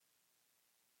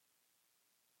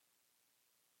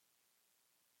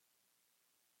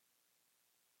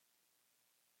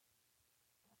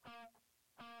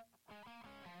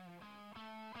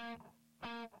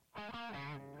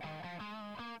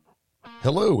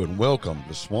Hello and welcome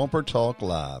to Swamper Talk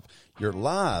Live, your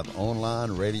live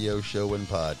online radio show and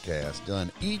podcast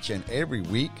done each and every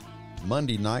week,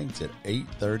 Monday nights at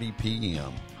 8:30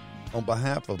 p.m. On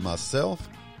behalf of myself,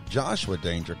 Joshua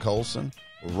Danger Colson,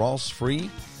 Ross Free,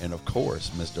 and of course,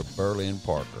 Mr. Berlin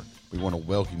Parker, we want to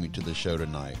welcome you to the show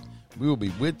tonight. We will be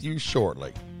with you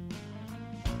shortly.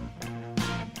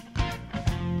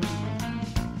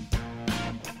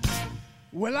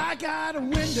 Well, I got a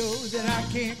window that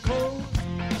I can't close.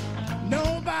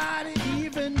 Nobody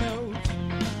even knows.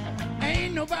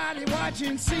 Ain't nobody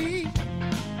watching, see.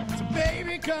 So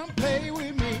baby, come play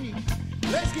with me.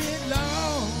 Let's get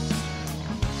lost.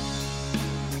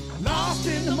 Lost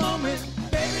in the moment,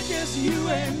 baby, just you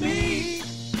and me.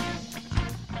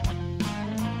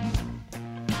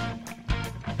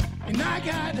 And I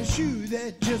got a shoe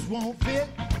that just won't fit.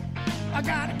 I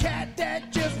got a cat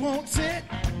that just won't sit.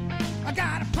 I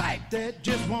got a pipe that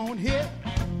just won't hit.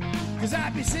 'Cause I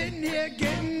be sitting here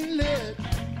getting lit.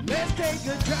 Let's take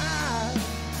a drive.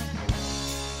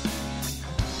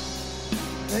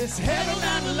 Let's head on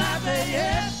down to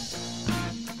Lafayette.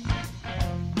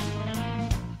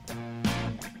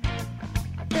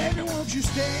 Baby, won't you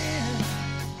stand?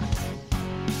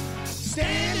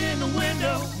 Stand in the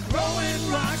window,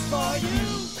 throwing rocks for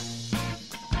you.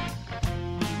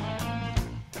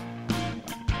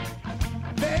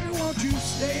 Baby, won't you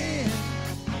stand?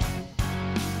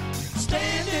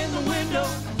 Stand in the window,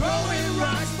 throwing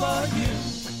rocks for you.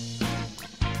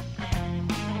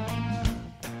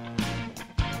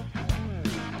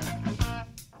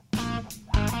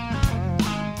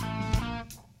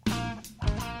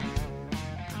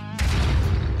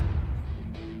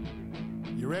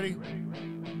 You ready?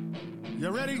 You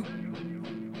ready?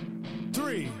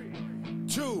 3,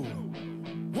 2,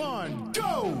 1,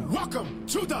 go! Welcome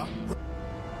to the...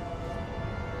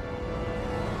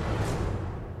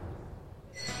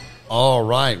 All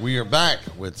right, we are back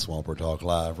with Swamper Talk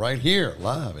Live right here,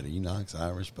 live at Enoch's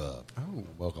Irish Pub. Oh,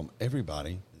 welcome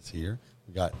everybody that's here.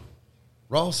 We got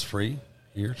Ross Free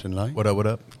here tonight. What up, what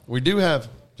up? We do have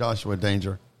Joshua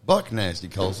Danger, Buck Nasty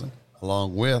Colson,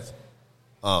 along with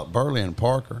Berlin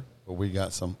Parker, but we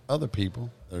got some other people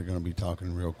that are going to be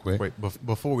talking real quick. Wait,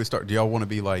 before we start, do y'all want to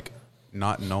be like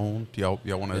not known? Do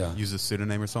y'all want to use a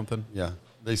pseudonym or something? Yeah.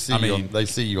 They see you. They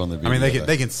see you on the video. I mean,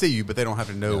 they can see you, but they don't have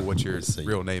to know what your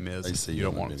real name is. They see you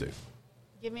don't want them to.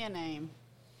 Give me a name,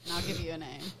 and I'll give you a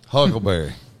name.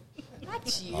 Huckleberry.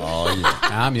 Not you. Oh yeah,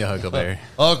 I'm your Huckleberry.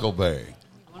 Huckleberry.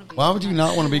 Why would you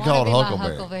not want to be called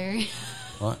Huckleberry?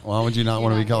 Huckleberry. Why would you not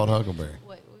want to be called Huckleberry?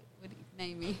 What do you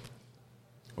name me?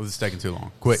 Well, this is taking too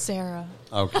long. Quick. Sarah.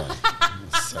 Okay,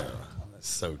 Sarah. That's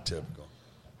so typical.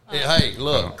 Hey,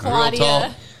 look, Claudia. real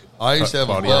talk. I used to have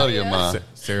a buddy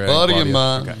of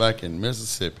mine, back in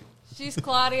Mississippi. She's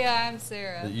Claudia. I'm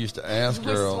Sarah. That used to ask We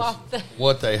girls swapped the-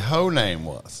 what their hoe name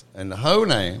was, and the hoe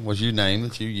name was your name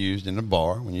that you used in the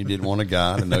bar when you didn't want a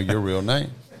guy to know your real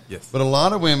name. Yes. But a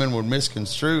lot of women would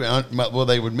misconstrue. Well,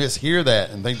 they would mishear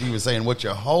that and think he was saying, "What's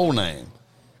your whole name?"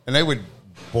 And they would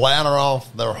blather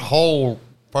off their whole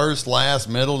first, last,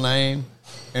 middle name,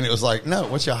 and it was like, "No,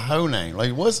 what's your hoe name?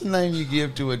 Like, what's the name you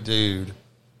give to a dude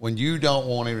when you don't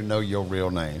want him to know your real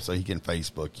name so he can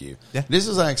Facebook you?" Yeah. This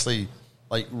is actually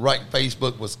like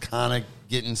Facebook was kind of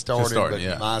getting started, but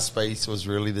MySpace was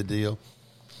really the deal.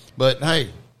 But hey,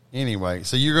 anyway,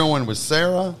 so you're going with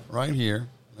Sarah right here.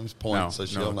 Let me point so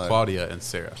she'll know. Claudia and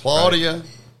Sarah. Claudia right.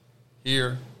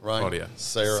 here, right? Claudia.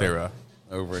 Sarah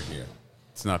over here.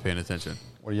 It's not paying attention.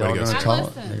 What are y'all going to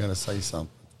talk? You're going to say something.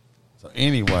 So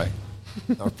anyway,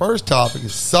 our first topic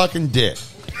is sucking dick.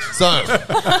 So,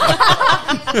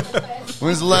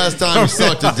 when's the last time you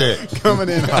sucked a dick? Coming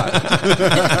in hot.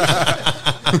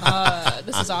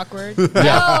 This is awkward. No,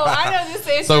 I know this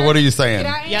answer. So what are you saying?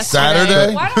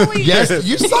 Saturday? Why don't we? Yes,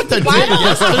 you sucked a dick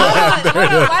yesterday.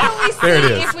 Why don't we There it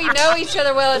see is. if we know each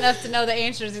other well enough to know the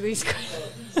answers to these questions?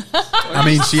 I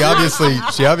mean, she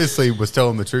obviously was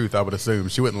telling the truth, I would assume.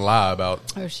 She wouldn't lie about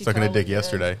sucking a dick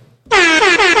yesterday.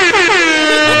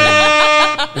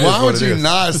 Why would you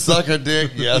not suck a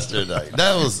dick yesterday?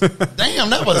 That was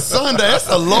Sunday. That's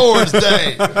the Lord's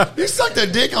day. You sucked a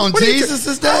dick on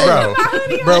Jesus' day?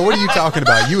 Bro, what are you talking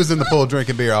about? You was in the pool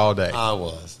drinking beer all day. I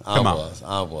was.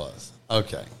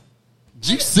 Okay. Did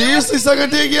you seriously suck a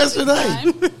dick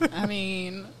yesterday? I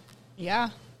mean, yeah.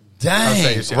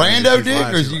 Dang. Rando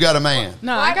dick, or you got a man?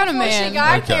 No, I got a man. She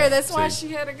got Okay. there. That's why she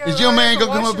had to go. Did your man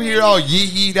come up here all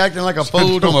yeet acting like a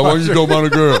fool? Why you go about a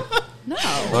girl? No.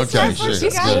 Okay, sure. She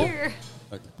got Good. here.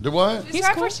 Do what? He's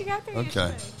right before she got there.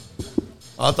 Okay.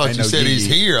 I thought Ain't you no said he's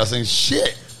yee-yee. here. I was saying,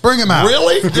 shit. Bring him out.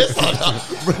 Really? Really? Just fuck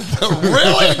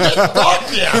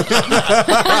yeah.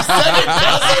 Second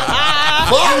cousin?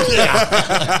 Fuck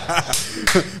yeah.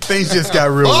 Things just got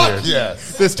real Fuck weird.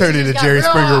 yes. This turned into got Jerry real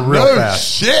Springer out. real No fast.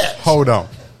 shit. Hold on.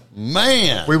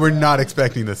 Man. We were not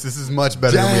expecting this. This is much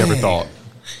better than we ever Dang. thought.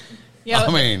 Yeah,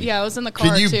 I mean, yeah, I was in the car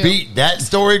Can you too. beat that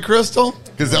story, Crystal?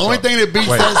 Because the only thing that beats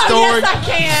Wait. that story Yes, I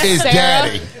can. is Sarah.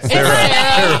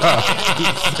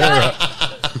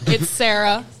 daddy. It's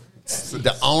Sarah.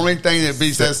 The only thing that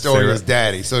beats that story Sarah. is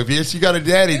daddy. So if yes, you got a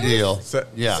daddy deal,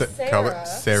 yeah. Call it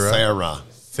Sarah. Sarah.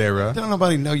 Sarah. Don't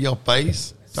nobody know your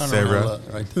face. Turn Sarah. around,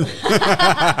 look, right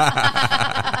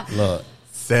there. Look.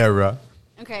 Sarah.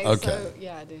 Okay, Okay. so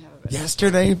yeah, I do have a bit.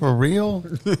 Yesterday, for real?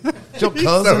 Your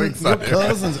excited.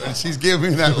 cousin, she's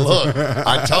giving me that look.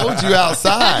 I told you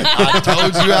outside. I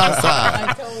told you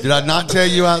outside. Did I not tell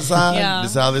you outside? Yeah.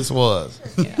 This is how this was.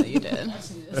 Yeah, you did.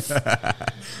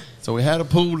 So we had a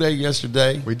pool day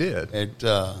yesterday. We did. At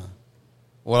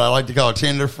what I like to call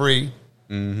Tender Free.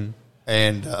 Mm-hmm.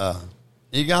 And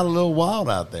it got a little wild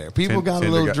out there. People got a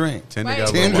little drink. Tinder Wait, got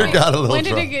a Tinder little wild. got a little When did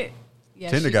drunk. it get? Yeah,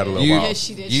 Tinder she got a did. little You, wild. Yeah,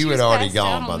 she did. you She had was already passed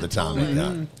gone out by on the the time pool. we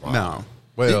got. No.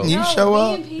 Well, Didn't you No, show me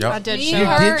up? and Pete- Yep. I did me show and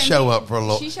up. her You did and show then up for a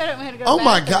little. She showed up. We had to go. Oh to the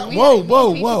my bathroom. God. We Whoa, had to- me and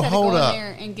whoa, Pete whoa, just had to hold go in up.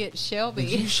 there and get Shelby.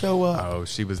 Did you show up? Oh,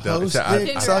 she was done. Post I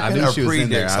dick knew sucking she or was in pre-dick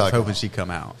there. I was sucking? hoping she'd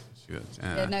come out. She was,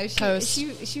 Yeah, no, she Post. was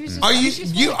just. Are she was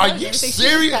you funny. are you Everything she was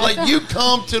serious? passed Like you out.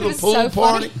 come to It the was pool so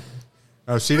party? funny.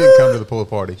 Oh, she didn't come to the pool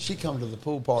party. She come to the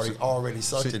pool party already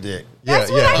sucked a dick. That's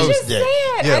yeah, what yeah. I just Post dick.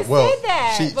 said. Yeah, I well, said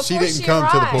that. she before didn't come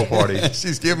to the pool arrived. party.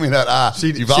 She's giving me that eye. She-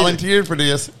 you she volunteered for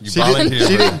this. You She volunteered.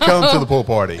 didn't come to the pool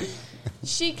party.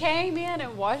 She came in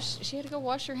and washed. She had to go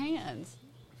wash her hands.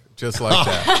 Just like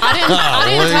that. I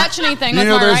didn't Golly. touch anything You with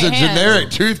know, my there's right a hand.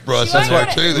 generic toothbrush She in there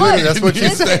wanted too. it. that Look, you That's can what she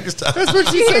use said. next time. That's what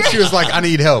she said. She was like, I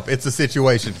need help. It's a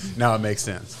situation. Now it makes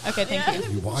sense. Okay,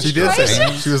 thank you. Wash She your did say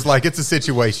hands. it. She was like, it's a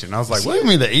situation. I was like, She's what? giving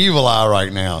me the evil eye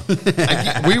right now.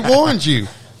 We warned you.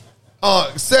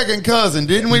 Second cousin,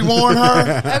 didn't we warn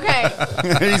her?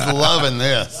 Okay, He's loving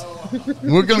this.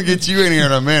 We're going to get you in here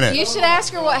in a minute. you should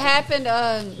ask her what happened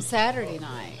Saturday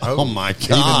night. Oh my Even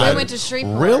God. better. We went to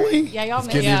Shreveport. Really? Yeah, y'all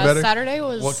missed getting it. even better? Saturday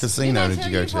was. What casino did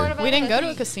you go to? We didn't go to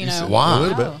a casino. Why? A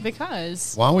little bit. No,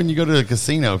 because Why wouldn't you go to a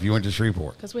casino if you went to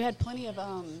Shreveport? we had plenty of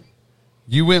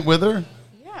You went with her?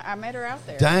 Yeah, I met her out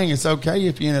there. Dang, it's okay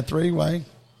if you're in a three-way.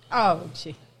 Oh,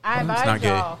 gee. I invited not gay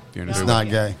y'all. if you're in a Y'all It's not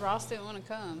didn't- gay. Ross didn't want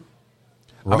to come.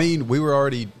 I mean, we were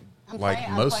already I'm like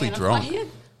playing- I'm mostly playing, I'm drunk.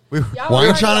 playing. We were, Y'all Why are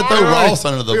you were trying to throw already out. Ross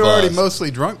under the we were bus? already mostly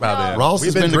drunk by then. Ross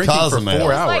We've has been to drinking for Cozumel. 4 It It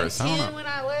was hours. like I don't 10 know. when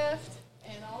I left,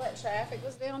 and all that traffic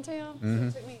was downtown. So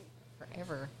it took me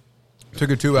forever. Took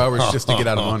her 2 hours just to get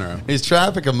out of Monroe. Is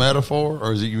traffic a metaphor,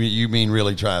 or is it you mean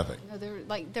really traffic? No,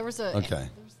 there was a. Okay. there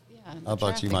was- yeah, I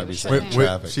thought you traffic, might it be was saying shut Wait, down.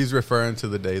 traffic. She's referring to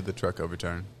the day the truck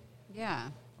overturned Yeah.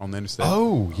 on the interstate.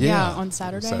 Oh, yeah, yeah. on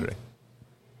Saturday.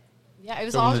 Yeah, it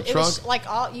was So in all. the It was truck- like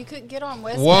all. You couldn't get on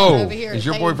West Whoa. End over here. Is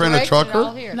your They boyfriend a directed it trucker?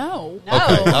 all here. No. No. Okay.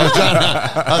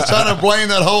 I was trying to blame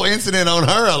that whole incident on her.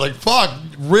 I was like, fuck,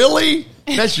 really?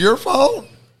 That's your fault?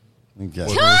 Okay. Well,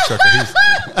 the trucker, he's-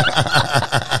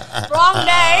 Wrong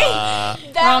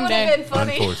day. That Wrong would day. have been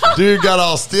funny. Unfortunately. Dude got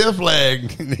all stiff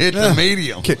legged and hit the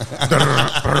medium.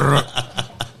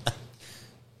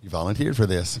 You volunteered for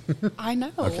this. I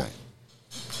know. Okay.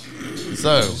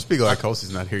 So, Speaking like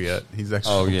Kelsey's not here yet. He's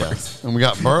actually. oh, yeah. And we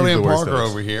got Burley He's and the worst Parker of us.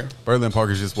 over here. Burley and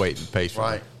Parker's just waiting patiently.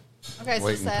 Right. Okay, so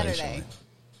Waiting Saturday. patiently.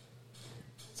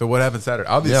 So what happened Saturday?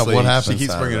 Obviously, what happened she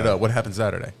keeps bringing it Saturday? up. What happened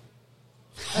Saturday?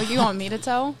 Oh, you want me to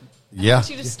tell? Yeah.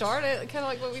 You just started kind of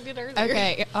like what we did earlier.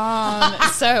 Okay.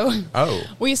 So Oh.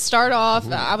 we start off.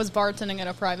 I was bartending at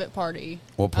a private party.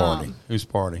 What party? Whose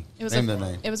party? It was Name a the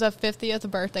name. It was a 50th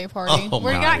birthday party. Oh,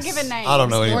 We're not nice. giving names. I don't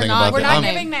know anything not- about we're that. not I'm,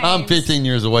 giving names. I'm 15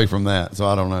 years away from that, so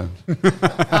I don't know.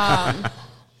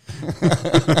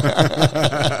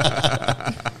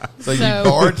 So you So-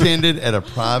 bartended at a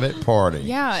private party.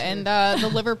 Yeah, and the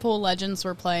Liverpool Legends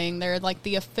were playing. They're like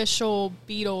the official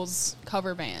Beatles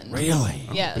cover band. Really?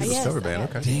 Yes. It's a cover band.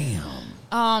 Okay.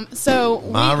 Damn. So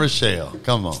My we, Rochelle.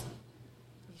 Come on. You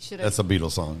should That's have. a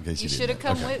Beatles song, in case You you should have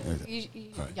didn't come know. with. Okay.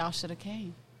 Y'all right. should have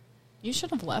came. you should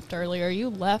have left earlier. You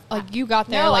left like you got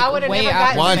there No, I like would have way never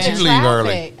after. gotten Why'd the you band. leave traffic.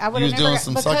 early? I would You have was doing never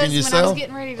some because sucking when I yourself? was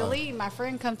getting ready to leave, my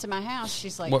friend come to my house.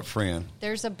 She's like, What friend?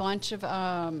 "There's a bunch of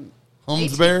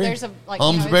Humsbury? There's a like you know,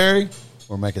 it's- Humsbury?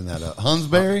 We're making that up.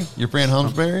 Humsbury? Your friend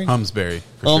Humsbury? Humsbury.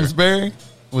 For sure. Humsbury?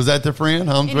 Was that the friend?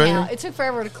 Humsbury? Anyhow, it took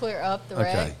forever to clear up the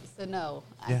wreck. Okay. So no.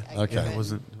 Yeah. Okay. Yeah, it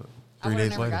wasn't I 3 would have days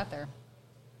never later. got there.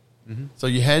 So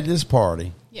you had this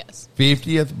party. Yes.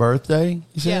 50th birthday,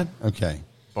 you said? Okay.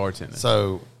 Bartending.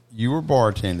 So you were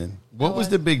bartending. What was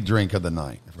the big drink of the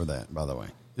night for that, by the way?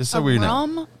 Just so A we know.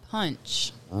 rum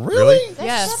punch. Really?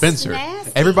 Yes. Spencer.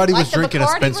 nasty. Everybody Like was the drinking a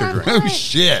Bacardi Spencer rum drink. Oh, punch?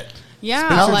 shit. Yeah.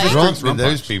 Spencer's How Like, drunk did rum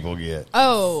those punch. people get?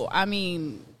 oh, I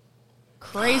mean,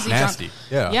 crazy Nasty. drunk.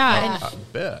 Yeah. Yeah. And, I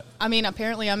bet. I mean,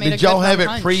 apparently I made a Did good y'all have rum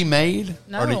it punch. pre-made?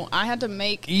 Or did No, I had to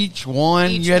make. each one?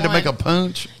 Each You had to one. make a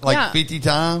punch like Yeah. 50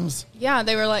 times? Yeah,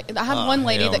 they were like, I had Oh, one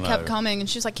lady hell that kept no. coming, and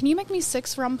she's like, "Can you make me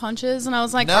 6 rum punches?" And I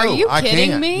was like, No, "Are you I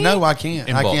kidding can't. me?" No, I can't.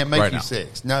 In I bulk, can't make right you now.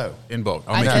 6. No. In bulk.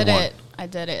 I'll I make did you one. it. I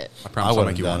did it. I I promise I'll would make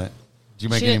have you done one. it. Did you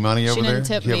make She any didn't- money over she there? didn't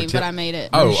tip Did you have me, a but tip? I made it.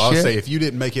 Oh, No I'll shit. say if you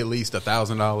didn't make at least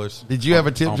 $1,000. Did you have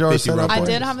a tip on jar 50 set rum up? I for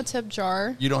did you? have a tip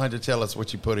jar. You don't have to tell us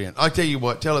what you put in. I'll tell you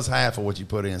what. Tell us half of what you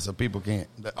put in so people can't.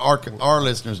 Our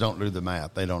listeners don't do the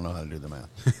math. They don't know how to do the math.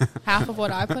 Half of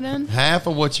what I put in. Half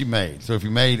of what you made. So if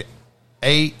you made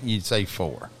 8, you'd say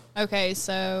 4. Okay,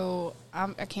 so I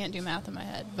can't do math in my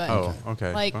head, but Oh,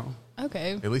 okay. like, Well,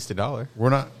 okay, at least $1.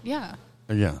 We're not. yeah.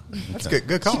 Yeah. That's Okay. good.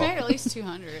 Good She call. made at least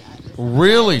 200.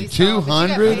 Really, But you got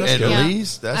 200 paid. at good.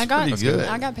 least. That's I got pretty good.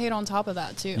 I got paid on top of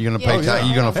that too. You gonna Yeah. pay? Oh, yeah.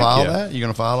 You gonna Heck file yeah. that? You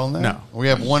gonna file on that? No. We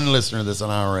have one listener that's an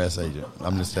IRS agent.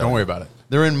 I'm just telling. Don't worry you. about it.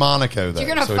 They're in Monaco though, You're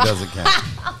gonna so it file- doesn't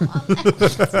count.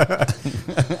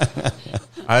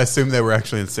 I assume they were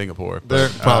actually in Singapore. They're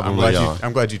But, probably I'm are.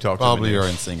 I'm glad you talked Probably to are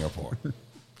them. in Singapore.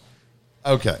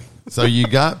 Okay, so you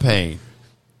got paid.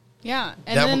 Yeah,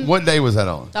 and then What day was that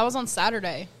on? that was on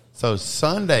Saturday. So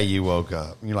Sunday you woke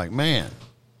up and you're like, man,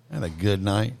 I had a good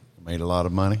night. Made a lot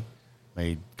of money.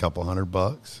 Made a couple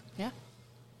 $100. Yeah.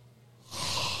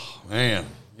 Man,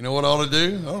 you know what I ought to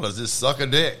do? I ought to just suck a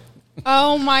dick.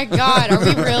 Oh my God, are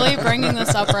we really bringing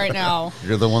this up right now?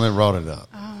 You're the one that brought it up.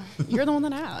 You're the one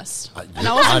that asked. And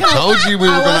I told you we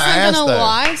were I going to wasn't ask gonna that.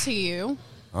 lie to you.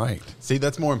 All right. See,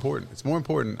 that's more important. It's more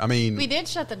important. I mean, We did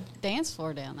shut the dance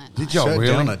floor down that night. Did y'all Shut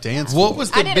really? down a dance What floor.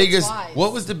 was I the did it biggest? twice.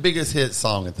 What was the biggest hit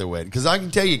song at the wedding? Because I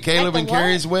can tell you, Caleb the and what?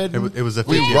 Carrie's wedding. It was a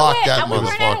we 50th. rocked that We weren't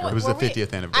at motherfucker. It was the were we-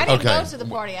 50th I anniversary. didn't Okay. go to the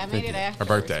party. I made it after. Her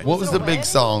birthday. What was the big wedding?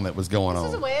 song that was going This on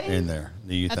was a wedding? in there?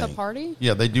 Do you At the think? party?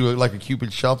 Yeah, they do like a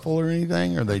Cupid shuffle or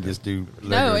anything, or they just do.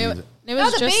 No, regular it music? No,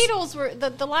 was the just Beatles were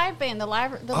the live band, the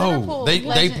Liverpool. Oh, they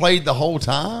Legend- played the whole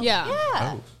time. Yeah.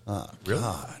 Yeah. Oh,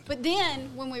 God. But then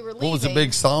when we were leaving, What was the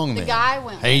big song the then? guy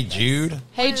went. Hey with us. Jude.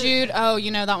 Hey Jude. Oh,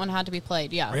 you know that one had to be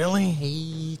played. Yeah.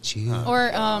 Really? Or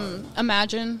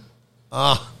Imagine.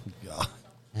 Oh, God.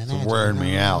 It's wearing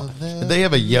me out. Did they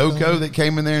have a Yoko that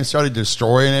came in there and started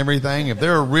destroying everything? If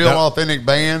they're a real That- authentic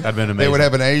band, that'd been they would amazing.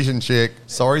 have an Asian chick,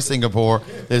 sorry Singapore,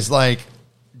 that's like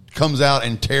comes out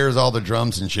and tears all the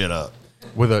drums and shit up.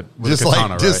 with a Just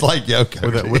katana, just right? like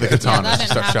Yoko. with a did. katana. Yeah, that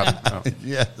didn't Start happen. chopping. Oh.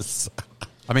 Yes.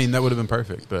 I mean, that would have been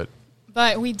perfect, but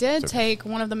But we did take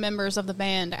one of the members of the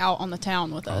band out on the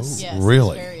town with us. Yes,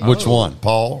 Really? it's very- Which one?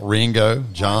 Paul, Ringo,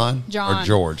 John, or John.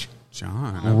 George?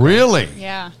 John. Really?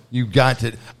 Yeah. You got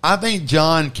to. I think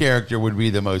John character would be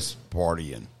the most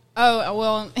partying. Oh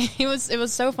well, it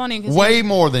was so funny because Way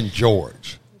more than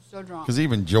George. So drunk. Because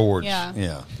even George, Yeah.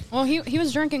 yeah. well he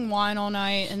was drinking wine all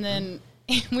night, and then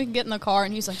we get in the car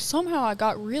and he's like, somehow I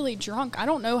got really drunk. I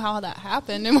don't know how that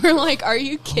happened, and we're like, are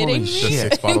you kidding Holy me? The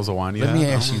shit. 6 bottles of wine. Let me yeah.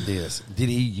 ask you this. Did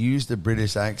he use the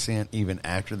British accent even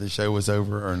after the show was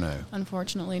over or no?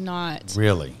 Unfortunately, not.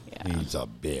 Really? Yeah. He's a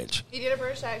bitch. He did a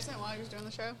British accent while he was doing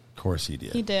the show. Of course he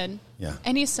did. He did. Yeah.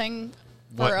 and he sang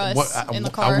for us in the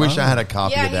I car. wish I had a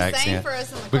copy Yeah, of the he sang accent. for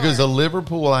us in the because car. the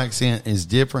Liverpool accent is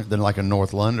different than like a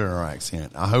North Londoner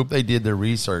accent. I hope they did their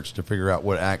research to figure out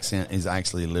what accent is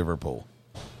actually Liverpool.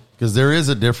 Because there is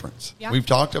a difference. Yeah. We've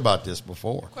talked about this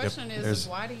before. Question There's- is,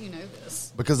 why do you know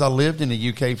this? Because I lived in the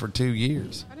UK for 2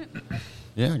 years. I didn't.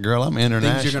 Yeah, girl, I'm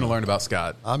international. Things you're going to learn about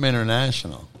Scott. I'm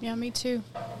international. Yeah, me too.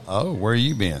 Oh, where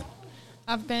you been?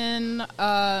 I've been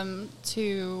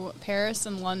to Paris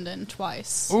and London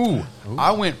twice. Ooh,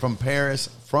 I went from Paris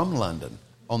from London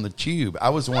on the tube. I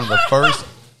was one of the first.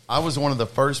 I was one of the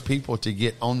first people to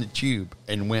get on the tube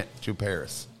and went to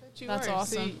Paris. That's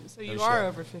awesome. So No you are shit.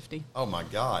 over 50. Oh my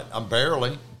God, I'm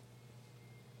barely.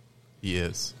 He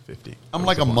is 50. I'm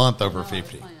like a month over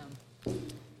 50.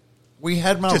 We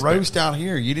had my roast out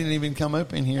here. You didn't even come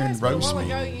up in here and roast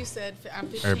me. You said I'm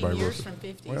 15 Everybody years roasted. from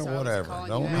 50. Well, so I was whatever. calling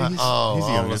Don't. you out. He's All of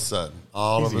a youngest. sudden, He's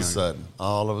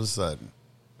all of a sudden,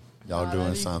 y'all I doing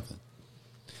love you. something.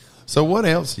 So what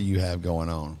else do you have going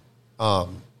on?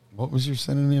 What was your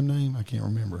synonym name? I can't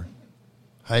remember.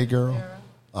 Hey, girl.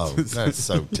 Oh, that's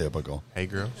so typical. Hey,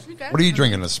 girl. What are you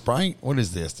drinking? A Sprite? What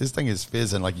is this? This thing is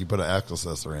fizzing like you put an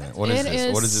Alka-Seltzer in it. What is It this?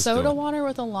 is What is this soda doing? water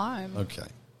with a lime. Okay.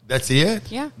 That's it?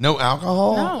 Yeah. No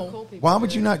alcohol? No. Why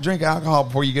would you not drink alcohol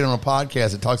before you get on a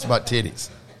podcast that talks about titties?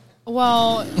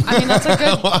 Well, I mean that's a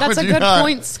good Why that's would a you good not?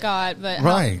 point, Scott. But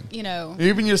Right. you know,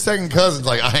 Even your second cousin's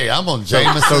like, hey, I'm on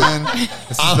Jameson.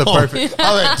 This is the perfect.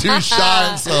 I've had 2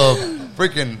 shots of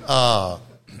freaking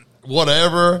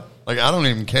whatever. Like, I don't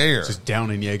even care. Just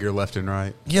downing Jaeger left and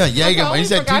right. Yeah, Jaeger. totally He's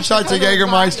had 2 forgot shots you of put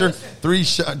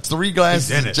those Jägermeister, 3 glasses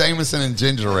He's in of it. Jameson and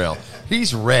ginger ale.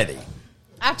 He's ready.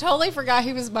 I totally forgot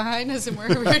he was behind us and we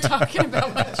were talking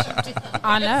about what you did.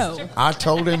 I know. I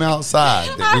told him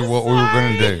outside that what we were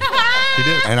going to do. He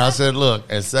did. And I said, look,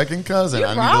 as second cousin, You I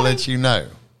need to probably- let you know.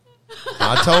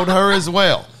 I told her as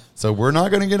well. So we're not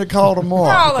going to get a call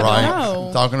tomorrow, Probably right? no.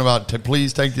 Talking about,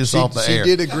 please take this off the She air.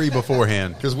 did agree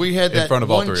beforehand. Because we had in that front of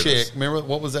all one 3 of chick. us. Remember,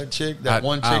 what was that chick? That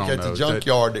one I chick don't at the know.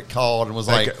 junkyard that called and was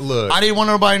That like, guy- look. I didn't want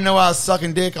nobody to know I was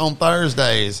sucking dick on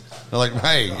Thursdays. They're like,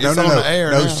 hey, it's on the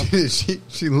air No, now.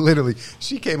 she literally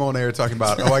came on air talking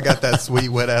about, I got that sweet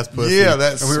wet ass pussy. Yeah,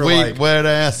 that And we were sweet, like, wet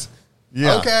ass.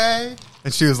 Yeah. okay.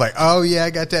 And she was like, oh yeah,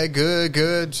 I got that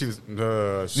good. She was.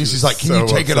 And she's like, can you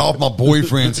take it off? My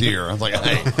boyfriend's here. I was like,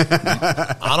 hey,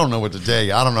 I don't know what to tell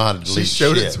you. I don't know how to delete She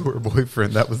showed shit. it to her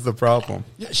boyfriend. That was the problem.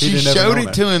 She showed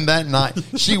it to him that night.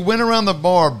 She went around the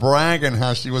bar bragging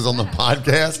how she was on the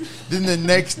podcast. Then the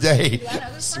next day,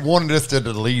 wanted us to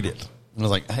delete it. And I was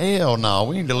like, hell no,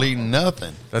 we ain't deleting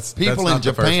nothing. That's People not in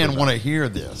the first Japan one, want to hear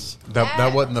this.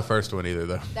 That wasn't the first one either,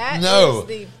 though. That No. is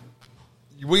the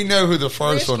We know who the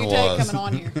first risk one you take was. coming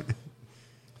on here.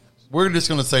 We're just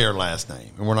going to say her last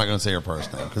name, and we're not going to say her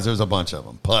first name because there's a bunch of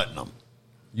them. Putnam.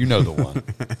 You know the one.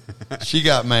 She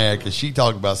got mad because she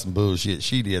talked about some bullshit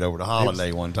she did over the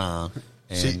holiday one time.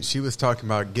 And She was talking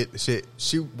about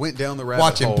she went down the rabbit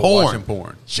watching hole porn. watching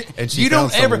porn. And she you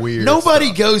found don't some ever. weird Nobody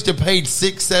stuff. goes to page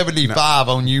 675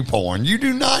 on YouPorn. You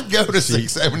do not go to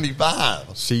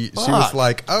 675. She Fuck. was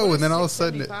like, oh, and then all of a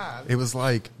sudden it 675? was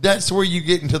like, That's where you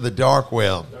get into the dark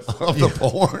web of the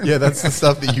porn. yeah, that's the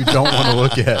stuff that you don't want to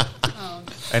look at.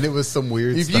 And it was some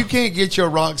weird If stuff. you can't get your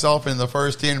rocks off in the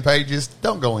first 10 pages,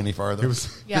 don't go any further. It was-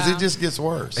 Because Yeah. it just gets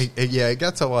worse. It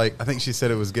got to like, I think she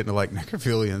said it was getting to like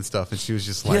necrophilia and stuff, and she was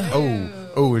just like, Yeah.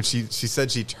 oh, and she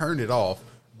said she turned it off,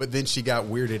 but then she got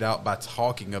weirded out by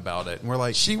talking about it, and we're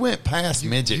like, She went past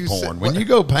midget you porn. said- When you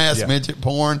go past Yeah. midget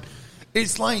porn,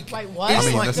 it's like Wait, what? it's I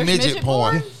mean, like that's- midget, midget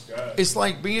porn. porn? It's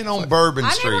like being on Bourbon I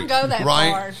never Street. go that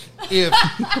right? far. If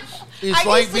it's I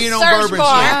like use the being on search Bourbon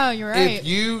bar. Street. Yeah, you're right. If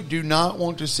you do not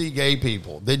want to see gay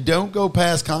people, then don't go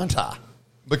past Conti.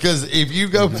 Because if you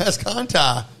go past Conti,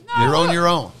 you're on your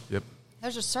own. yep.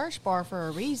 There's a search bar for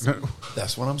a reason.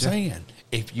 That's what I'm saying.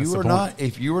 If That's you the are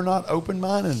point. not open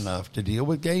minded enough to deal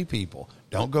with gay people,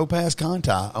 don't go past Conti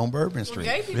on Bourbon Street.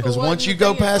 gay people Because wasn't once you the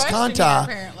go thing in past question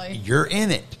Conti, here, apparently. you're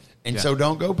in it. And Yeah. so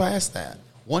don't go past that.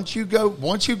 Once you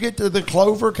get to the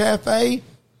Clover Cafe,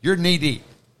 you're knee deep.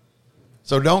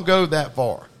 So don't go that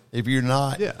far if you're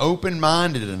not Yeah. open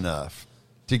minded enough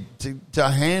to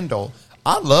handle.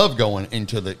 I love going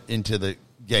into the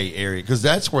gay area because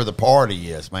that's where the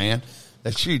party is, man.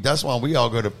 That's why we all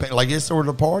go to, like, it's where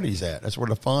the party's at. That's where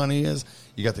the fun is.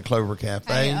 You got the Clover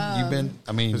Cafe. Hey, You've been,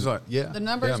 I mean, It's like, yeah. The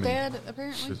number's yeah, I mean, dead,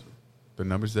 apparently. The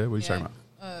number's dead? What are you talking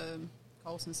about?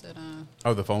 Colson said,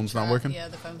 Oh, the phone's not working? Yeah,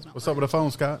 the phone's not What's up with the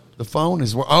phone, Scott? the phone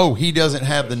is where, oh, he doesn't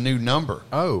have the new number.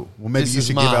 Oh, well, maybe This you is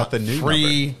should my give out the new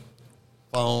free number.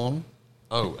 phone.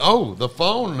 Oh, the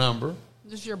phone number.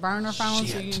 This is your burner phone,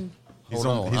 so you Shit. can. He's Hold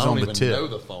on, on. he's I don't on the even tip. know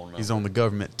the phone number. He's on the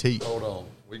government tip. Hold on.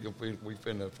 We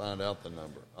finna find out the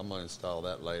number. I'm gonna install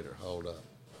that later. Hold up.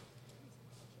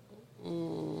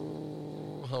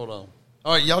 Ooh, hold on.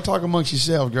 All right, y'all talk amongst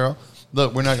yourselves, girl.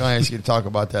 Look, we're not gonna ask you to talk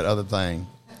about that other thing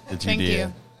that you Thank did.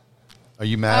 you. Are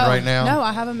you mad right now? No,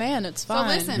 I have a man. It's So fine.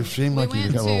 listen. You seem like We you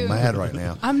went got a little to- mad right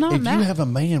now. I'm not if mad. you have a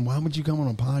man, why would you come on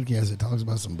a podcast that talks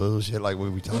about some bullshit like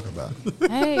what we talk about?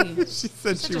 Hey, She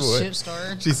said Such she a would. shit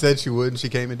starter. She said she would, and she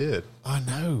came and did. I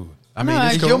know. I mean, No,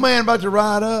 it's Is cool. your man about to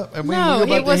ride up? And no, we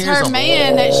about it to was hear her some-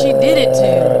 man that she did it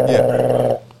to.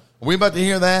 Yeah. We about to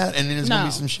hear that, and then it's gonna No.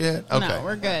 be some shit. Okay, No,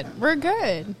 we're good. We're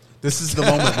good. This is the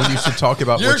moment when you should talk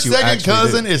about your what you second actually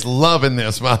cousin do. is loving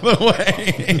this, by the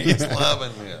way. He's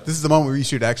loving this. This is the moment where you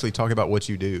should actually talk about what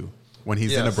you do when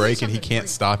he's in a Yes. break and he can't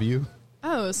stop you.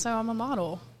 Oh, so I'm a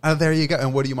model. Oh, there you go.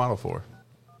 And what do you model for?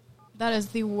 That is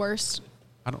the worst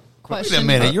I don't. question. Wait a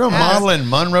minute, you're a asked. model in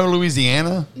Monroe,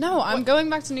 Louisiana? No, I'm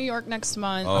going back to New York next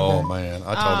month. Oh man,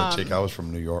 I told a chick I was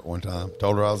from New York one time.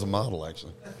 Told her I was a model,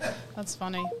 actually. That's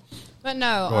funny. But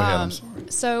no. Go ahead, I'm sorry.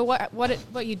 So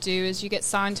what you do is you get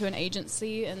signed to an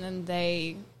agency and then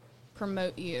they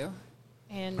promote you,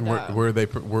 and And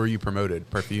where are you promoted?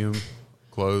 Perfume,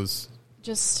 clothes,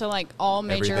 just to like all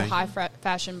major Everything? high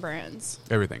fashion brands.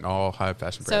 everything, all high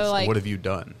fashion So, brands. like- What have you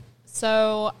done?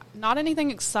 So, not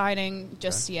anything exciting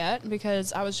just yet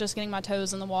because I was just getting my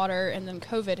toes in the water and then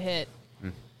COVID hit.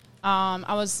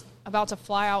 I was about to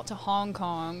fly out to Hong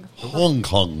Kong. Hong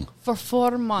Kong. For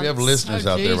 4 months. We have listeners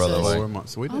out there, by the way. 4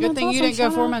 months. We did. Good thing you didn't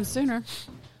go 4 months sooner.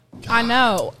 I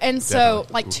know. And so,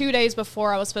 Definitely. like 2 days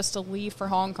before I was supposed to leave for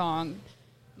Hong Kong,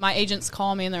 my agents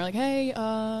call me and they're like, hey,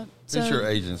 It's your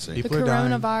agency. the People are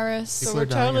dying. coronavirus. So People we're are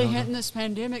dying totally in Hong hitting this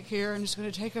pandemic here and it's going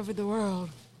to take over the world.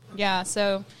 Yeah,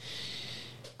 so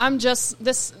I'm just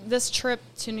this trip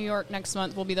to New York next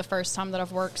month will be the first time that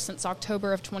I've worked since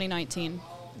October of 2019.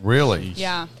 Really?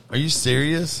 Yeah. Are you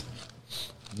serious?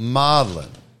 Modeling.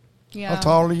 Yeah. How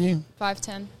tall are you?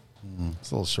 5'10".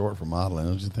 It's a little short for modeling,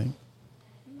 don't you think?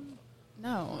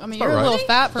 No. I mean, all you're right. a little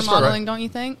fat for That's all modeling, right. don't you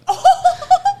think?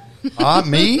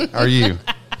 Me? Or you?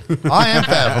 I am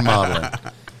fat for modeling.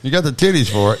 You got the titties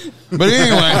for it. But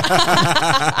anyway.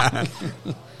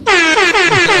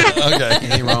 Okay.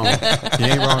 You ain't wrong. You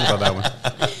ain't wrong about that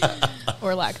one.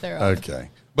 Or lack thereof. Okay.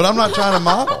 But I'm not trying to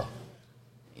model.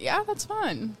 Yeah, that's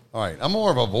fun. All right. I'm more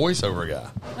of a voiceover guy.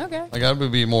 Okay. Like, I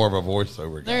would be more of a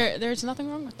voiceover guy. There's nothing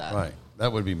wrong with that. Right.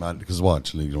 That would be my, because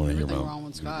watch, you want to hear Nothing my, wrong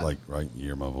with Scott. like, right, you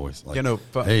hear my voice. Like, You know,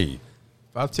 hey,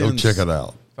 5'10", go check it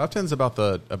out. 5'10" about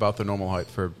the normal height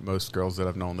for most girls that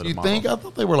I've known that You have modeled. think? I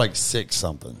thought they were like 6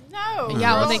 something. No.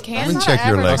 Yeah, well, they can. Let me check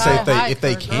your legs. I say if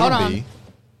they Hold can on. be.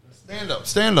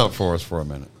 Stand up for us for a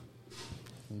minute.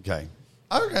 Okay,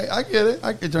 I get it.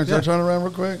 I can turn around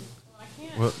real quick.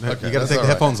 Well, Okay, you got to that's take all the right.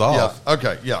 headphones off.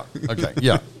 Yeah. Okay.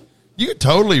 Yeah. You could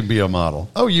totally be a model.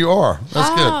 Oh, you are. That's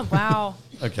good. Wow.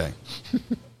 Okay.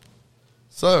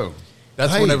 So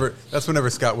That's hey, whenever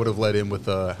Scott would have let in with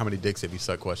how many dicks have you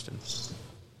sucked question.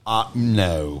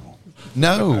 No,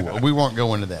 we won't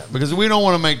go into that because we don't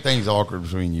want to make things awkward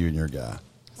between you and your guy.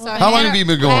 So How long have you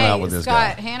been going out with this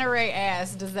Scott, guy? Hannah Ray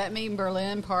asked, does that mean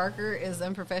Berlin Parker is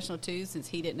unprofessional too since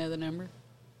he didn't know the number?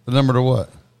 The number to what?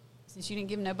 Since you didn't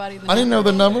give nobody the I didn't know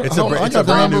the number. It's Hold on, I a got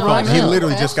the brand new number phone. right He now.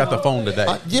 literally just got the phone today.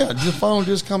 Yeah, the phone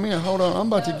just come in. Hold on, I'm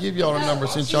about to give y'all a number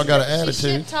since y'all got an She's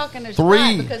attitude. talking to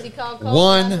Scott because he called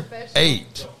Colton 318.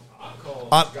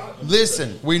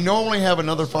 Listen, we normally have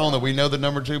another phone that we know the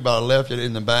number to, but I left it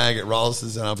in the bag at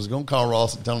Ross's, and I was going to call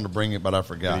Ross and tell him to bring it, but I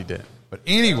forgot. But he did. But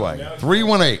anyway,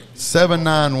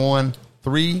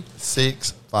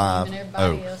 318-791-3650. And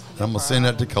I'm going to send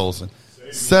that to Colson.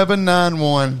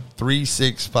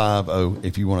 791-3650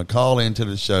 if you want to call into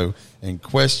the show and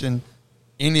question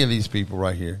any of these people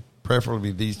right here,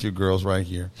 preferably these two girls right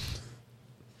here.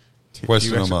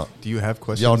 Question them up. Do you have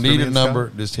questions? Y'all for need me a and Scott?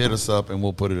 number, just hit us up and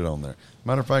we'll put it on there.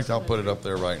 Matter of fact, I'll put it up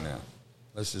there right now.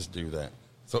 Let's just do that.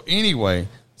 So anyway,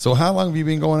 so how long have you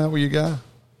been going out with your guy?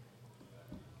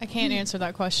 I can't answer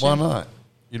that question. Why not?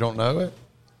 You don't know it?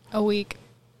 A week.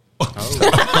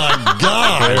 My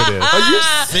God. There it is. Are you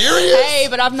serious? Hey,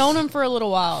 but I've known him for a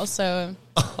little while, so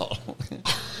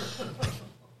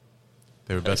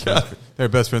They were best friends. They were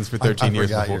best friends for 13 I years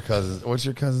forgot before. your cousin. What's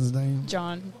your cousin's name?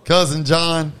 John. Cousin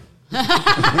John.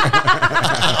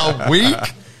 A week?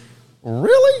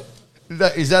 Really?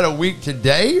 Is that a week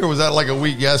today or was that like a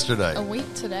week yesterday? A week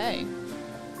today.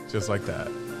 Just like that.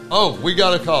 Oh, we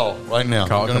got a call right now.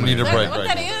 Call We're going to coming need a in. break What right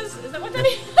that now. is? Is that what that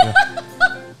is?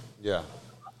 Yeah.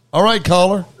 All right,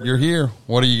 caller. You're here.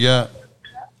 What do you got?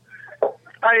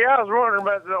 Hey, I was wondering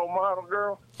about the old model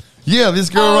girl. Yeah, this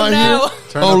girl right no. here.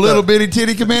 Turn Oh, up little the- bitty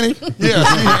titty committee? Yeah.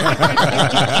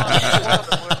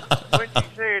 When you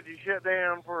said you shut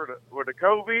down for the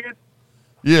COVID,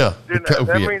 Yeah. the didn't, that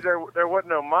COVID. means there wasn't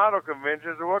no model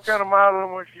conventions. Or what kind of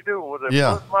modeling was she doing? Was it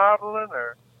Yeah. foot modeling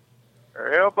or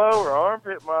elbow or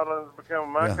armpit modeling? Is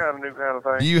becoming my Yeah. kind of new kind of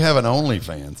Do thing. you have an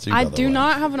OnlyFans, too, I by the do way?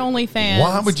 not have an OnlyFans.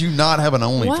 Why would you not have an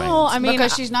OnlyFans? Well, I mean,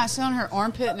 because she's not showing her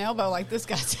armpit and elbow like this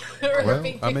guy did. Or Well, her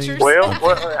big I mean- pictures. Well,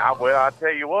 I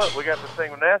tell you what, we got this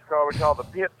thing with NASCAR we call the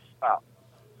pit stop.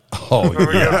 oh, Where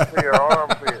we yeah. go to see her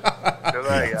armpit. Because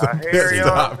hey, a hairy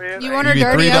Stop. armpit. You want her You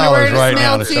get dirty $3 underwear to right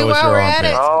now smell to too show us while your we're at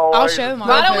armpit. it? I'll show my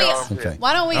Why don't armpit. Okay.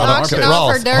 Why don't we Hold on, auction okay, off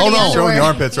Ross, her dirty hold on. underwear? Showing your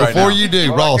armpits right Before now. you do,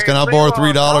 Well, Ross, I can I can't borrow see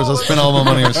one. $3? I spent all my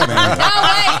money on Chanel. No, wait,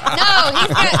 no. We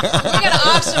got to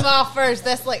auction them off first.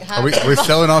 That's like high. We're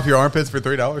selling off your armpits for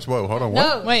 $3? Whoa, hold on.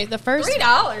 What? No, Wait, the first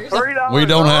 $3. $3. We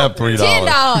don't have armpit. $3.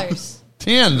 $10.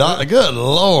 $10. Good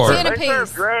Lord. 10 They serve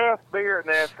apiece. draft beer at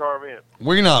NASCAR events.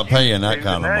 We're not paying that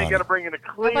kind of Now you money. got to bring in a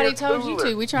clear Nobody told you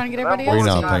cooler. to. We trying to get everybody We're else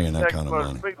not to. paying that kind of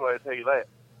money. Speedway, I tell you that.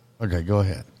 Okay, go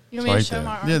ahead. You want me to It's show right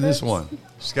my there. Yeah, this armpits? one.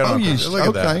 She's got Oh, an you, armpit. Look at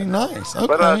okay, that. nice.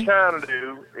 What I'm Okay. trying to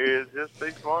do is just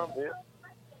be smart bit.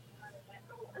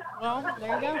 Well,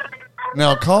 there you go.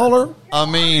 Now, caller, I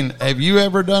mean, have you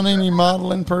ever done any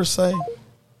modeling per se?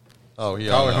 Oh, yeah.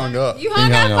 Caller I know. hung up. You He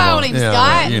hung hung up on him, Yeah,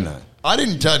 Scott. you know. I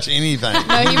didn't touch anything.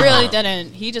 No, he really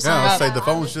didn't. He just hung Yeah, I'll up. say the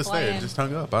phone's just just there. playing. Just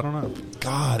hung up. I don't know.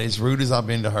 God, as rude as I've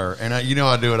been to her, and I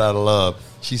do it out of love,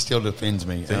 she still defends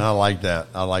me, and I like that.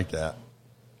 I like that.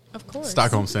 Of course.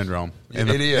 Stockholm Syndrome. In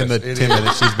It the, is. In the It 10 is.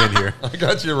 minutes she's been here. I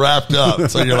got you wrapped up,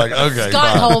 so you're like, okay,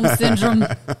 Scott fine. Holmes syndrome.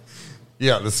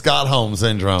 Yeah, the Scott Holmes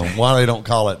syndrome. Why they don't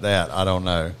call it that, I don't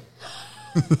know.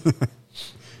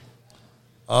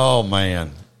 Oh,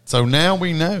 man. So now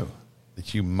we know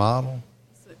that you model.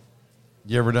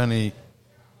 You ever done any,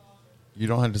 you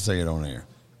don't have to say it on air,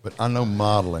 but I know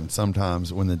modeling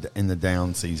sometimes when in the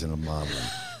down season of modeling.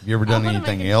 Have you ever done wanna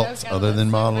anything make a else joke out of other than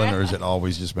this so modeling, bad. or has it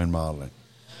always just been modeling?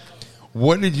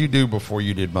 What did you do before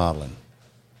you did modeling?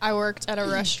 I worked at a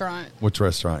restaurant. Which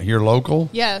restaurant? Here local?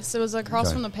 Yes, it was across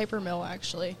Okay. from the paper mill,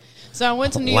 actually. So I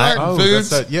went to New Latin York. Foods?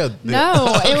 That's that, yeah. No,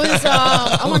 it was,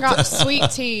 oh my God, Sweet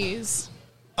Teas.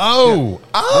 Oh.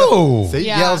 See?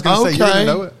 Yeah. Yeah, I was going to say, you Okay. didn't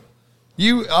know it.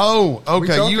 You We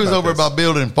okay. talked You was about over this. by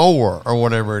Building 4 or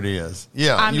whatever it is.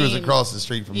 Yeah, I you was mean, across the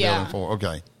street from yeah. Building 4.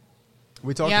 Okay.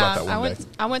 We talked Yeah, about that one day.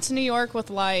 I went to New York with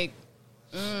like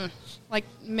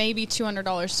maybe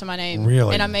 $200 to my name.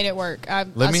 Really? And I made it work.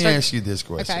 Let me ask you this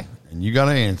question, Okay. and you got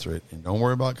to answer it. And don't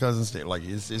worry about Cousin Steve. Like it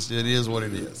is what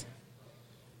it is.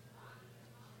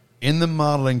 In the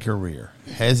modeling career,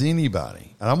 has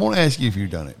anybody? And I won't ask you if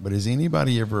you've done it, but has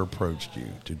anybody ever approached you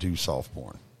to do soft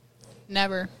porn?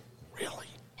 Never. Really?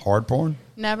 Hard porn?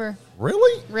 Never.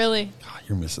 Really? Really. God,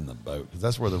 you're missing the boat because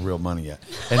that's where the real money at.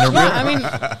 And the real, I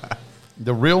mean,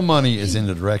 the real money is in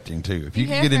the directing too. If you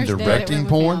can get in Hefner's did it directing with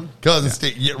porn, him. Cousin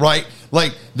Steve, yeah, right?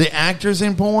 Like the actors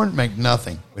in porn make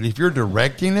nothing, but if you're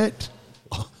directing it,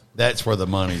 that's where the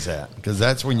money's at because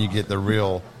that's when you get the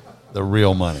real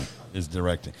money is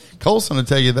directing. Colson will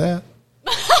tell you that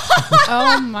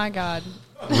oh my God.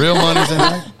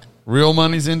 real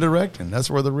money's in directing. That's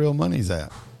where the real money's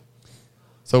at.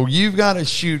 So you've got a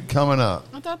shoot coming up.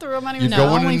 I thought the real money was You're in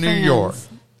going to OnlyFans. New York.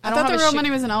 I I thought don't the have a real shoot.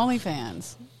 money was in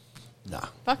OnlyFans. Nah.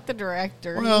 Fuck the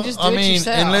director. Well, you just do I it mean,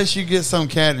 yourself. unless you get some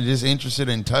cat that's just interested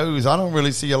in toes, I don't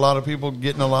really see a lot of people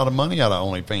getting a lot of money out of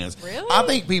OnlyFans. Really? I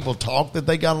think people talk that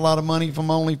they got a lot of money from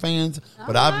OnlyFans,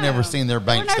 but I've never seen their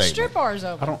bank There are no statement. strip bars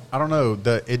open. I don't know.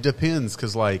 It depends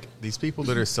because like these people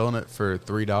that are selling it for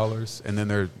 $3 and then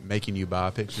they're making you buy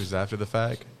pictures after the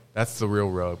fact. That's the real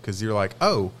rub because you're like,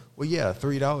 oh, well, yeah,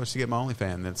 $3 to get my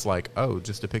OnlyFans. And it's like, oh,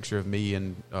 just a picture of me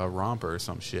in a romper or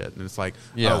some shit. And it's like,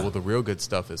 Yeah. oh, well, the real good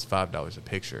stuff is $5 a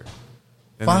picture.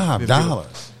 And then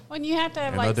 $5. When you have to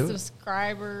have And like they'll do it.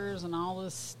 subscribers and all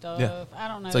this stuff. Yeah. I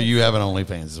don't know. So you have an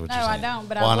OnlyFans, is what No, you're I saying? don't.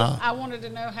 But why not? I wanted to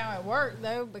know how it worked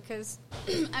though, because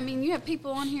I mean, you have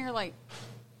people on here like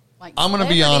I'm gonna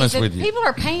be celebrities honest that with you. People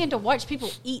are paying to watch people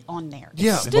eat on there. It's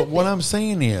Yeah, stupid. but what I'm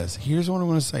saying is, here's what I'm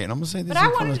going to say, and I'm going to say this But I in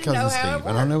front wanted of to know Cousin how it Steve,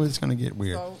 and I worked. know it's going to get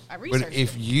weird. So I But researched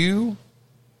if it. you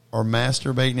are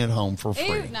masturbating at home for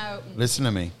free, no. listen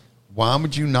to me. Why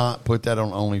would you not put that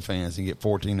on OnlyFans and get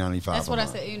 $14.95? That's a what I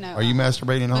month? said. You know, Are you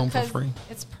masturbating at home for because free?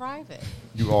 It's private.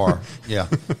 You are. Yeah.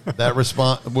 That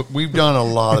response. We've done a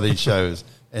lot of these shows,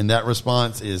 and that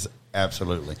response is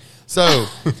absolutely. So,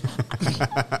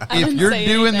 if didn't you're say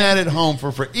doing anything. that at home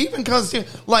for free, even because you're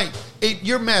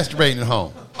masturbating at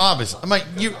home, obviously. I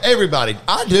mean, everybody.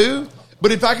 I do.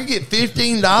 But if I could get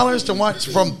 $15 to watch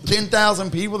from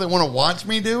 10,000 people that want to watch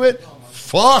me do it,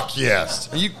 fuck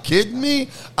yes. Are you kidding me?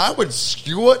 I would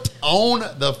skew it on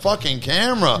the fucking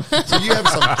camera. So you have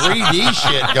some 3D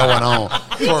shit going on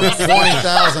for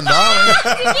 $20,000.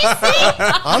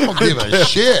 I don't give a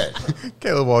shit.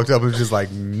 Caleb walked up and was just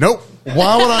like, nope.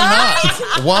 Why would I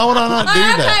not? Why would I not do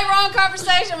that? Wrong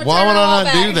conversation. We'll Why turn would it all I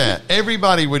not back. do that?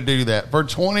 Everybody would do that. For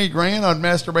 $20,000, I'd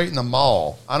masturbate in the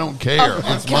mall. I don't care.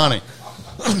 It's money.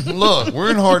 Look, we're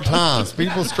in hard times.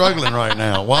 People struggling right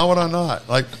now. Why would I not?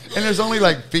 And there's only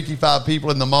like 55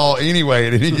 people in the mall anyway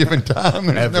at any given time.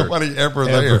 There's Ever. nobody ever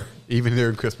there. Even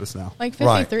during Christmas now. Like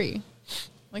Right. 53.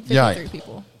 Like Yeah. 53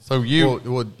 people. So you,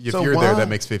 Well, if so you're there, why that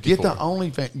makes 54. Get the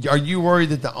OnlyFans. Are you worried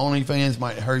that the OnlyFans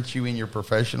might hurt you in your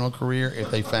professional career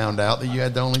if they found out that you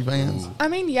had the OnlyFans? I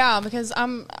mean, yeah, because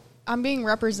I'm being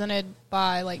represented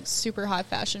by like super high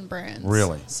fashion brands.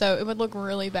 Really? So it would look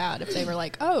really bad if they were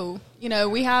like, oh,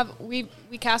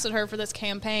 we casted her for this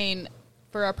campaign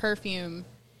for a perfume,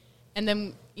 and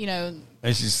then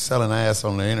And she's selling ass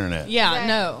on the internet. yeah, Exactly.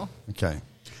 no. Okay.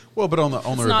 Well, but on the not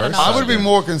reverse enough. I side, would be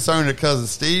more concerned that Cousin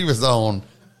Steve is on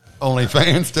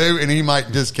OnlyFans too, and he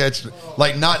might just catch,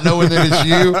 not knowing that it's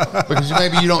you, because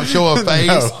maybe you don't show a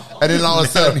face, and then all of a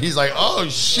sudden he's like, oh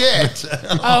shit.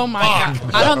 Oh my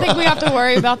god! I don't think we have to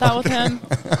worry about that with him.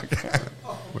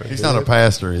 He's not a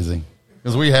pastor, is he?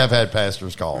 Because we have had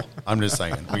pastors call. I'm just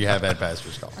saying. We have had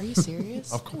pastors call. Are you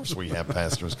serious? Of course we have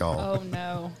pastors call. Oh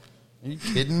no! Are you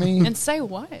kidding me? And say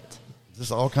what?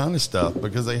 Just all kind of stuff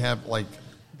because they have, like,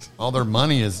 all their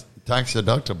money is tax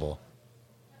deductible.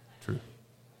 True.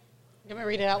 You want me to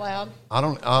read it out loud? I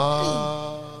don't,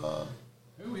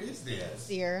 who is this?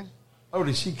 Sierra. Oh,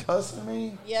 did she cuss at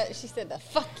me? Yeah, she said, the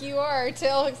fuck you are.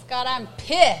 Tell Scott I'm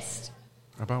pissed.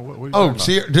 About what? What are you Oh, talking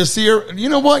Sierra, does Sierra, you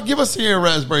know what? Give us Sierra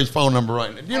Raspberry's phone number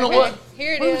right now. You know what?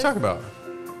 Here it about? What are you is. talking about?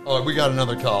 Oh, we got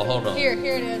another call. Hold on. Here it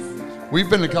is. We've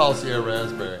been to call Sierra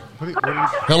Raspberry. What are you,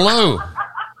 Hello.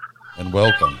 And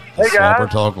welcome to Hey, guys. Swamper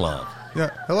Talk Live. yeah.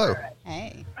 Hello.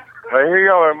 Hey. I hear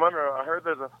y'all are wondering. I heard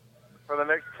for the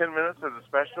next 10 minutes there's a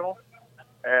special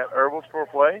at Herbal Store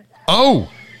Play. Oh,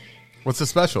 What's the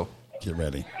special? get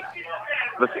ready.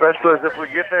 The special is if we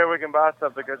get there, we can buy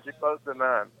something because she closed at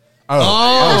 9.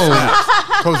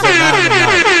 Oh, Close at 9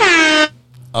 at night.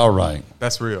 all right.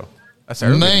 That's real. That's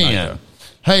early at night, Man.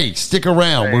 Hey, stick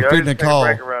around. Hey, We're y'all fitting just to take a call.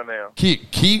 break around now.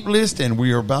 Keep listening.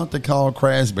 We are about to call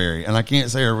Crasberry, and I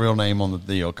can't say her real name on the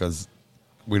deal because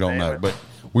we don't know. But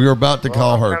we are about to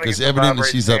call her because evidently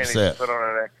she's upset. Put on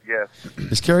an next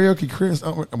guest. Is Karaoke Chris?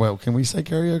 Oh, well, can we say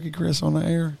Karaoke Chris on the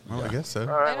air? Well, I guess so. All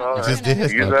right, well, It just did.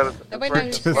 use that as a Nobody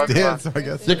knows. Just did. So I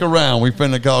guess. Stick around. We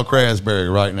finna call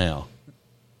Crasberry right now.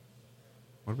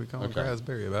 What are we calling Okay.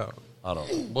 Raspberry about? I don't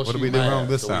know. Well, What did she's we do mad, wrong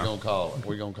this so time? We're gonna call her.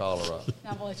 We're gonna call her up.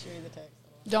 I'm going to let you read the text.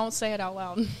 Don't say it out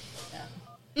loud.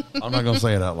 I'm not gonna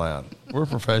say it out loud. We're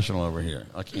professional over here.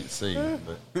 I can't see.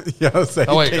 But Yeah, I'll say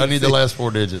oh wait, he I can't need the see- last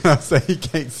 4 digits. I'll say he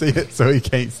can't see it, so he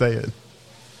can't say it.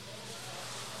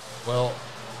 Well,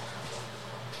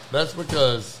 that's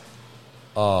because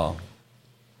I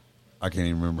can't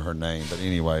even remember her name. But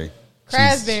anyway,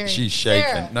 Crasberry. she's shaking.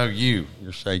 Sarah. No, you're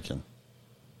shaking.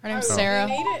 Her name's Sarah.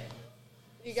 You need it?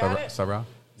 You got it? Sarah?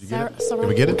 Did you get it? Sarah. Did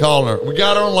we get We're it? calling her. We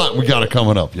got her online. We got her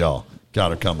coming up, y'all.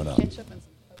 Got her coming up. Ketchup and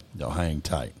some Coke. Y'all hang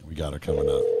tight. We got her coming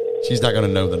up. She's not going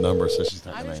to know the number, so she's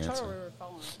not I going to just told her answer. we were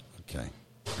calling. Okay.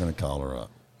 We're going to call her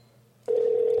up.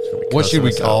 She'll be What should we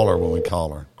cussing us call out. her when we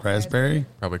call her? Crasberry?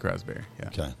 Probably Raspberry. Yeah.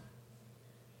 Okay.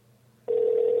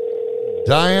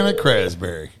 Diana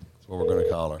Crasberry. That's what we're going to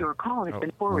call her. Your call has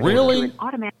been forwarded Really? to an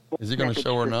automatic Is he gonna message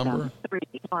show her system number?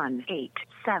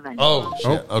 3187. Oh,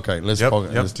 shit. Okay, let's, Yep,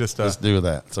 focus. yep, let's, just, let's do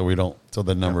that so we don't so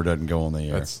the number doesn't go on the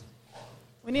air. That's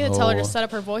We need to tell her Oh. to set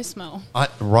up her voicemail.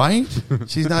 Right?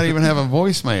 She's not even having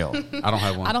voicemail. I don't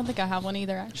have one. I don't think I have one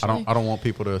either, actually. I don't want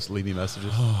people to leave me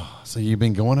messages. So you've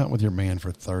been going out with your man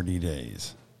for 30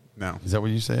 days. No. Is that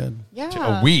what you said?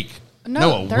 Yeah. A week.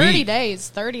 No, a 30 week. days.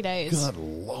 30 days. Good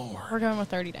Lord. We're going with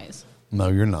 30 days. No,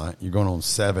 you're not. You're going on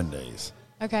 7 days.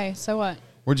 Okay, so what?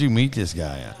 Where'd you meet this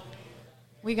guy at?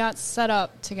 We got set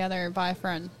up together by a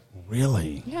friend.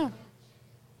 Really? Yeah.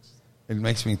 It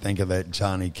makes me think of that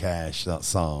Johnny Cash, that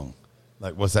song.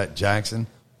 Like, what's that, Jackson?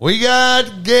 We got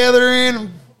together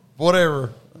in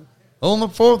whatever on the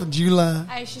 4th of July.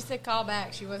 Hey, she said call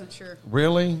back. She wasn't sure.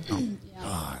 Really?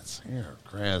 God, Sarah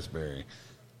Crasberry.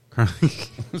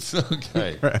 It's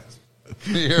okay.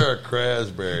 Sarah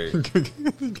Crasberry.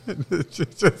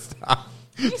 Just stop.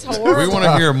 He's horrible. We want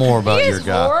to hear more about He your is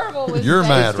guy. horrible with You're his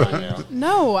mad face. right now.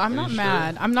 No, I'm not you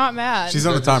mad. sure? I'm not mad. She's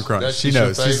on a That's time just- crunch. that's She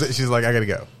just your knows. face? She's like, I got to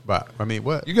go. But I mean,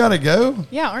 what? You got to go?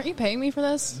 Yeah, aren't you paying me for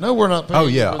this? No, we're not paying Oh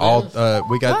you yeah, for all this.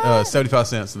 we got What? 75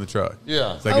 cents in the truck.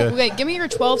 Yeah. Is that Oh, good? wait, give me your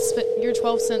 12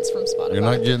 cents from Spotify. You're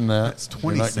not getting that. That's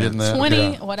 20 You're not getting cents. that. 20,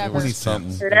 Yeah. whatever. 20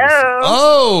 Something. cents.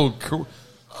 Hello. Oh,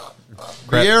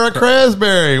 Sierra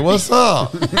Crasberry, what's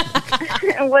up?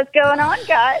 What's going on,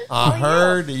 guys? I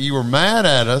heard that you were mad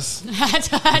at us, me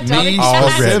Already.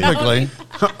 specifically,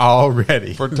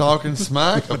 Already. for talking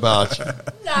smack about you.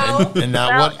 No. And now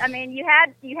Well, what? I mean, you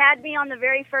had me on the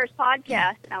very first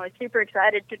podcast, and I was super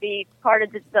excited to be part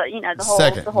of the whole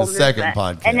Second- the whole the second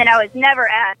movement. podcast. And then I was never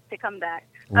asked to come back.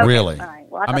 Okay, Really? All right.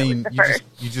 Well, I I thought it mean, was the first.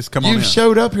 you just come on You've in.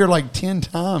 showed up here like 10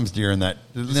 times during that,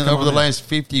 come over the on in. last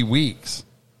 50 weeks.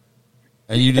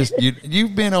 And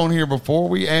you've been on here before.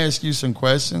 We asked you some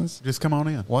questions. Just come on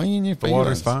in. Why ain't you The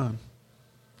water's fine.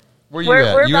 Where you We're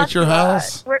at? You about at your to,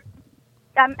 house?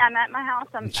 I'm at my house.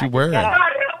 What you wearing?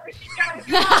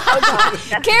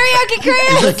 Karaoke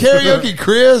Chris. Is it Karaoke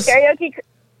Chris? Karaoke.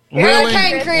 Really?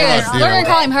 Hurricane Chris. God We're damn going it. to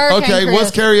call him Hurricane Okay, Chris.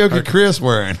 what's Karaoke Chris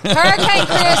wearing? Hurricane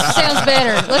Chris sounds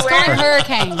better. Let's call him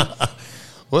Hurricane.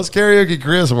 What's Karaoke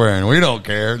Chris wearing? We don't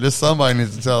care. Just somebody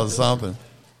needs to tell us something.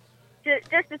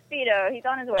 Just a Speedo. He's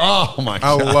on his way. Oh, my I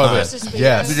God. love Just a it. speedo.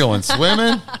 Yes. Is he going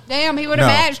swimming? Damn, he would have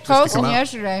No, matched just to come Colson out.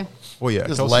 yesterday. Well, yeah,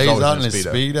 Just Kelsey's lays always out in in a his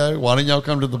Speedo. Speedo. Why didn't y'all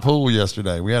come to the pool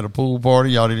yesterday? We had a pool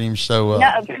party. Y'all didn't even show up.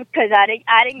 No, because I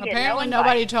didn't get Apparently, no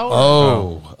nobody invite. told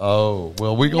her. Oh.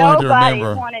 Well, we're going to Nobody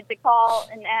remember. wanted to call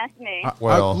and ask me.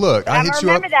 Well, look, But I I'm hit gonna you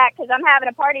up. remember that because I'm having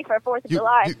a party for 4th of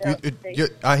July.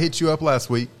 I hit you up last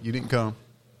week. You didn't come.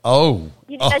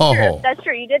 That's true. That's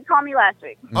true. You did call me last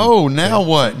week. Oh, now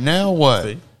what? Now what?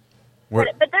 See? But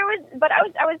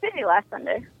I was busy last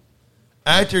Sunday.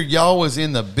 After y'all was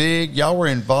in the big, y'all were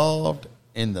involved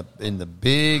in the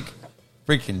big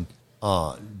freaking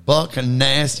buck and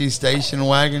nasty station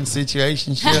wagon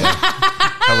situation shit.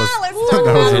 That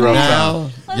was a And rough now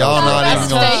time. y'all talk not about even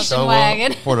going to station show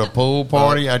wagon. up for the pool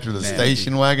party after the nasty.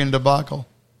 station wagon debacle.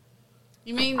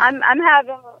 You mean I'm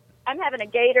having a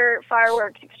Gator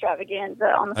fireworks extravaganza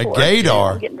on the A 4th. Gator?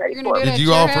 I'm getting ready You're for gonna it. do Did it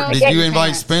you at your offer? house? Did Yeah, you your invite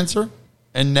parents. Spencer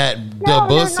and that No,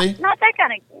 bussy? not that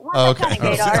kind of. Not Okay. that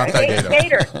kind of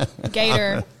Gator. Not that Gator.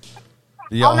 Gator?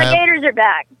 Y'all All my have- Gators are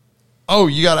back. Oh,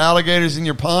 you got alligators in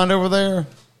your pond over there?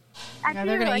 I Yeah, do,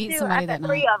 they're gonna I eat do. somebody I've got that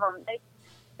 3 night. of them.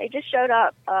 They just showed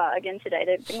up again today.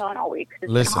 They've been gone all week. 'Cause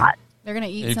it's Listen. been hot. They're going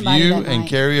to eat If somebody you that and night.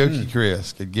 Karaoke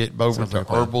Chris could get over Sounds to like a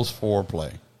plan. Herbal's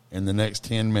Foreplay in the next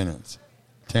 10 minutes,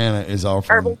 Tana is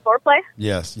offering. Herbal foreplay.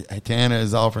 Yes, Tana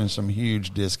is offering some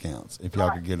huge discounts if y'all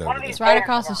could get over there. It's right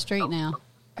across the street now.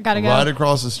 I gotta go. Right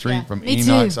across the street Yeah. from Me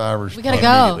Enoch's too. Irish We gotta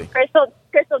Pub. go.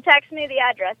 Crystal, text me the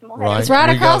address and we'll head Right. It's right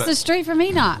We across got the it. street from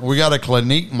Enoch. We got a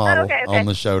Clinique model okay. on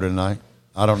the show tonight.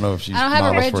 I don't know if she's I don't have a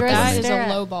models red for dress. That Clinique. is Stare a at-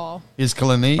 low ball. Is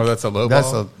Clinique? Oh, that's a low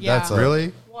That's ball? a that's Yeah. a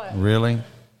Really? really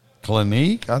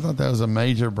Clinique. I thought that was a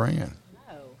major brand.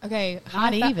 Okay,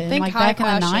 Not even, Think like high back in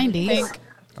the fashion. 90s. Think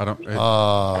I don't.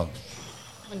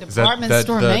 When that- department that-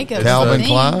 store that- makeup. is Calvin was a thing.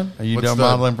 Klein. Are you What's done the-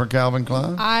 modeling for Calvin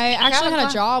Klein? I actually Calvin had a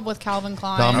Klein? job with Calvin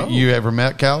Klein. Tommy, you ever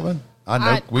met Calvin? I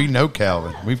know we know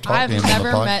Calvin. We've talked I've to him on the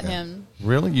never podcast. met him.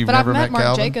 Really? You've But never I've met Mark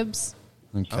Calvin? Jacobs.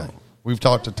 Okay. We've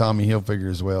talked to Tommy Hilfiger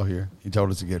as well here. He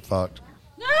told us to get fucked.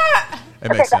 It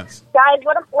makes sense. Guys,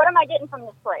 what am I getting from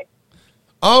this place?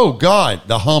 Oh God,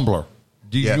 the Humbler.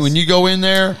 Do you, Yes. when you go in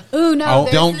there, Ooh, no. Oh,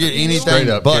 there's don't this get new anything Straight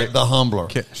up, but Kara- the Humbler.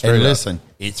 Straight And up. listen,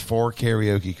 it's for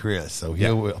Karaoke Chris, so he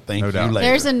Yeah, will thank no you doubt. later.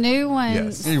 There's a new one.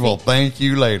 Yes. He will thank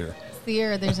you later.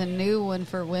 Sierra, there's a new one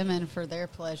for women for their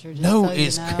pleasure. Just No, so you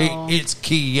it's know. it's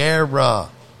Kiara.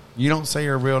 You don't say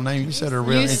her real name. You said her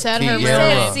real You name. said her real Kiara.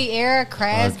 name. Sierra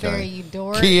Crasberry, Okay. you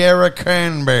dork. Kiara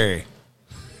Cranberry.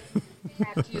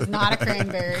 She's not a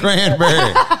cranberry.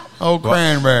 Cranberry. Oh,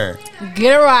 Cranberry.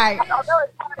 Get it right. I'll go as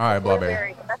All right,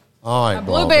 Blueberry. All right,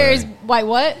 Blueberries. Blueberry. Wait,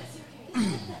 what?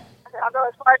 I'll go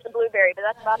as far as the blueberry, but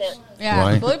that's about it. Yeah,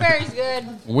 Right. blueberry's good.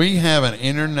 We have an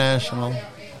international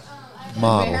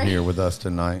model here with us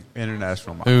tonight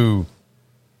International model. who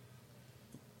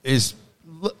is,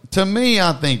 to me,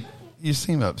 I think you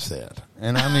seem upset.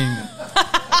 And I mean,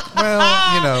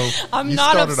 Well, you know, I'm you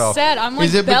not started upset. I'm like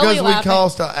is it belly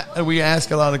because laughing. we ask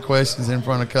a lot of questions in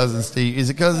front of Cousin Steve? Is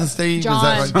it Cousin Steve? John.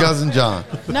 Is that right? Cousin John.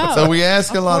 No, So we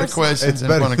ask a lot of course not. questions It's in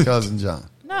better. front of Cousin John.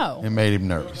 No, It made him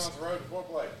nervous.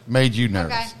 Made you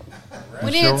nervous. Okay.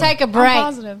 We need sure? to take a I'm break.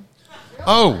 positive.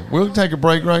 Oh, we'll take a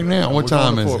break right now. What We're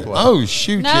going time to is it? foreplay. Oh,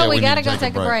 shoot. No, yeah, we need got to to go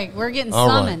take a break. We're getting All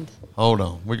right. summoned. Hold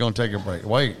on. We're going to take a break.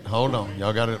 Wait, hold on.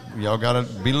 Y'all gotta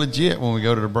be legit when we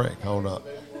go to the break. Hold up.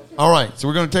 All right, so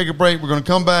we're going to take a break. We're going to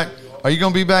come back. Are you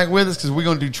going to be back with us? Because we're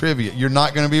going to do trivia. You're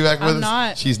not going to be back with I'm us?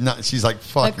 not. She's not. She's like,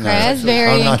 fuck The no.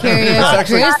 Crasberry I'm not- and It's karaoke.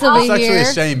 actually, Chris will it's be actually here.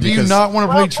 a shame Do you because not want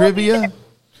to play trivia?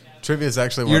 trivia is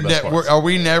actually one You're of the best parts. are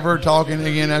we never talking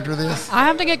again after this? I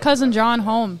have to get cousin John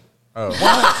home. Oh,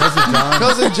 Cousin John.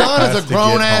 Cousin John has is to a get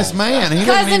grown-ass home. man. He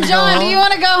doesn't need Cousin to John, go do you home.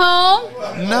 want to go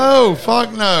home? No,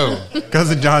 fuck no.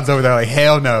 Cousin John's over there like,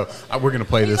 hell no. We're going to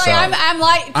play this He's like, out. I'm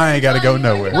like, I ain't got to go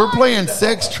nowhere. We're playing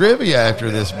sex trivia after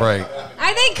this break.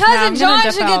 I think Nah, I'm Cousin gonna John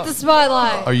dip should out. get the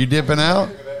spotlight. Are you dipping out?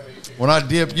 When I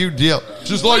dip, you dip.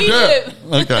 Just like We that.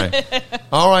 Okay.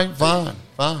 All right, fine.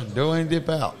 Fine. Go ahead and dip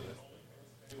out.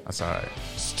 That's all right.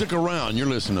 Stick around. You're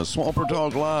listening to Swamper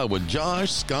Talk Live with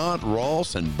Josh, Scott,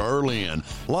 Ross, and Berlin.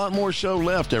 A lot more show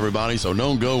left, everybody, so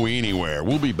don't go anywhere.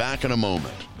 We'll be back in a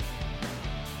moment.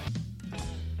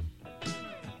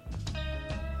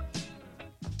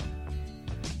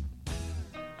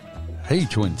 Hey,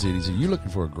 Twin Cities, are you looking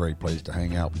for a great place to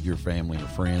hang out with your family or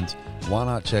friends? Why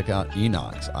not check out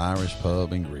Enoch's Irish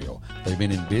Pub and Grill? They've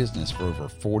been in business for over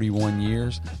 41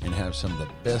 years and have some of the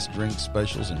best drink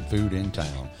specials and food in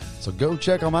town. So go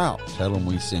check them out. Tell them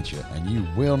we sent you, and you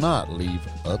will not leave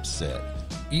upset.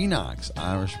 Enoch's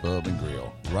Irish Pub and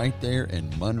Grill, right there in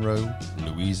Monroe,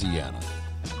 Louisiana.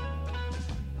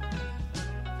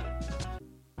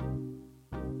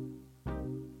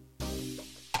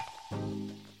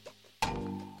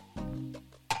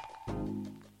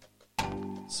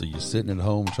 sitting at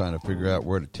home trying to figure out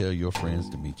where to tell your friends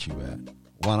to meet you at?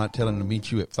 Why not tell them to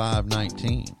meet you at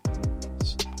 519?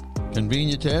 It's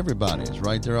convenient to everybody. It's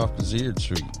right there off Desert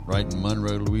Street, right in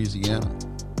Monroe, Louisiana.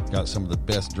 Got some of the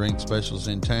best drink specials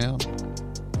in town.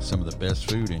 Some of the best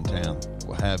food in town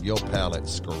will have your palate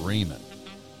screaming.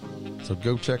 So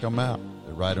go check them out.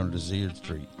 They're right on Desert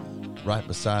Street, right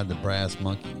beside the Brass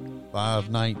Monkey,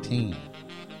 519.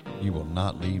 You will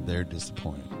not leave there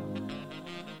disappointed.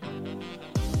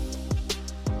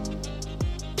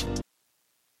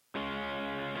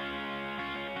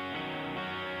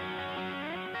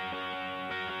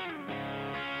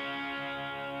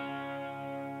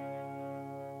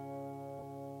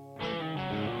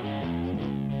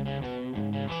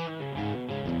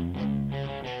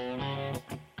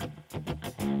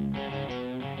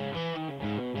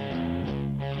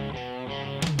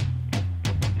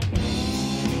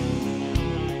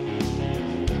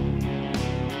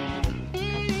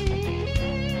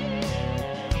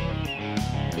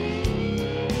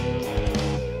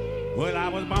 Well, I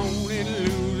was born in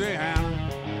Louisiana,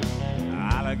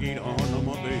 alligator under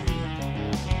my bed.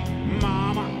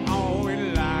 Mama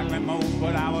always liked me most,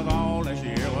 but I was all that she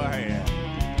ever had.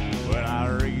 Well, I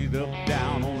raised up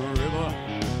down on the river,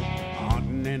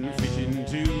 hunting and fishing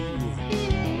too.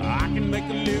 I can make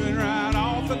a living right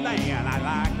off the land. I'd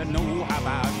like to know how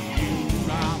about you.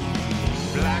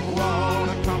 Black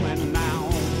water coming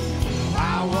down,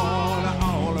 high water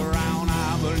all around.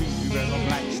 I believe there's a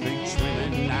black snake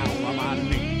swimming down by my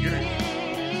knee.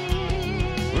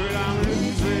 Well, I'm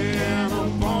Louisiana,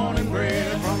 born and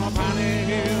bred, from a piney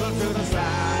hill to the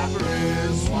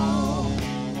cypress swamp.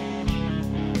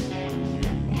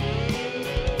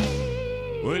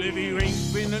 Well, if you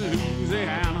ain't been to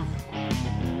Louisiana,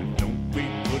 don't be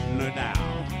putting her down.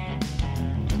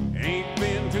 Ain't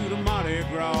been to the Mardi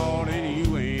Gras, then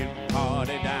you ain't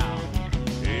party down.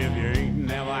 If you ain't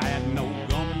never had no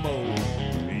gumbo,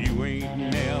 you ain't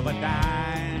never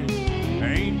dined.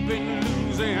 Ain't been to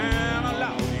Louisiana,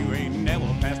 Lord, you ain't never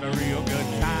passed a real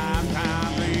good time.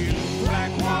 Please.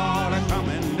 Black water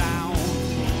coming down,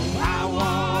 high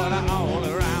water all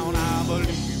around. I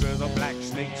believe there's a black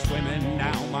snake swimming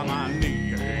down by my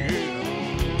knee.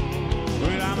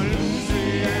 Well, I'm a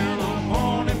Louisiana,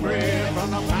 born and bred,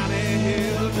 from the piney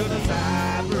hill to the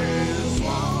cypress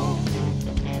swamp.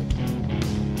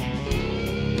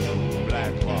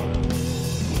 Black water.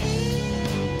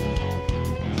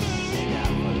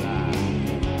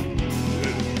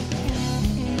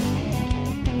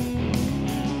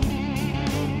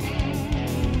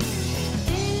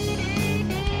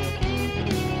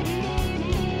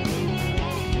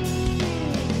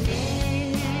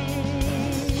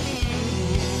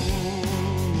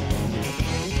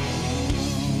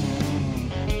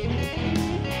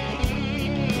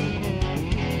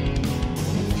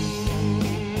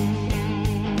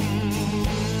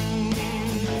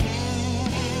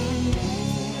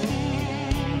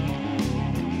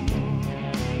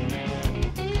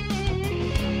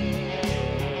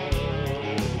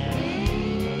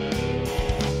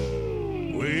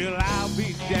 Well, I'll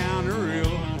be down the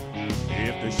river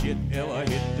if the shit ever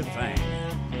hit the fan.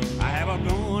 I have a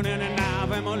gun and a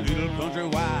knife and my little country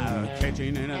wife,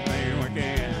 catching anything we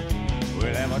can.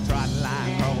 We'll have a trot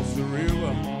line across the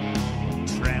river,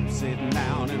 trap sitting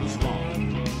down in the swamp.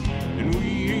 And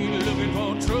we ain't looking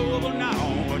for trouble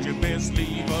now, but you best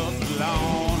leave us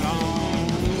alone, long.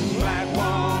 Black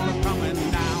water coming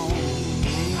down,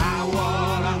 high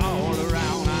water all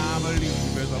around. I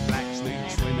believe there's a black snake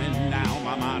swimming down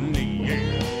by my knee.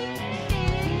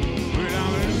 Well,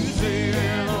 I'm in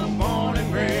Louisiana, born and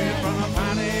bred, from the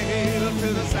piney hill to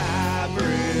the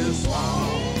cypress swamp.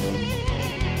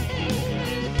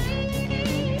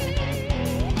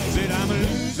 Said I'm in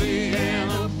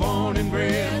Louisiana, born and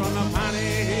bred, from the piney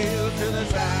hill to the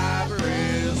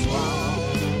cypress swamp.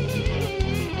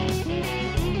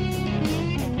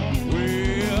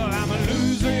 Well, I'm in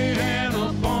Louisiana,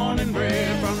 born and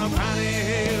bred, from the piney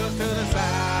hill to the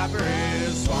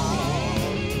cypress swamp.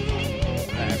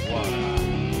 Black water.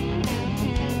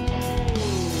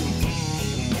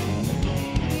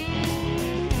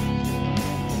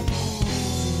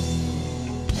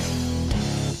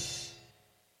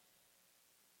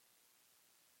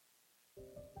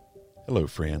 Hello,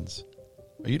 friends.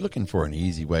 Are you looking for an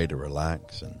easy way to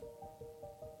relax and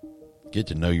get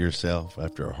to know yourself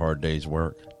after a hard day's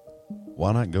work?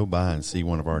 Why not go by and see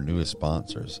one of our newest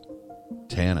sponsors,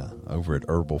 Tana, over at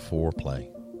Herbal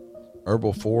Foreplay.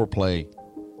 Herbal Foreplay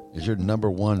is your number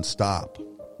one stop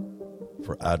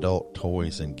for adult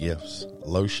toys and gifts,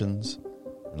 lotions,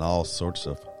 and all sorts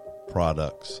of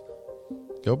products.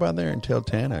 Go by there and tell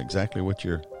Tana exactly what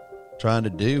you're trying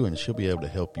to do, and she'll be able to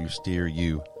help you steer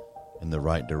you in the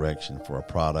right direction for a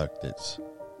product that's,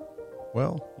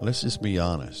 well, let's just be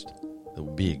honest, that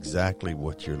will be exactly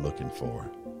what you're looking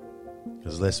for.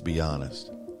 Because let's be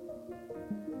honest,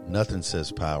 nothing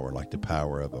says power like the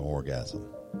power of an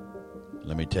orgasm.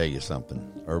 Let me tell you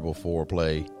something. Herbal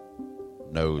Foreplay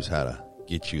knows how to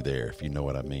get you there, if you know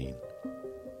what I mean.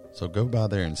 So go by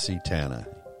there and see Tana.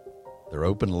 They're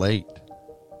open late.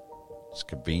 It's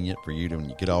convenient for you to, when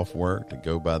you get off work, to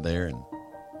go by there and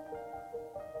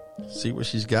see what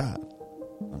she's got.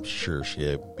 I'm sure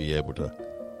she'll be able to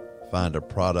find a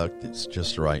product that's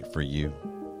just right for you.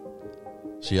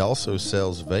 She also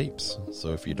sells vapes,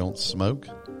 so if you don't smoke,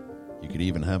 you could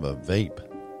even have a vape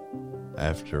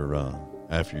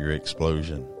after your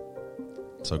explosion.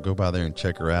 So go by there and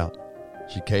check her out.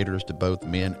 She caters to both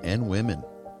men and women.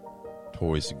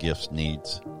 Toys, gifts,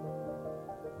 needs.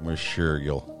 We're sure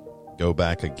you'll go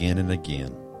back again and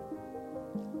again.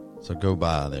 So go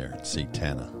by there and see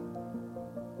Tana.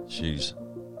 She's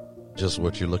just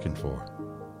what you're looking for.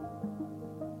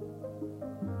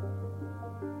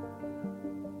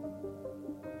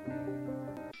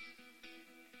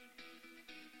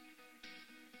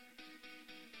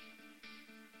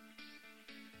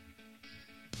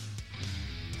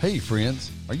 Hey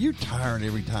friends, are you tired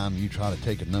every time you try to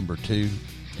take a number 2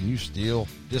 and you still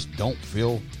just don't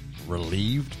feel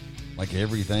relieved like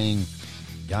everything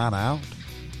got out?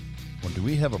 Well, do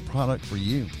we have a product for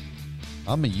you?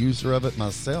 I'm a user of it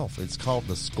myself. It's called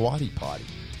the Squatty Potty.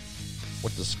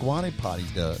 What the Squatty Potty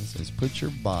does is put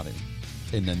your body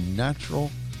in a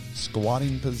natural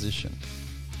squatting position,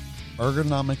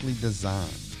 ergonomically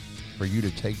designed for you to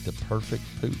take the perfect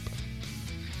poop.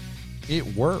 It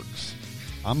works.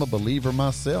 I'm a believer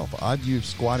myself. I've used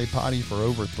Squatty Potty for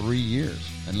over 3 years,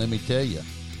 and let me tell you,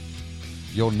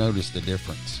 you'll notice the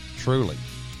difference, truly.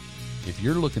 If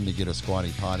you're looking to get a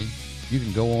Squatty Potty, you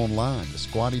can go online to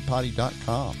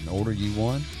squattypotty.com and order you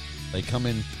one. They come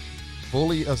in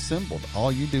fully assembled.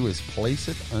 All you do is place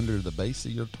it under the base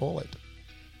of your toilet,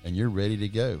 and you're ready to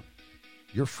go.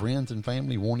 Your friends and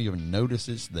family won't even notice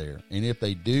it's there, and if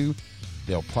they do,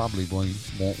 they'll probably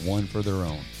want one for their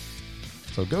own.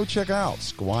 So go check out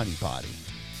Squatty Potty.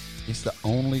 It's the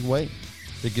only way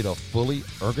to get a fully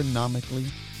ergonomically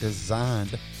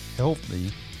designed,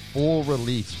 healthy, full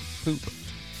release poop.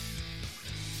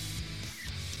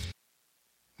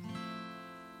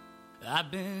 I've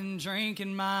been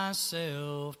drinking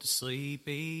myself to sleep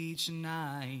each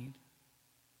night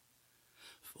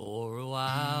for a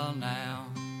while now.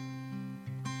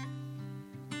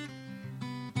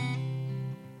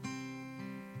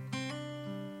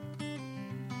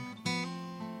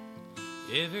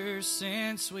 Ever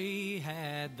since we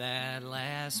had that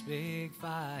last big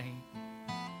fight,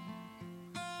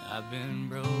 I've been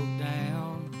broke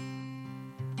down.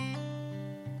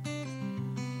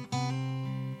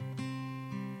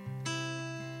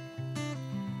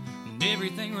 And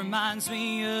everything reminds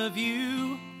me of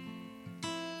you,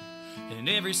 and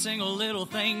every single little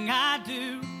thing I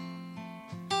do,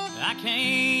 I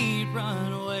can't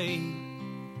run away,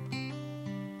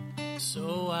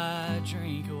 so I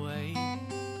drink away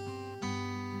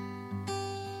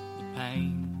the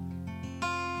pain.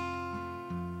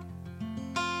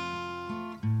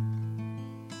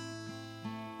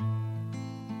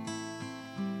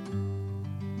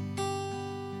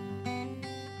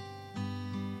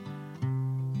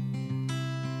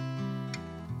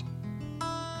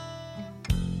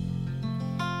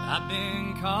 I've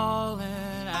been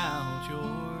calling out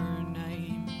your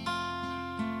name,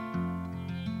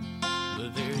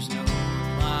 but there's no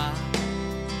reply.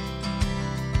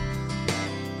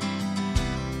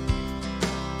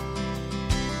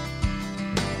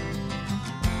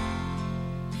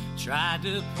 Tried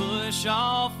to push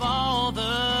off all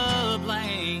the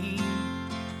blame,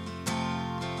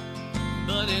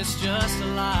 but it's just a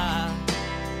lie.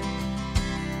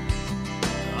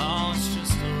 Oh, it's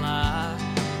just a lie.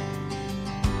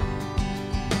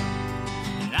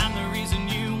 Reason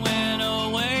you went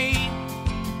away,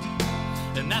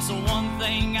 and that's the one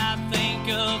thing I think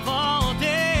of all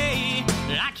day.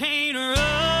 I can't run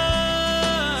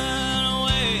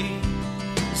away,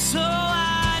 so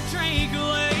I drink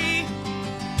away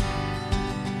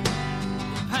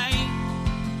the pain.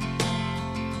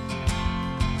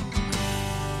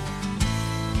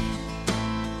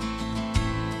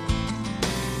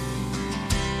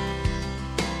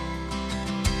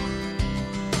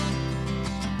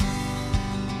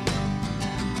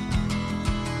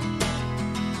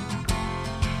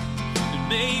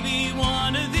 Maybe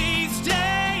one of these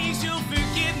days you'll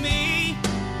forgive me.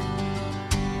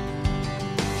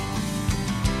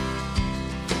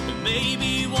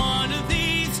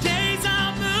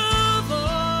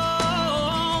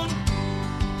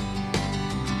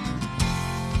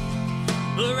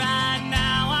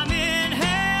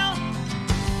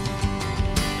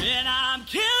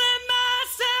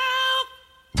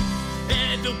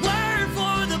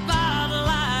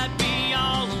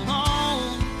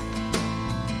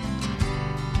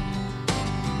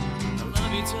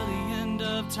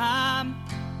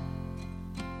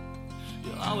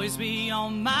 always be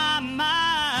on my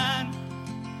mind.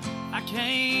 I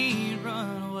can't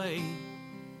run away,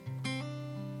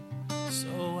 so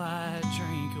I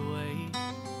drink away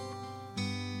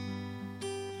the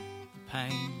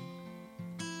pain.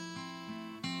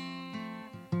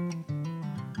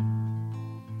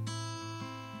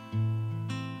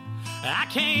 I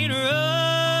can't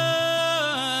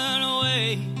run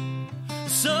away,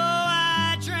 so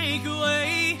I drink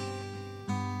away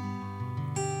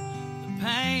the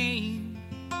pain.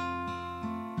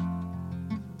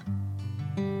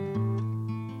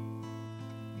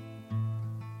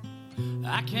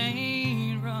 I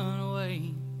can't run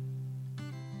away,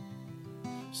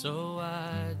 so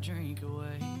I drink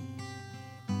away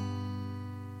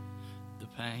the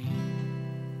pain.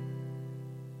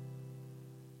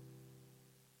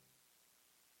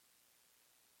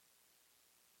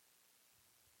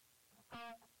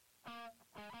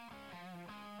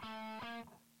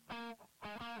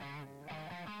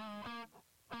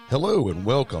 Hello and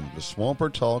welcome to Swamper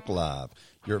Talk Live,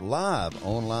 your live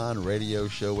online radio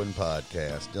show and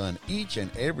podcast done each and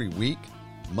every week,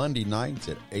 Monday nights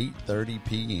at 8:30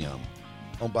 p.m.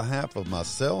 On behalf of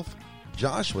myself,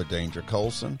 Joshua Danger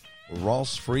Colson,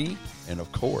 Ross Free, and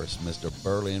of course, Mr.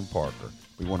 Berlin Parker,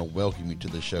 we want to welcome you to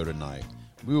the show tonight.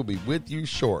 We will be with you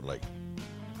shortly.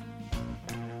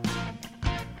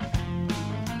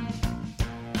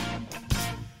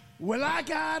 Well, I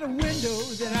got a window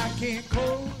that I can't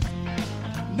close.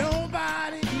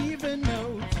 Nobody even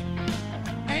knows.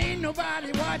 Ain't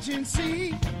nobody watching,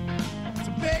 see.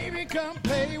 So baby, come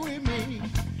play with me.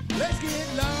 Let's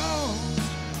get lost.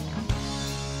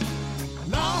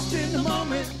 Lost in the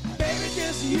moment, baby,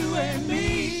 just you and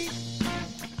me.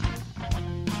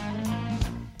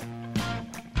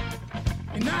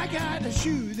 And I got a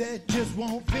shoe that just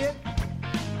won't fit.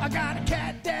 I got a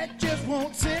cat that just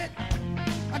won't sit.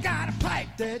 I got a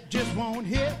pipe that just won't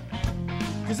hit.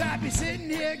 'Cause I'd be sitting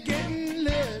here getting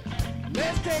lit.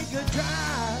 Let's take a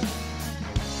drive.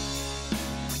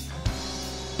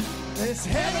 Let's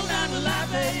head on down to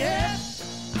Lafayette.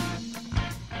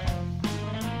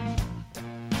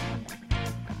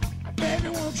 Baby,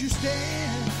 won't you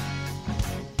stand?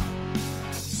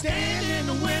 Stand in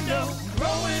the window,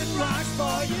 throwing rocks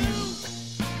for you.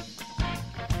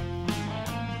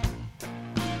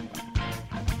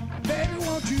 Baby,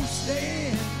 won't you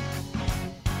stand?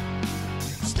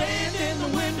 Stand in the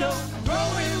window,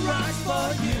 throwing rocks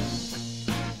for you.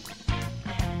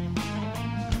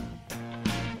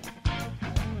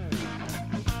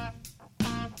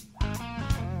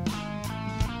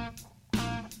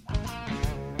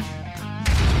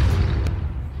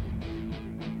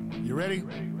 You ready?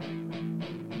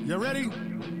 You ready?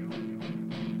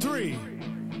 3,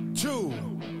 2,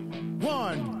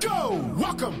 1, go!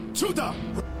 Welcome to the...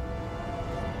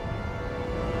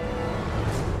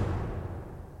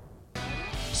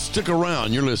 Stick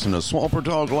around. You're listening to Swamper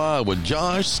Talk Live with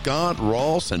Josh, Scott,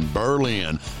 Ross, and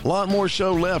Berlin. A lot more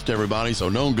show left, everybody, so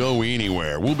don't go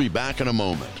anywhere. We'll be back in a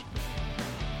moment.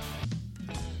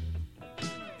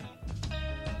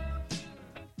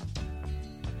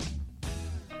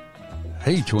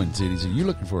 Hey, Twin Cities, are you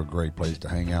looking for a great place to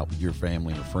hang out with your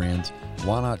family or friends?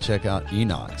 Why not check out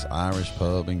Enoch's Irish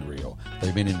Pub and Grill?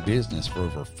 They've been in business for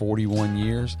over 41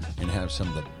 years and have some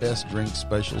of the best drink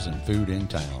specials and food in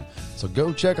town. So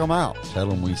go check them out. Tell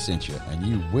them we sent you, and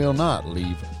you will not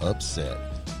leave upset.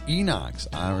 Enoch's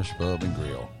Irish Pub and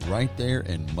Grill, right there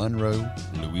in Monroe,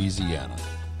 Louisiana.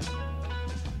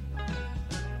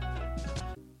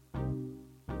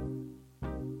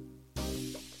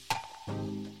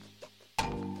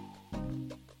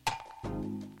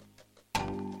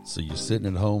 So you're sitting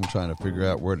at home trying to figure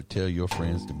out where to tell your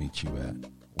friends to meet you at.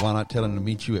 Why not tell them to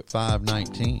meet you at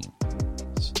 519?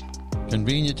 It's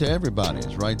convenient to everybody.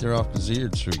 It's right there off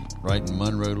Desert Street, right in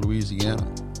Monroe, Louisiana.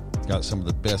 Got some of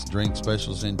the best drink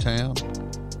specials in town.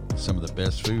 Some of the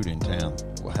best food in town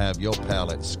will have your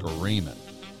palate screaming.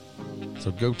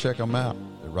 So go check them out.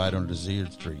 They're right on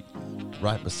Desert Street,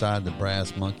 right beside the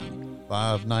Brass Monkey,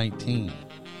 519.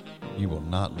 You will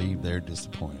not leave there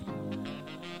disappointed.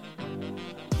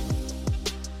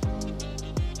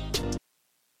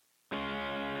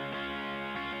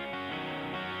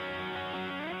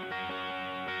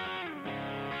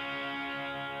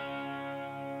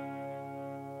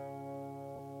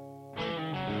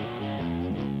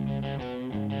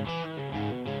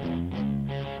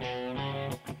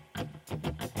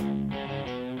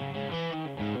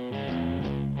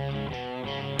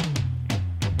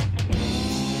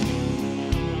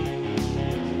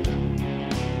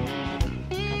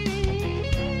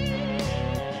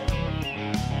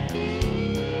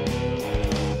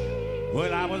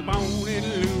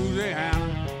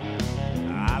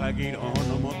 blanket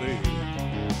under my bed.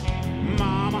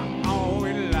 Mama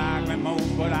always liked me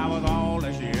most, but I was all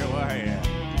that she ever had.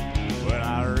 Well,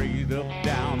 I raised up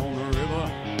down on the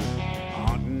river,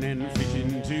 hunting and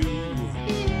fishing too.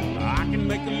 I can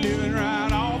make a living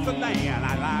right off the land.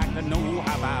 I'd like to know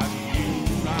how about you.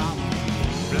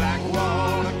 Black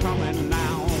water coming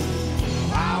down,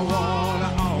 high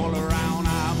water all around.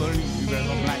 I believe there's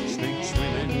a black snake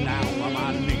swimming down by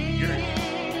my knee.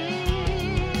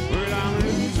 Well, I'm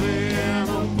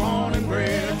Louisiana, born and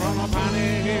bred, from a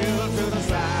piney hill to the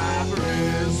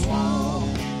cypress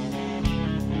swamp.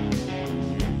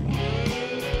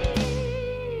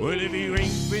 Well, if you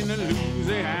ain't been to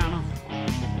Louisiana,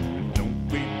 don't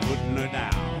be putting her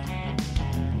down.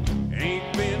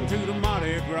 Ain't been to the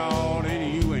Mardi Gras,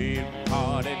 then you ain't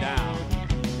party down.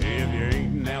 If you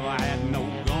ain't never had no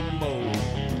gumbo,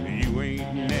 you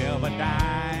ain't never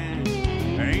dined.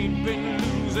 Ain't been to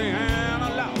Louisiana,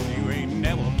 Lord, you ain't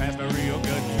never passed a real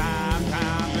good time.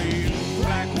 Time is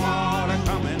black water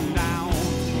coming down,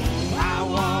 high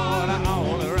water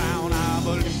all around. I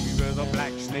believe there's a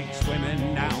black snake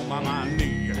swimming down by my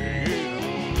knee.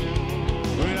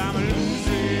 Well, I'm in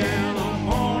Louisiana,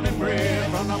 born and bred,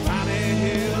 from the piney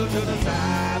hill to the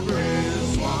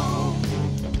cypress swamp.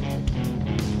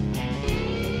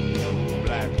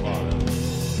 Black water.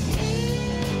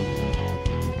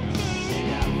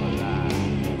 Yeah,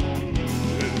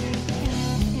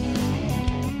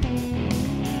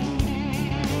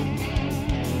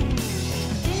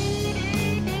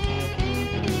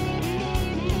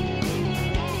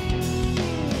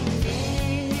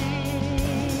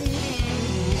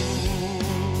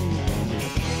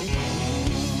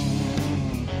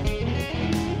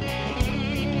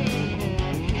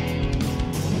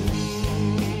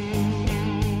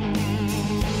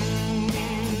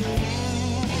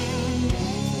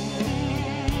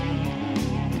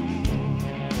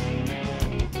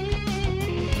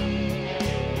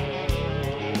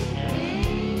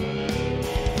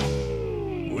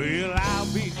 well, I'll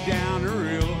be down the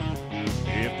river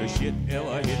if the shit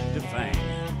ever hit the fan.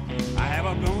 I have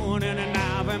a gun and a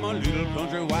knife and my little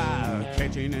country wife,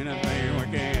 catching anything we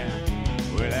can.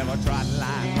 We'll have a trot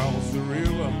line across the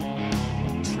river,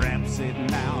 trap sitting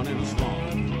down in the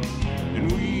swamp.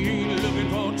 And we ain't looking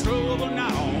for trouble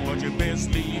now, but you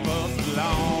best leave us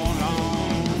alone.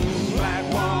 Black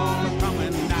water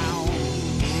coming down,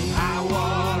 high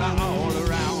water all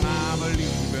around. I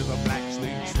believe there's a black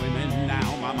snake swimming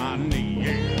down by my knee.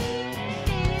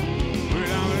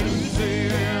 Well, I'm in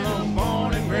Louisiana,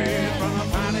 born and bred, from the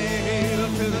piney hill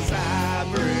to the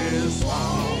cypress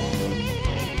swamp.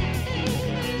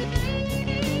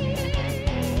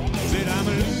 Said I'm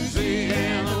in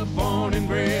Louisiana, born and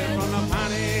bred, from the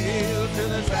piney hill to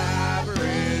the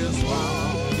cypress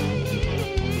swamp.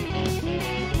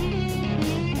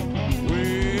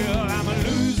 Well, I'm in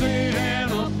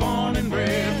Louisiana, born and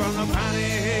bred, from the piney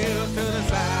hill to the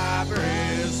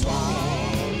cypress swamp.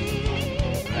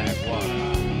 Black water.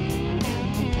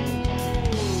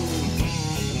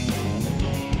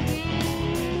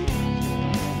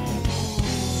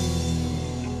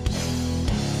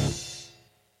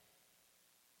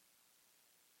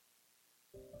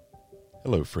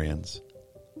 Hello, friends.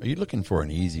 Are you looking for an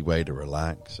easy way to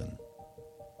relax and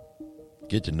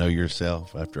get to know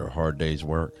yourself after a hard day's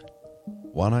work?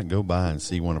 Why not go by and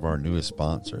see one of our newest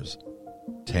sponsors,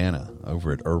 Tana,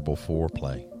 over at Herbal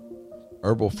Foreplay.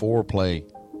 Herbal Foreplay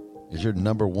is your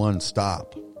number one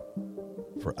stop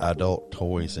for adult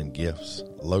toys and gifts,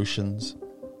 lotions,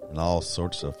 and all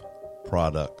sorts of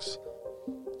products.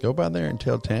 Go by there and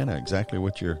tell Tana exactly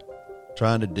what you're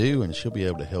trying to do, and she'll be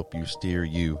able to help you steer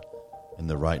you in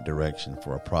the right direction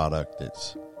for a product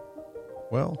that's,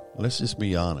 well, let's just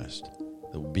be honest,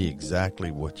 that will be exactly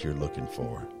what you're looking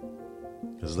for.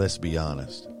 Because let's be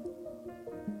honest,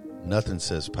 nothing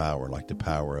says power like the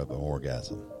power of an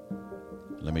orgasm.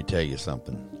 Let me tell you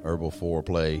something, Herbal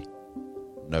Foreplay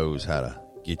knows how to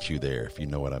get you there, if you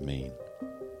know what I mean.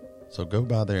 So go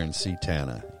by there and see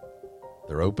Tana.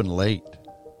 They're open late.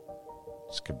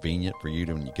 It's convenient for you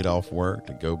to, when you get off work,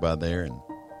 to go by there and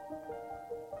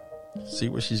see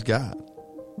what she's got.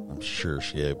 I'm sure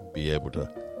she'll be able to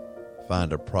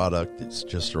find a product that's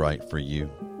just right for you.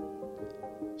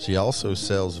 She also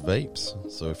sells vapes,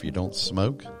 so if you don't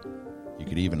smoke, you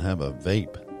could even have a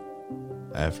vape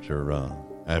after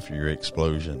your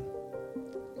explosion.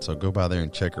 So go by there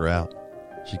and check her out.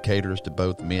 She caters to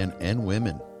both men and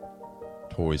women,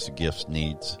 toys, gifts,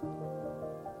 needs.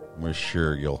 We're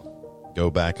sure you'll go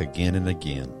back again and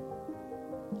again.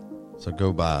 So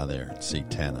go by there and see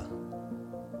Tana.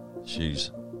 She's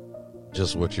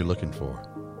just what you're looking for.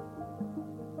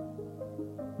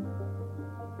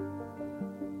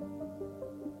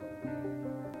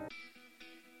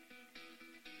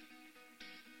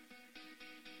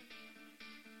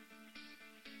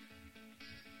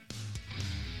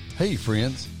 Hey,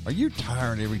 friends, are you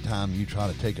tired every time you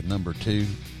try to take a number 2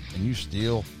 and you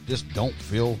still just don't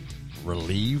feel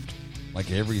relieved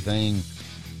like everything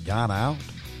got out?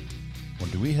 Well,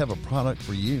 do we have a product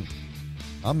for you?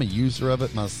 I'm a user of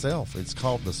it myself. It's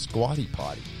called the Squatty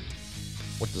Potty.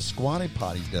 What the Squatty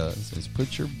Potty does is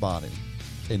put your body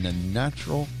in the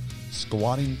natural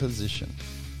squatting position,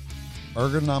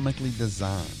 ergonomically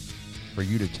designed for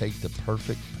you to take the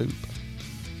perfect poop.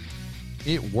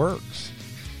 It works.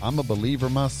 I'm a believer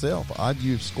myself. I've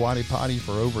used Squatty Potty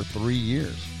for over 3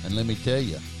 years, and let me tell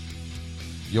you,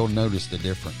 you'll notice the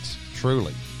difference,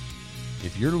 truly.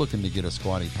 If you're looking to get a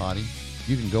Squatty Potty,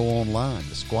 you can go online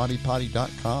to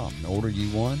squattypotty.com and order you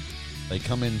one. They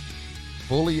come in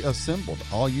fully assembled.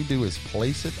 All you do is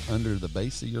place it under the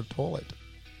base of your toilet,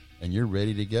 and you're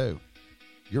ready to go.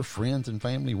 Your friends and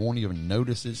family won't even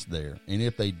notice it's there. And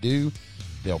if they do,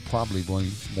 they'll probably want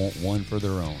one for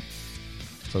their own.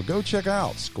 So go check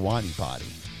out Squatty Potty.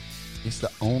 It's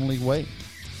the only way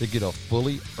to get a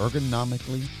fully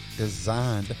ergonomically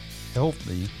designed,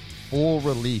 healthy, full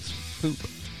release poop.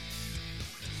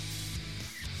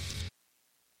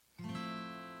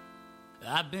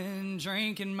 I've been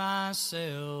drinking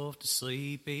myself to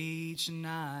sleep each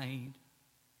night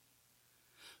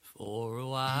for a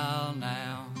while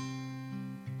now.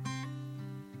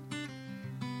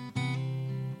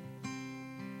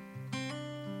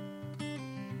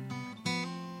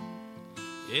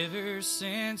 Ever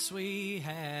since we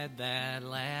had that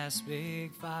last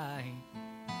big fight,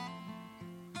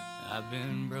 I've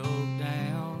been broke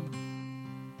down.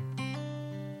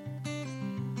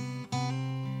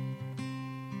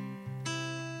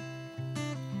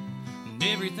 And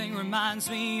everything reminds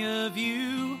me of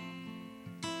you.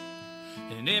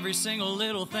 And every single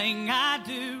little thing I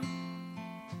do,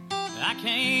 I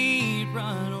can't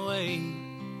run away.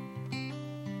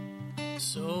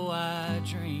 So I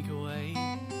drink away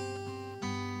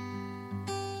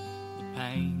the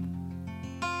pain.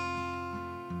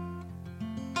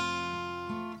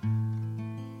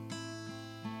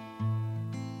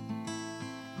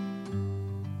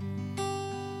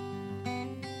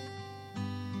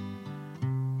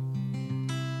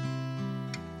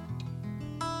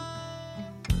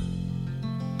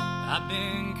 I've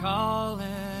been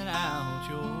calling out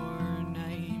your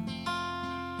name,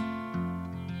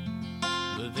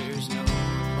 but there's no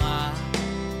reply.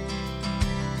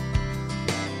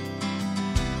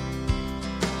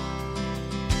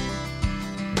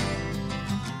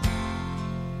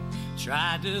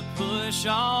 Tried to push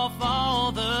off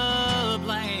all the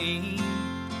blame,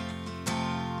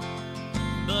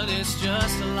 but it's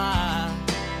just a lie.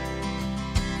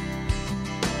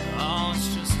 Oh,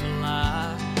 it's just a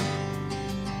lie.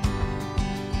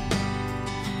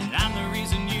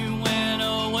 Reason you went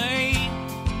away,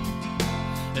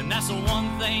 and that's the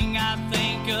one thing I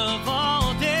think of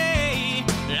all day.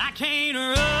 I can't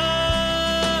run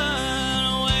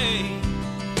away,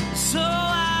 so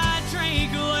I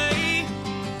drink away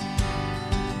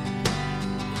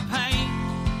the pain.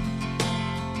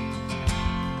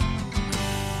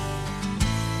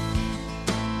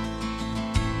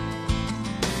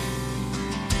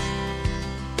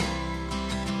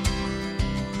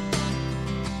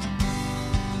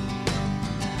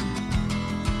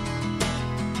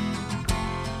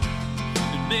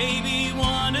 Maybe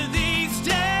one of these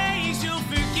days you'll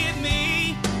forgive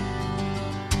me.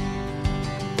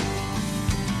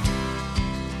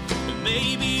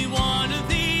 Maybe one of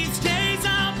these days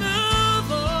I'll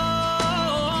move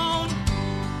on.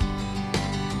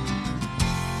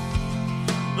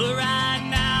 But right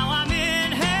now I'm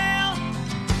in hell,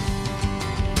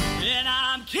 and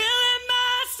I'm killing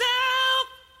myself.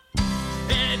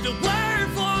 And if the word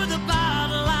for the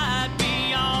bottle, I'd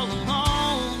be all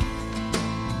alone.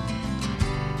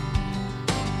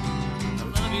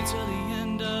 Till the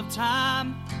end of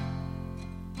time,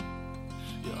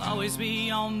 you'll always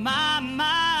be on my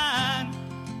mind.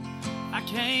 I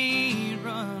can't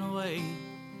run away,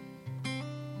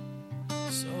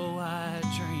 so I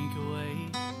drink away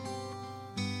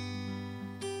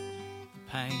the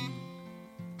pain.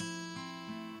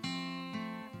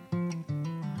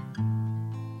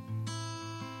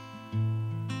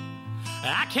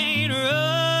 I can't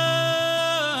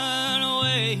run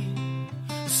away,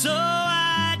 so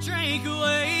I drink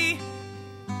away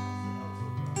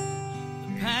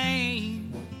the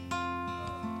pain.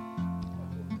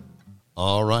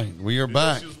 All right, we are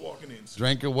back.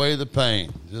 Drink away the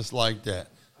pain, just like that.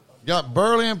 Got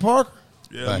Burley and Parker.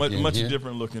 Yeah, much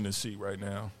different looking to see right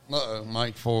now.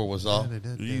 Mic 4 was off.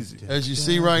 Easy. As you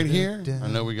see right here, I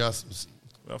know we got some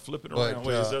I'll flip it But, around.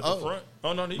 Wait, is that the oh, front?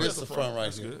 Oh, no, it's the front right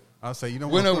That's here. good. I'll say you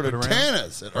don't Went want over flip to it around.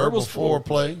 Tana's at Herbal Herbal's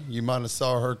Foreplay. You might have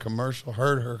saw her commercial,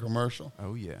 heard her commercial.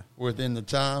 Oh yeah. Within the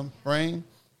time frame.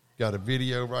 Got a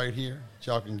video right here that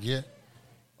y'all can get.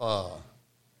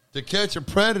 To Catch a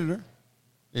Predator.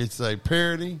 It's a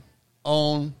parody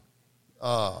on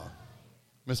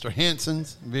Mr.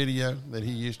 Henson's video that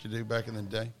he used to do back in the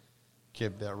day.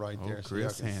 Kept that right there. Chris so y'all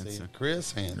can see Hansen. it.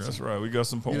 Chris Hansen. That's right. We got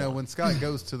some porn. You know, when Scott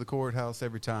goes to the courthouse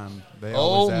every time, they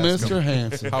Old always ask Mr. him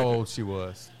Hansen. how old she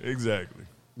was. Exactly.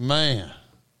 Man.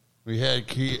 We had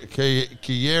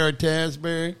Kiara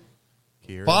Tasbury.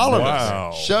 Kiara. Followed Wow.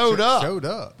 us. Showed up. Showed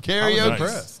up. Karaoke. I was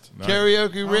impressed. Nice.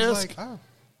 Karaoke I was risk. like, oh.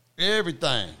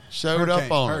 Everything. Showed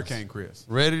up on Hurricane us. Chris.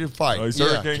 Ready to fight. Oh, he's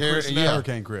Hurricane Chris now? yeah.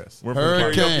 Hurricane Chris. We're from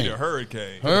Hurricane. karaoke to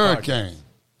hurricane. Hurricane.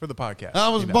 For the podcast. I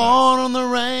was You know. born on the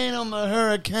rain, on the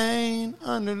hurricane,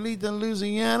 underneath the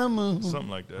Louisiana moon. Something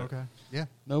like that. Okay. Yeah.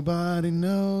 Nobody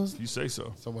knows. You say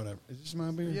so. So whatever. Is this my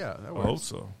beer? Yeah, that I works. hope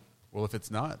so. Well, if it's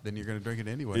not, then you're going to drink it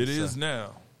anyway. It is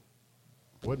now.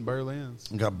 Wooden Berlin's.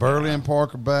 We got Burley and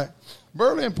Parker back.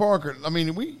 Burley and Parker, I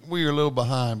mean, we are a little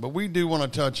behind, but we do want to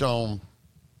touch on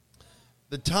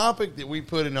the topic that we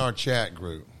put in our chat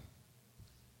group.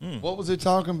 What was it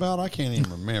talking about? I can't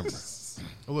even remember.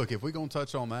 Well, look, if we're going to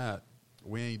touch on that,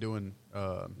 we ain't doing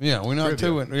Yeah, we're not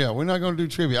trivia. doing. Yeah, we're not going to do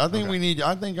trivia. I think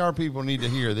I think our people need to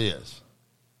hear this.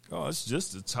 Oh, it's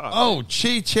just a topic. Oh,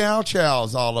 Chi Chow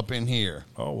Chow's all up in here.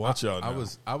 Oh, watch out now.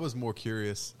 I was more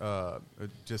curious,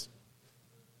 just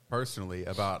personally,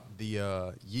 about the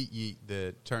yeet yeet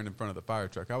that turned in front of the fire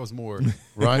truck. I was more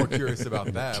more curious about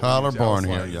that. Tyler I was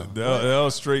Barnhill, like, yeah. That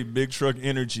was straight big truck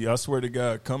energy. I swear to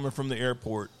God, coming from the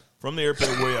airport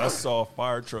way, I saw a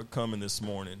fire truck coming this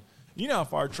morning. You know how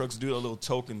fire trucks do a little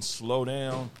token slow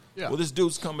down? Yeah. Well, this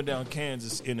dude's coming down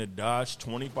Kansas in a Dodge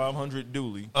 2500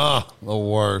 dually. The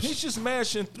worst. He's just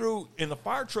mashing through, and the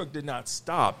fire truck did not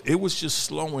stop. It was just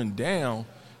slowing down.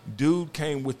 Dude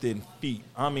came within feet.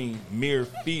 I mean, mere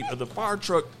feet of the fire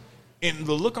truck. And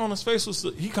the look on his face was,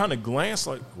 he kind of glanced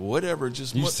like, whatever,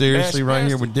 just You seriously right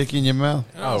here with dick in your mouth?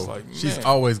 And I was like, she's man.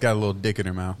 always got a little dick in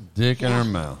her mouth. Dick in her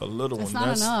mouth. A little That's one.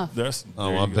 not enough. That's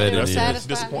Oh, there I you bet go. it That's is.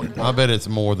 disappointing. I bet it's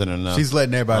more than enough. She's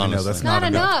letting everybody know Honestly. that's not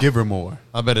enough. enough. Give her more.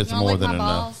 I bet it's You wanna more lick than my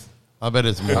enough. balls? I bet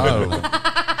it's more than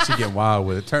enough. She getting wild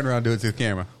with it. Turn around, do it to the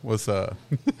camera. What's up?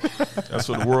 That's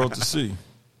for the world to see.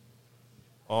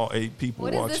 All 8 people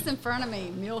What is watching. this in front of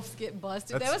me? MILFs get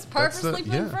busted. That's- That was that's the- purposely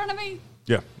put in yeah. front of me?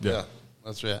 Yeah.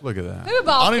 That's right. Look at that. Who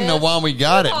bought I don't even know this? why we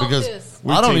got Who it bought because this?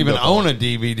 I don't teamed even up own on a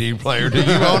DVD player. Do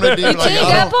you own a DVD? You Like, teamed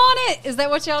I up don't- on it? Is that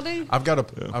what y'all do? I've got a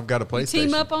PlayStation.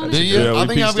 Team up on Do it? you? Yeah, I we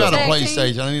think I've pieced got a up.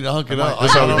 PlayStation. I need to hook it up.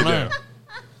 That's I how we don't do know. that.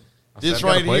 This I've got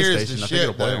a right here is PlayStation. the I think shit.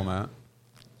 it'll play though. on that.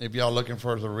 If y'all looking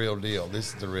for the real deal, this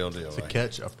is the real deal. To Right?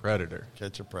 catch a predator.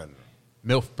 Catch a predator.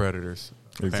 MILF predators.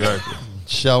 Exactly.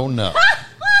 Show up.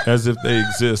 As if they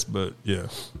exist, but yeah.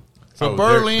 So Oh,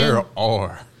 Berlin there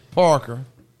are. Parker,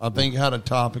 I think, had a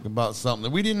topic about something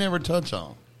that we didn't ever touch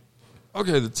on.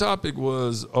 Okay, the topic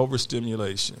was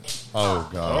overstimulation. Oh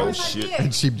God! Oh, shit.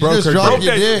 And she You broke just her dropped dick.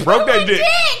 your dick. Broke that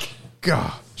dick.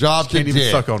 God. Dropped your Can't even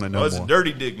dick. suck on it no Oh, it's a more.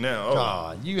 dirty dick now. Oh.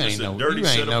 God, you It's ain't a no, dirty you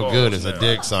set ain't of no good balls as a now.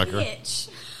 dick sucker. Bitch.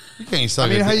 You can't suck. I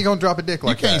mean, a how dick. you gonna drop a dick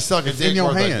like You can't that? suck a It's dick in your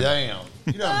worth a hand. damn.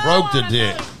 You done broke the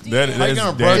dick. That How you is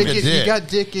gonna damn. break a You dick? got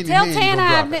dick in your Tell hand. you Tana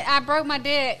gonna drop it. I broke my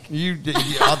dick.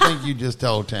 I think you just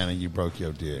told Tana you broke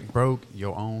your dick. Broke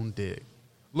your own dick.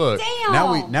 Look, Damn.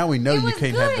 now we know It you was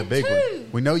can't have the good, big too. one.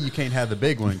 We know you can't have the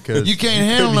big one because You can't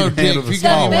handle no dick. the You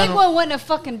small can't The one. big one wouldn't have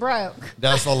fucking broke.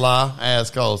 That's a lie.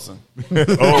 Ask Colson.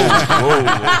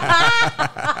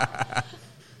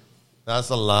 That's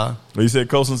a lie. You said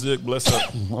Colson's dick, bless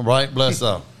up. All right, bless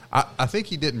up. I think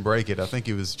he didn't break it. I think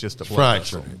it was just a blood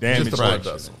Fracture. vessel. Damaged Just a blood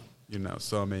fracture. vessel. You know,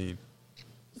 so I mean,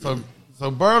 So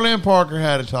Berlin Parker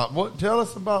had a top. What? Tell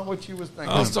us about what you was thinking.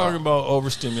 I was talking about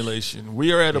overstimulation.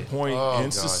 We are at a point Oh, in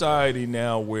God, society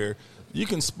now where you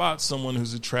can spot someone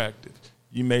who's attractive.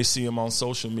 You may see them on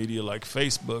social media like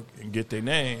Facebook and get their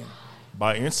name.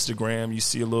 By Instagram, you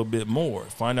see a little bit more.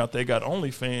 Find out they got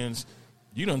OnlyFans.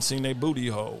 You done seen their booty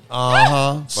hole. For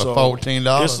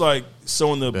 $14. It's like,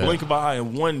 so in the blink of an eye,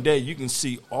 in one day, you can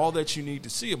see all that you need to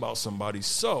see about somebody.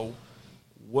 So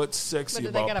what's sexy But do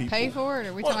about they got to people? pay for it,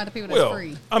 or are we talking about the people Well, that's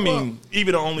free? I mean,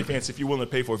 even on OnlyFans, if you're willing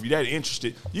to pay for it, if you're that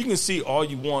interested, you can see all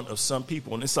you want of some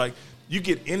people. And it's like you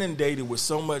get inundated with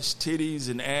so much titties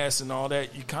and ass and all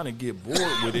that, you kind of get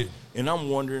bored with it. And I'm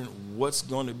wondering what's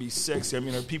going to be sexy. I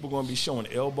mean, are people going to be showing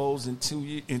elbows in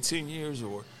 10 years?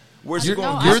 Or where's it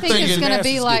going No, to I think it's going to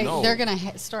be like old. they're going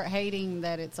to start hating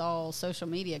that it's all social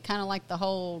media. Kind of like the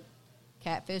whole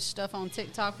catfish stuff on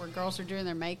TikTok where girls are doing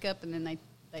their makeup and then they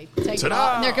they take it Ta-da!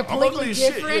 off and they're I'm completely ugly as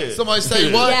shit, different. yeah. Somebody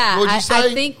say what? Yeah, What'd you say?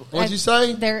 I think What'd you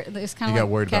say? It's kind You of got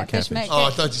worried about catfish. catfish. Oh, I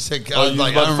thought you said. Oh, I was you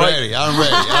like, was about I'm to fight? ready. I'm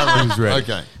ready. I'm Who's ready?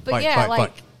 Okay. But Fight, yeah, fight, like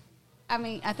fight. I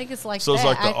mean, I think it's like So it's that.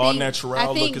 like the I all think- natural I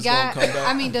look think is gonna come back?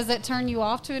 I mean, does that turn you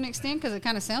off to an extent? Because it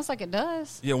kind of sounds like it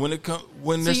does. Yeah, when So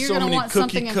there's you're so gonna many want cookie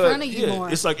something in cut, front of you yeah, more.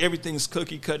 it's like everything's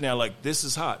cookie cut now. Like this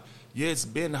is hot. Yeah, it's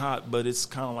been hot, but it's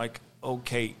kind of like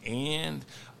okay. And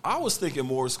I was thinking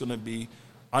more it's going to be.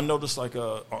 I noticed like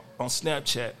on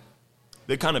Snapchat,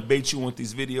 they kind of bait you with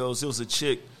these videos. It was a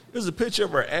chick. It was a picture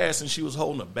of her ass, and she was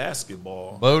holding a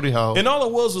basketball. Booty hole. And all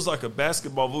it was like a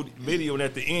basketball video, and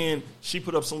at the end, she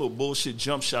put up some little bullshit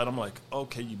jump shot. I'm like,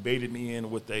 okay, you baited me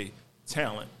in with a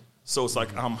talent. So it's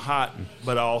like I'm hot,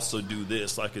 but I also do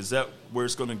this. Like, is that where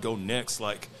it's going to go next?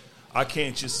 Like, I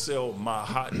can't just sell my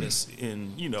hotness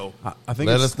in, I think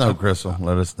Let it's- us know, Crystal.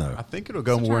 Let us know. I think it'll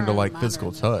go more into like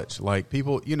physical touch. Like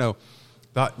people,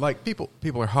 like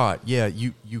people are hot. Yeah,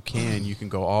 you can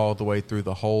go all the way through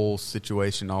the whole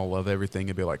situation, all of everything,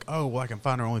 and be like, oh, well, I can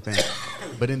find her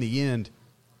OnlyFans. But in the end,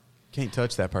 can't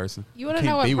touch that person. You want to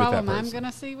can't know what be with that problem I'm person.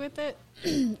 going to see with it?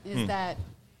 Is that,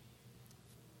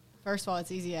 first of all,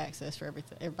 it's easy access for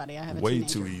everybody. I have a Way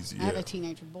teenager. too easy, I have yeah. a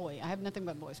teenager boy. I have nothing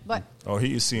but boys. But Oh,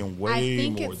 he is seeing way more. I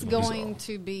think it's than going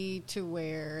to be to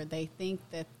where they think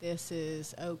that this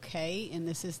is okay and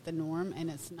this is the norm, and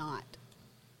it's not.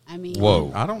 I mean,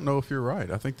 I don't know if you're right.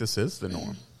 I think this is the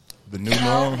norm. The new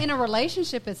no, in a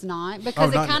relationship, it's not because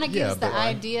Oh, not- it kind of yeah, gives the but-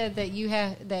 idea that you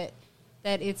have that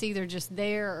it's either just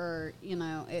there or you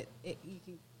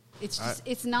can. It's just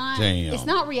it's not Damn. it's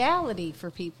not reality for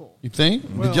people. You think?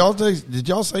 Well- did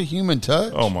y'all say human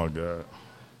touch? Oh my god.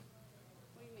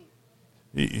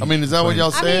 I mean, is that what y'all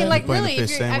I said? mean, like really, if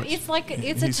you're, it's like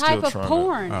it's a He's type still of trying to-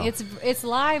 porn. Oh. It's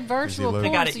live virtual They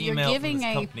porn. got an So you're email from giving this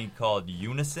a company called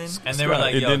Unison, and they were Scott,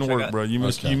 like, it Yo, didn't check work, out- bro. You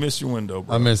missed your window,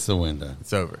 bro. I missed the window.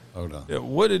 It's over. Hold on. Yeah,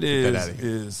 what it Get that outta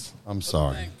is I'm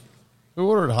sorry. Who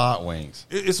ordered hot wings?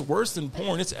 it's worse than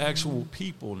porn. It's actual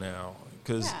people now.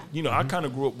 Because I kind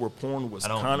of grew up where porn was I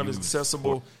don't kind of use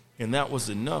accessible, and that was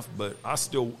enough. But I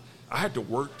had to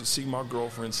work to see my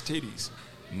girlfriend's titties.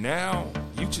 Now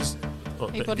you just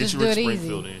People get just your do Rick it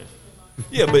Springfield easy. in.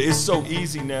 Yeah, but it's so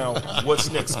easy now. What's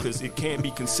next? Because it can't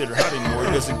be considered hot anymore.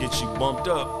 It doesn't get you bumped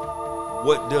up.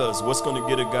 What does? What's going to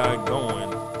get a guy going?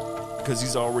 Because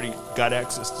he's already got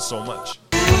access to so much.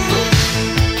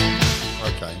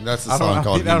 Okay, that's I a don't- song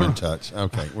called I don't- Human Touch.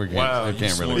 Okay, we can't, Wow, we you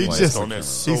can't really swung play just it. on that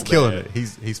so He's killing bad. it.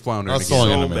 He's floundering. I swung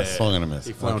again. and a miss. bad. Swung and a miss.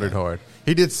 He floundered Okay. hard.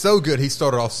 He did so good. He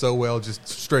started off so well. Just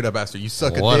straight up asked her, "You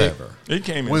suck a Whatever. dick." It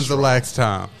came in When's the strong. last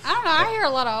time? I don't know. I hear a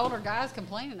lot of older guys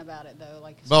complaining about it though.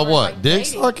 Like as About far as, what? like, Dick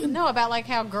dating. sucking? No, about like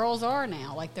how girls are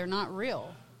now. Like they're not real.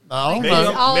 I don't Maybe know.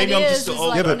 I'm- All maybe it I'm is just is the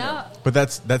older like guy. no. But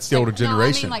that's the older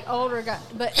generation. No, I mean like older guys.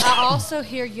 But I also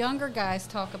hear younger guys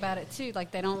talk about it too.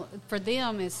 Like they don't. For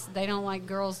them, they don't like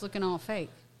girls looking all fake.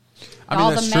 I mean,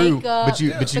 all that's the true, makeup, but you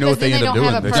know because what they then end up don't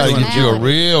doing. have a They Gotta still get you a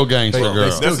real gangster They- girl. they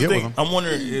still That's the get with thing. them. I'm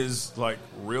wondering is like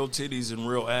real titties and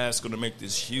real ass going to make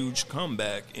this huge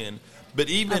comeback? But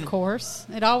even Of course,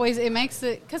 it makes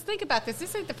it. Because think about this.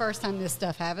 This ain't the first time this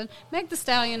stuff happened. Meg Thee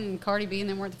Stallion and Cardi B and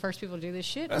them weren't the first people to do this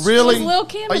shit. Really? It was Lil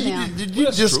Kim Are and you- them. Did you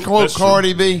That's just true. quote That's true.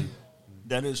 Cardi B?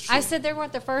 that is true. I said they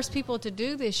weren't the first people to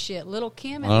do this shit. Little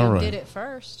Kim and All them right. did it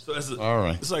first. So All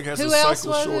right. It's like has Who a else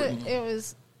cycle was shortened. it? It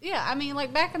was I mean,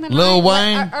 like back in the Lil 90s,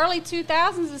 Wayne? like, early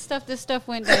 2000s and stuff. This stuff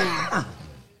went down.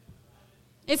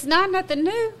 It's not nothing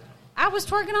new. I was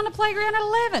twerking on the playground at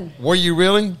 11. Were you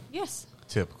really? Yes.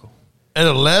 Typical. At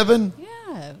 11?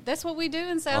 Yeah, that's what we do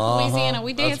in South Louisiana.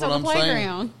 We dance That's on what the I'm saying.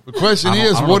 playground. The question I don't-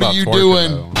 is, I don't what know are you about twerking,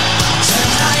 doing? though.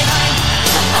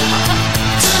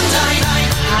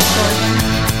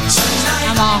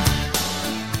 I'm off.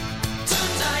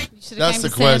 You should have That's came the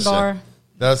to question. Sandbar.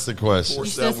 That's the question. You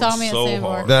should have saw me at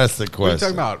Sandbar. That's the What are you question.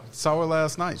 talking about? Saw her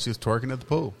last night. She was twerking at the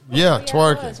pool. Yeah, it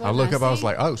twerking. was. I look up. I was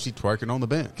like, "Oh, she twerking on the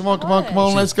bench." Come on, come on, come on.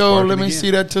 She's Let's go. twerking Let me again.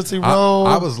 see that Tootsie Roll.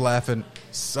 I was laughing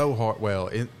so hard. Well,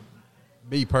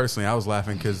 me personally, I was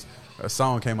laughing because a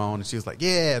song came on and she was like,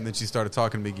 "Yeah," and then she started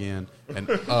talking to me again, and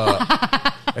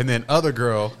and then other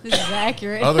girl This is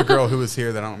accurate. who was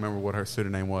here that I don't remember what her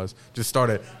pseudonym was, just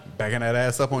started backing that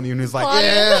ass up on you and was like, Claudia.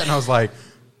 "Yeah," and I was like,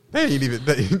 they ain't even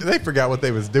they forgot what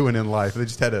they was doing in life. They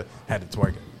just had to twerk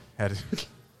it. Had to.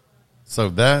 So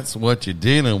that's what you're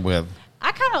dealing with.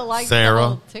 I kind of like the Sarah.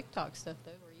 whole TikTok stuff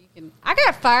though, where you I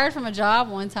got fired from a job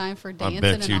one time for dancing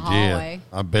in the hallway.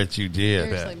 I bet you did.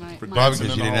 Seriously, Probably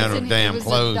because you didn't have no damn clothes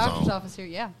on. It was the doctor's on. office here,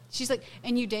 yeah. She's like,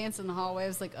 and you dance in the hallway. I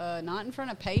was like, not in front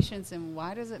of patients, and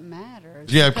why does it matter?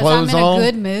 Did you have clothes on? I'm in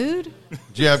a good mood.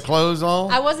 Did you have clothes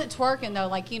on? I wasn't twerking, though,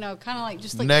 like, kind of like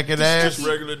just like... Naked ass? Just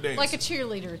regular dance. Like a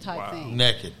cheerleader type thing.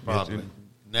 Naked, probably.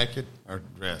 Naked or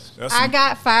dressed? I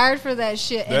got fired for that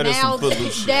shit, and now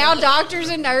doctors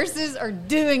and nurses are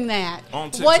doing that.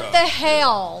 What the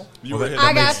hell?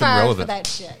 I got fired for that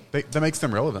shit. That makes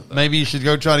them relevant, though. Maybe you should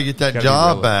go try to get that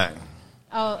job back.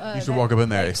 You should walk up in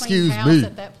there. Excuse me.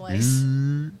 At that place.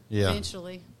 Yeah.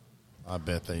 Eventually. I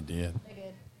bet they did. They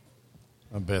did.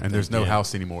 I bet. And there's no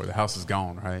house anymore. The house is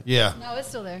gone, right? Yeah. No, it's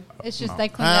still there. It's just they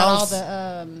cleaned out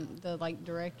all the like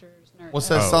directors. What's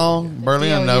that song?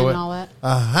 Burley, I know it. All that.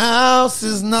 A house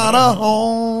is not a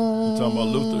home. You talking about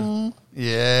Luther?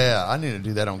 Yeah, I need to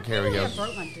do that on I karaoke.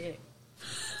 broke my dick.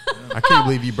 I can't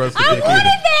believe you broke the dick either.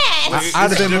 that.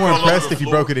 I'd have been more impressed if you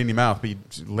broke it in your mouth, but you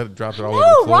let it drop it all over the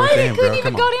No, floor. why? Damn, It couldn't girl, even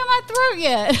come go on. down my throat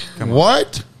yet. Come on.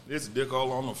 What? It's dick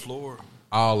all on the floor.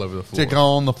 All over the floor. Dick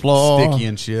on the floor. Sticky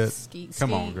and shit. Skeet,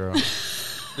 Come on, skeet. girl.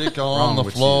 Dick Wrong on the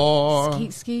with you. floor.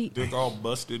 Skeet, skeet. Dick all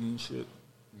busted and shit.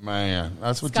 Man,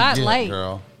 that's what Scott you get, Lake.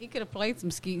 girl. He could have played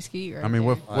some skeet, skeet right I mean,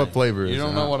 there. what flavor is it? You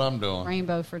don't know what I'm doing.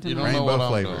 Rainbow for tonight. You don't know what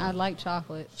I'm doing. I'd like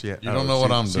chocolate. You don't know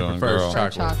what I'm doing, She prefers girl.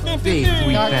 chocolate. Big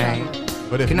sweet Dark thing. chocolate.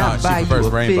 But if Can not, I she buy you prefers a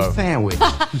rainbow. fish sandwich?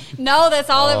 No,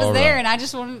 that's all that was All there, right. and I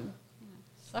just wanted to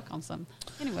suck on something.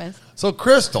 Anyways, So,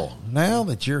 Crystal, now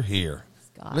that you're here,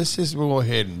 Scott. let's just go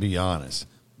ahead and be honest.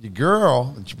 Your girl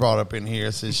that you brought up in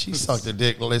here says she sucked a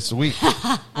dick this week.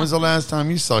 When's the last time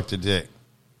you sucked a dick?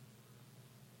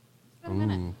 it's been a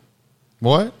minute. Ooh.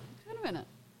 What? It's been a minute.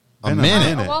 A Been a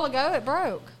minute? A while ago, it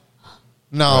broke.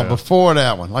 No, Well. before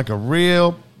that one. Like a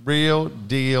real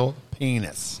deal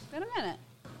penis. It's been a minute.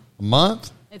 A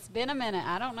month? It's been a minute.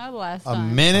 I don't know the last A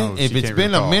time. minute? Oh, If she it's can't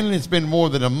been recall. a minute, it's been more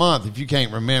than a month if you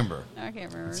can't remember. No, I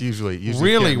can't remember. It's usually Really?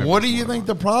 can't remember What do it's you more think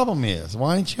than the problem is?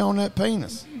 Why ain't you on that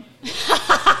penis?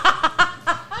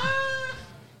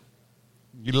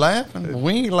 You laughing? Well,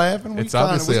 we ain't laughing. We It's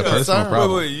obviously a personal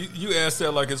problem. Wait, you asked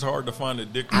that like it's hard to find a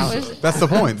dick. That's the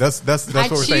point. That's what I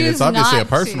we're saying. It's choose obviously a not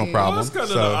personal to. problem. That's kind of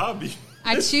so- the hobby.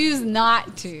 I choose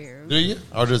not to. Do you?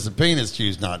 Or does the penis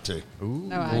choose not to?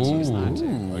 No, I choose not to.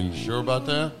 Are you sure about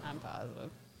that? I'm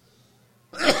positive.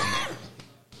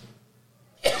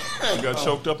 You got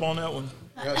choked up on that one.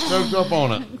 Got choked up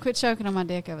on it. Quit choking on my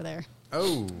dick over there.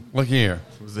 Oh, Look here.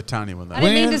 it was a tiny one. Though. I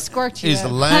didn't mean When to squirt you. is the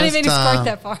up. last I didn't mean to time squirt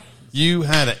that far. you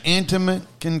had an intimate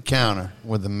encounter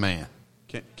with a man?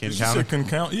 Can You count? said can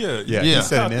count? Yeah. Yeah, Yeah. he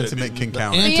said an Count that, intimate didn't can you?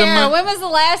 count. Intimate. Sierra, when was the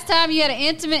last time you had an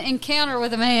intimate encounter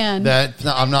with a man? That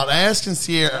no, I'm not asking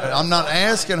Sierra. I'm not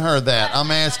asking her that.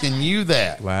 I'm asking you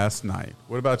that. Last night.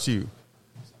 What about you?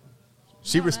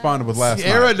 She responded with last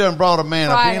Sierra night. done brought a man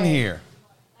up in Friday. here.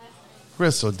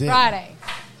 Crystal did. Friday.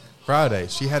 Friday.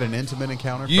 She had an intimate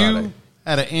encounter You Friday.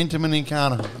 had an intimate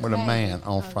encounter with a Maybe. man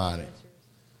on Friday.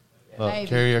 Look,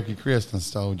 Maybe. karaoke Kristen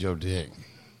stole your dick.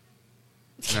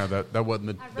 No, that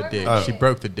wasn't the dick. Oh. She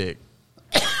broke the dick.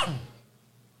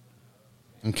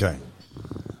 Okay.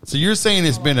 So you're saying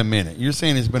it's been a minute. You're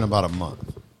saying it's been about a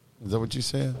month. Is that what you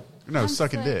said? No,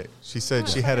 sucking dick. She said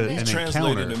she had an He encounter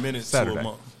translated a minute Saturday. to a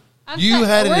month. You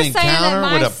had an We're saying encounter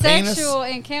that with my a penis? sexual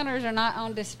encounters are not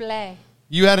on display.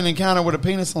 You had an encounter with a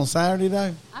penis on Saturday,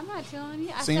 though? I'm not telling you.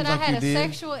 I Seems said like I had you a did.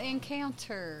 sexual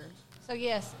encounter. So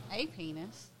yes, a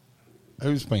penis.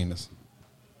 Whose penis?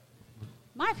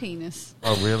 My penis.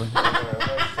 Oh, really?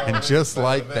 And just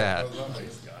like that,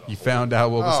 you found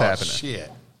out what was oh, happening.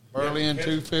 shit. Burley and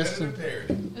Two-Fisted?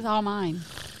 It was all mine.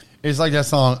 It's like that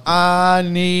song, I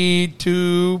need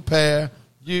to pair.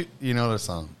 You know the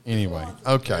song. Anyway,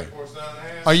 okay.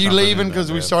 Are you leaving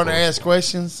because we started to ask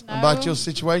questions about No. your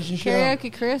situation, show?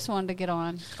 Karaoke Chris wanted to get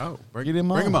on. Oh, Get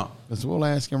him on. Bring him on. Because we'll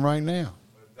ask him right now.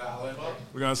 We're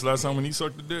going to ask the last time when he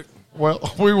sucked the dick. Well,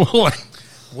 we will.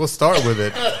 We'll start with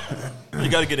it. You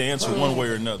got to get an answer one way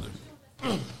or another.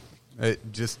 All right,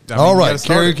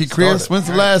 karaoke Chris. When's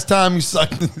the last time you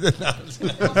sucked? Well,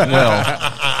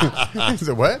 is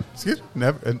it what? Excuse me?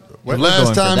 Never. The What?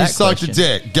 last time you sucked a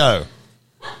dick. Go.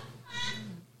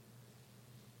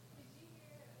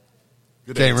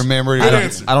 Good Can't answer. remember it. Good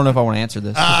answer. I don't know if I want to answer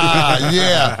this.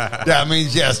 Yeah. That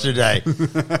means yesterday.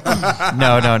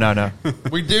 No.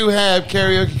 We do have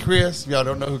karaoke Chris. If y'all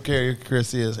don't know who karaoke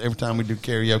Chris is, every time we do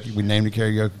karaoke, we name the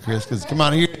karaoke Chris because come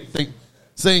on here,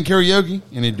 sing karaoke,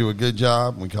 and he'd do a good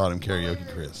job. We called him karaoke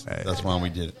Chris. That's why we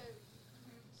did it.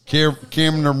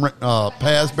 Cameron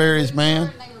Pasberry's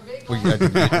man. We had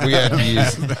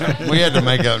to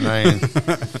make up names.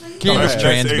 That's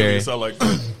Transberry. alias. I like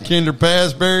that. Kendra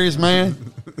Pasberries, man.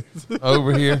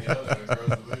 Over here.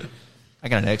 I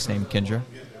got an ex named Kendra.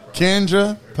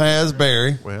 Kendra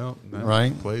Pasberry. Well, that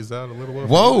right. plays out a little bit.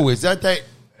 Whoa, is that?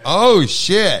 Oh,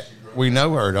 shit. We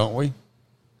know her, don't we?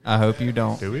 I hope you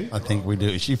don't. Do we? I think we do.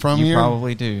 Is she from You here?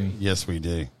 probably do. Yes, we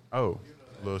do. Oh.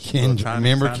 Kendra.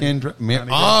 Remember Kendra?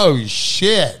 Oh,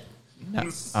 shit.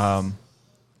 No.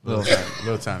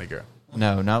 Little tiny girl.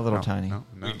 No, not little tiny. No,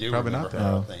 We do probably remember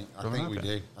not her, that. I think we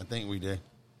do. I think we do.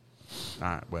 All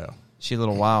right, well. She's a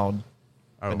little wild,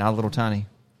 but not a little tiny.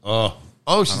 Oh,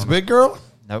 she's a big girl?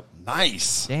 Nope.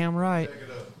 Nice. Damn right.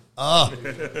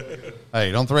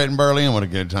 Hey, don't threaten Berlin with a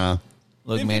good time.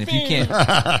 Look, man, if you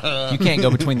can't go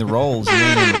between the rolls,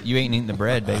 you ain't eating the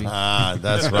bread, baby.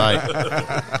 That's right.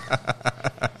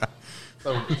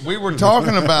 So we were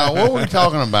talking about, what were we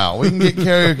talking about? We can get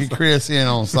Karaoke Chris in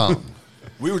on something.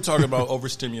 We were talking about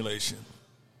overstimulation.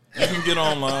 You can get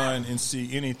online and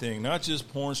see anything, not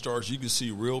just porn stars. You can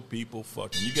see real people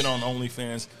fucking. You get on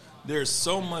OnlyFans. There's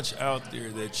so much out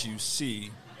there that you see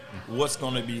what's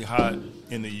going to be hot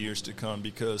in the years to come,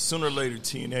 because sooner or later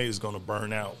TNA is going to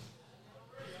burn out.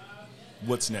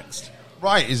 What's next?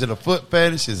 Right. Is it a foot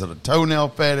fetish? Is it a toenail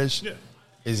fetish? Yeah.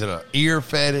 Is it an ear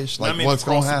fetish? Like, I mean, what's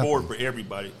going across to happen? the board for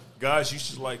everybody. Guys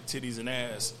used to like titties and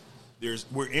ass.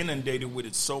 We're inundated with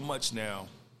it so much now.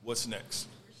 What's next?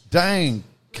 Dang.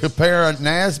 Kapara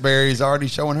Nasberry's already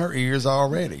showing her ears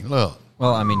already. Look.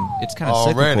 Well, I mean, it's kind of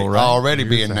cyclical, right? Already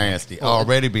being nasty.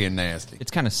 Already being nasty.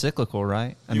 It's kind of cyclical,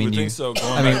 right? I You mean, would think so,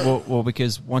 going I mean, back. well,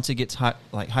 because once it gets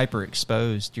hyper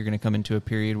exposed, you're going to come into a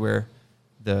period where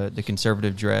the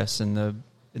conservative dress and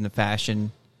the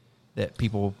fashion that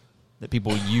people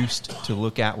used to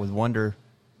look at with wonder,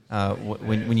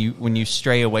 when you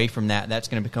stray away from that, that's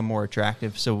going to become more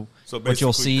attractive. So what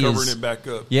you'll see covering is it back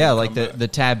up. yeah, like the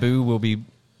taboo will be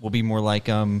more like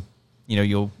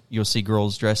you'll see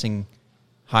girls dressing,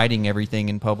 hiding everything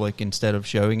in public instead of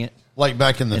showing it, like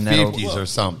back in the 50s or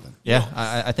something. Yeah,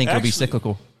 I think it'll be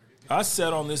cyclical. I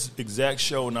sat on this exact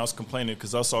show and I was complaining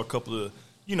because I saw a couple of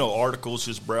articles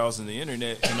just browsing the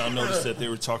internet, and I noticed that they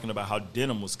were talking about how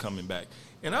denim was coming back.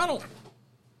 And I don't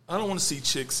want to see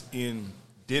chicks in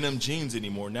denim jeans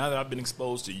anymore. Now that I've been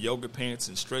exposed to yoga pants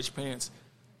and stretch pants,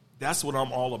 that's what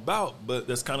I'm all about. But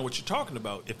that's kind of what you're talking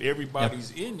about. If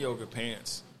everybody's in yoga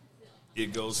pants,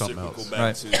 it goes cyclical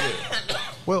back to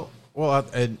Well,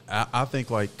 I think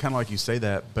like kind of like you say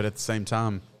that, but at the same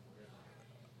time,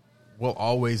 will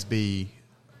always be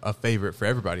a favorite for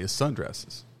everybody is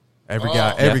sundresses. Every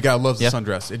guy loves a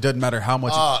sundress. It doesn't matter how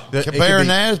much. Kapara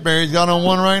Nasberry's got on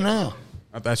one right now.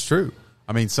 That's true.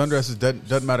 I mean, sundresses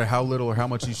doesn't matter how little or how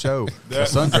much you show. A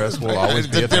sundress will always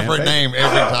be a different name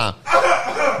every time.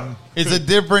 It's a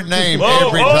different name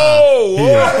every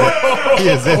time. He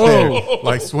is in there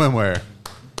like swimwear,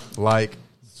 like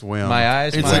swim. My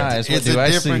eyes. What do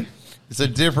I see? It's a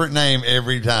different name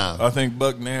every time. I think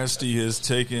Buck Nasty has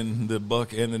taken the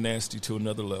Buck and the Nasty to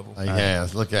another level. He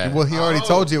has. Look at it. Well, he already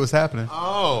told you it was happening. He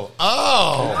told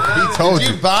Did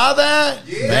you. Buy that?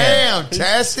 Yeah. Damn,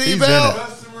 chastity belt.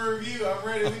 Customer review. I'm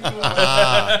ready to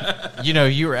go.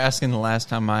 You were asking the last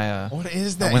time what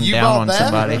is that? I went you down on that?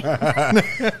 somebody.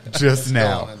 Just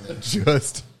now.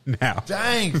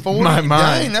 Dang, 40. My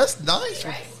mind. Dang, that's nice.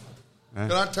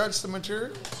 Can I touch the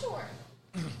material? Sure.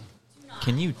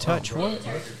 Can you touch what?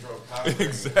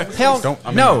 Exactly. Hell,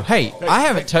 no. Hey, I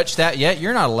haven't touched that yet.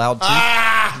 You're not allowed to.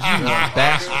 You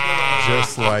bastard.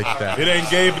 Just like that. It ain't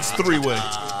Gabe, it's three-way.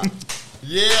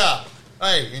 Yeah.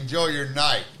 Hey, enjoy your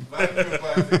night.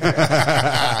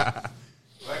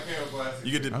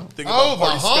 You get to think Oh, about the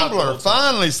Party Scott the Humbler. whole time.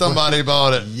 Finally, somebody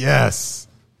bought it. Yes.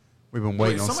 We've been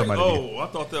waiting on somebody to get. I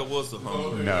thought that was the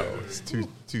Humbler. No, it's too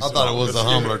I small. thought it was the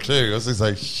Humbler, too. I was just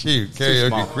like, shoot,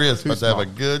 Karaoke Chris about to have a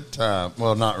good time.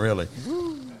 Well, not really.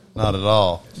 Not at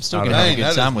all. I'm still going to have a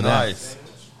good time with nice.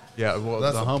 Yeah, well,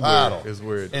 That's the a Humbler paddle. is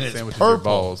where it And it's sandwiches purple. your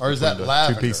balls. Or is that between the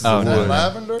lavender? Two pieces Oh, of no. wood.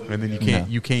 Lavender? And then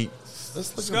you can't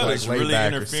This looks Scott like is lay really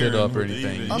back or interfering sit up or with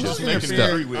anything. even You I'm just not making interfering.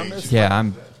 it I'm three-way. just- Yeah,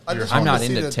 I just I'm wanted not to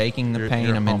see into the- taking the you're pain.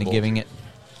 I'm into humbled. giving it.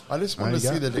 I just Now wanted to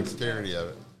you see got the dexterity of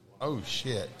it. Oh,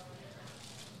 shit.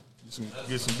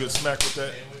 Get some good smack with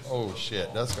that. Oh,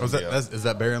 shit. That's going to be is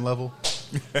that Baron level?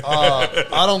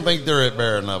 I don't think they're at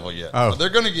Baron level yet. Oh. But they're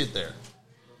going to get there.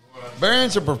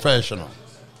 Baron's a professional.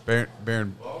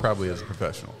 Baron probably is a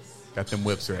professional. Got them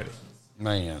whips ready.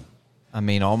 Man. I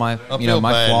mean, all my I feel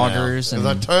my bad floggers now, and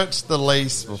I touched the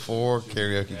lace before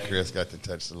Karaoke Chris got to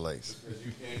touch the lace.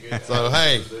 So,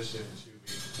 hey,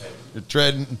 you're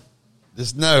treading.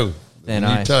 Just know Then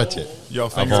when you I- touch it. Y'all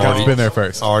I've think Scott's been there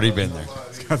first. already been there.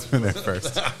 Scott's been there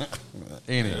first.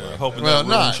 Anyway. hoping Well, that ruins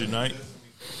not. your night.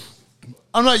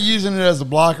 I'm not using it as a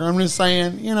blocker. I'm just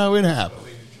saying, it happened.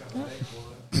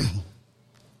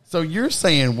 So you're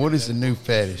saying, what is the new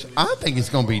fetish? I think it's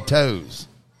going to be toes.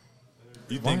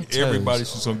 You think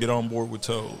everybody's just going to get on board with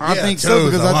toes? I think so,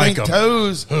 because I think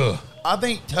toes. I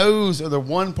think toes are the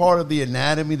one part of the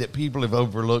anatomy that people have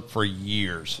overlooked for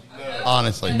years.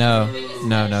 Honestly, No.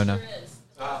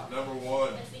 Number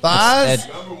one. Thighs.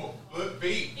 Number one.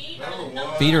 Feet. Number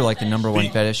one. Feet are like the number one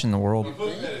fetish in the world.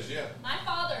 Foot fetish, yeah. My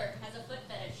father has a foot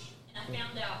fetish, and I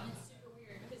found out, and it's super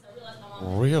weird because I realized my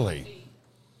mom. Really?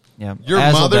 Yeah. Your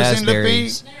Hazel mother's into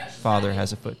Dasbury's feet? father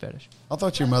has a foot fetish. I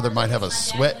thought your mother might have a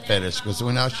sweat fetish because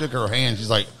when I shook her hand, she's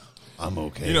like, "I'm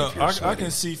okay." I can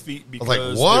see feet because like,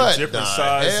 what they're different the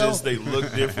sizes. hell? They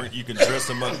look different. You can dress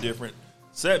them up different.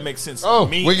 So that makes sense Oh,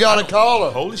 to me. we got a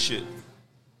caller. Holy shit.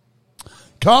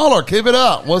 Caller, keep it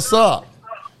up. What's up?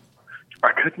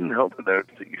 I couldn't help but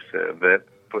notice that you said that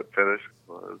foot fetish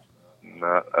was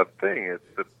not a thing. It's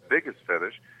the biggest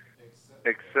fetish,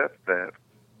 except that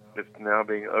it's now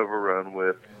being overrun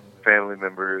with family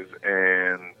members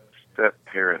and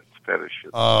step-parents fetishes.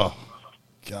 Oh,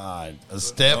 God. A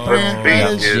step But parent feet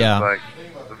fetish? is Yeah. like,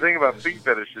 the thing about feet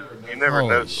fetishes, you never Holy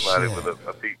know somebody shit. with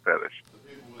a feet fetish.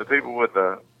 The people with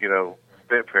a,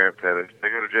 step-parent fetish, they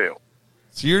go to jail.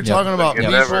 So you're Yep. talking about You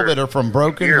people never that are from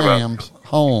broken hear about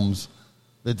homes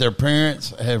that their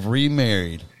parents have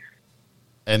remarried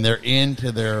and they're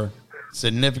into their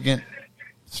significant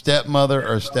stepmother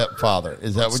or stepfather.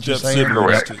 Is that what you're saying?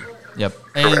 Correct. Yep.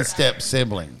 And step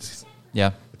siblings.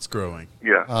 Yeah. It's growing.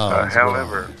 Yeah. Oh, it's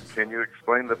However, can you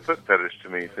explain the foot fetish to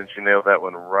me since you nailed that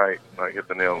one right? I hit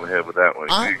the nail on the head with that one.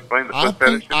 Can you explain the foot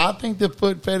fetish? I think the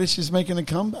foot fetish is making a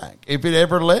comeback if it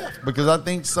ever left because I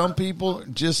think some people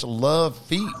just love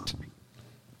feet.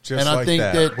 Just And I like think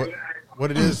that-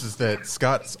 what it is that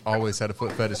Scott's always had a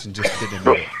foot fetish and just didn't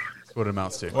know it. That's what it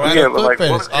amounts to. Well, Yeah, foot but like,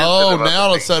 fetish. what is it Oh, about now all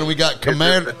the of a sudden we got Is it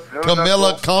the toe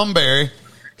Camilla knuckle? Comberry.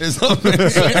 Is up there.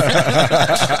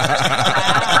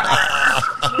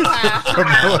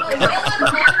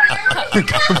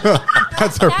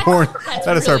 That's her porn.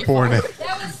 That is her porn name.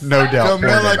 No doubt.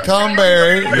 Camilla porn name.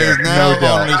 Comberry is now No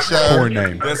doubt. on the show. Porn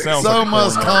name. That sounds So like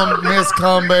must come Miss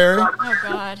Comberry. Oh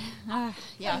God.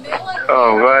 Yeah.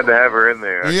 Oh, I'm glad to have her in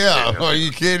there. Yeah, are you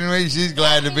kidding me? She's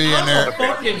glad to be in there.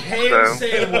 Fucking ham So-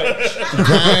 sandwich.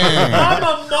 Dang. I'm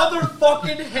a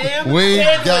motherfucking ham We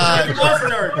sandwich got- with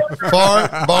mustard.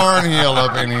 Fart Barnhill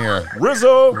up in here.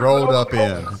 Rizzo. Rolled up in.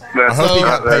 That's I hope he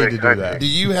not got paid to very do that. Do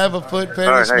you have a foot All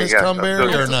fetish, right, hey, Miss guys, Comberry,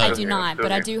 or I'm I no? do not, Still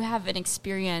but I here. do have an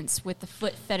experience with the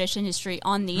foot fetish industry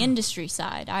on the industry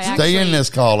side. Stay in this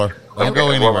caller. Don't go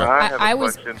Well, anywhere. I have I a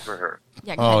was- question for her.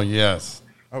 Yeah, go Oh, ahead. yes.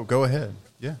 Oh, go ahead.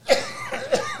 Yeah.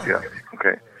 Yeah.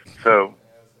 Okay. So,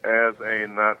 as a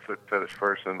not foot fetish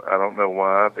person, I don't know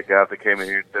why the guy that came in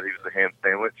here said he was a ham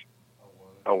sandwich.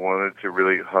 I wanted to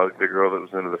really hug the girl that was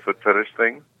into the foot fetish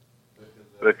thing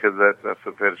because that's a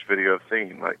foot fetish video I've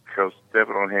seen, like girls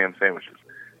stepping on ham sandwiches.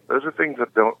 Those are things I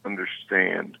don't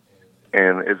understand.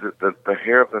 And is it the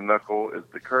hair of the knuckle? Is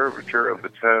the curvature of the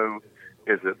toe?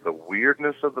 Is it the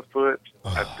weirdness of the foot?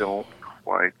 I don't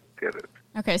quite get it.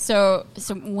 Okay, so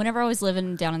whenever I was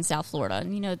living down in South Florida,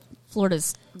 and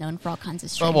Florida's known for all kinds of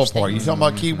strange Trouble part. You things. talking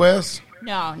about Key West?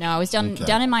 No, I was down Okay.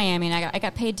 down in Miami, and I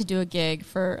got paid to do a gig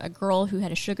for a girl who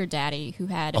had a sugar daddy who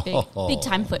had a big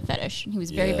time foot fetish, and he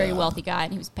was a very Yeah. wealthy guy,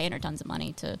 and he was paying her tons of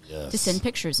money to Yes. send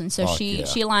pictures, and so Fuck she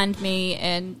yeah. aligned me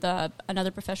and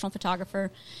another professional photographer,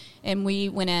 and we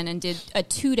went in and did a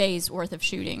 2 days worth of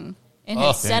shooting. And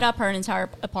had set up her entire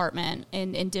apartment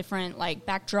in different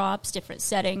backdrops, different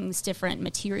settings, different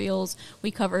materials.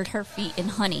 We covered her feet in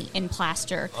honey, in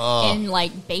plaster, in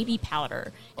baby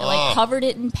powder, and covered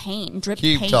it in paint, dripped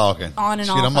Keep paint talking. on and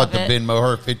Shit, off I'm about of to it. Venmo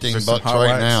her 15 There's some bucks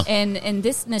right now. highlights. And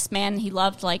this man, he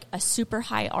loved a super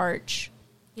high arch.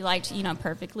 He liked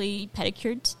perfectly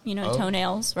pedicured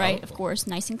toenails, right? Of course,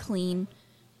 nice and clean.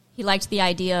 He liked the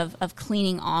idea of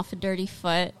cleaning off a dirty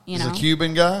foot. He's a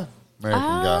Cuban guy? American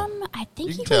guy? I think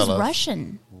You he can was tell us.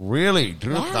 Russian. Really?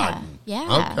 Drew Yeah, Cotton?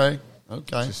 yeah.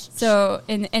 Okay. So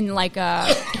he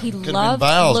been loved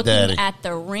Val's looking daddy. at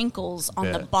the wrinkles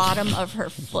on the Yeah. bottom of her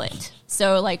foot.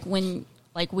 So when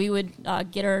we would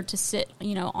get her to sit,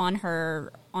 on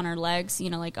her legs,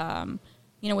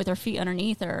 with her feet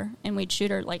underneath her, and we'd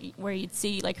shoot her where you'd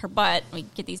see her butt.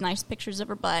 We'd get these nice pictures of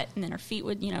her butt, and then her feet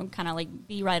would kind of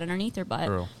be right underneath her butt.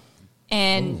 Girl.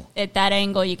 And at that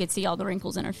angle, you could see all the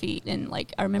wrinkles in her feet. And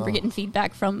like, I remember getting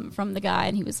feedback from the guy,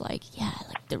 and he was like, "Yeah,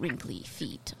 like the wrinkly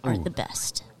feet are the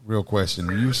best." Real question: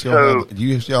 do you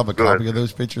still have a copy of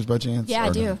those pictures by chance? Yeah, I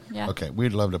do. No? Yeah. Okay,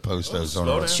 we'd love to post those on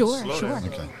our. Sure.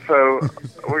 Okay. So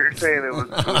what you're saying it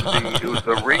was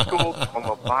the wrinkles on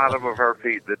the bottom of her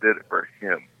feet that did it for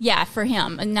him. Yeah, for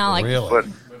him. And now, like,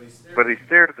 but he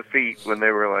stared at the feet when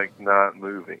they were like not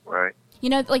moving, right? You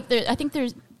know, like I think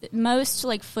there's most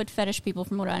like foot fetish people,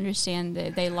 from what I understand,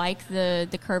 they like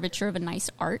the curvature of a nice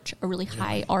arch, a really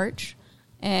high arch,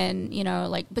 and you know,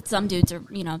 like, but some dudes are,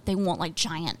 you know, they want like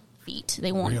giant feet.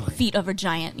 They want feet of a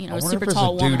giant, you know, super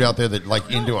tall woman. There's a dude out there that like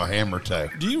into a hammer toe.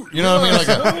 You know what I mean?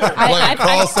 Like a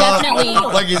cross up, definitely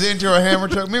like he's into a hammer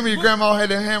toe. Remember your grandma had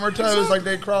the hammer toes, like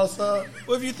they cross up.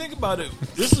 Well, if you think about it,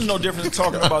 this is no different than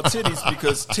talking about titties,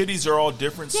 because titties are all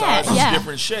different sizes,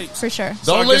 different shapes. For sure.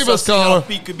 So Don't leave us, caller.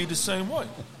 Feet could be the same way.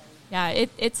 Yeah,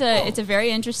 it's a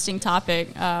very interesting topic.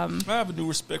 I have a new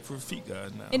respect for feet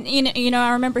guys now. And you know,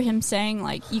 I remember him saying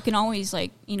like you can always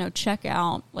like, you know, check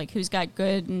out like who's got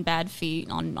good and bad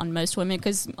feet on most women,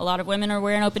 because a lot of women are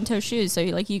wearing open toe shoes. So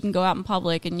like you can go out in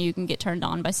public and you can get turned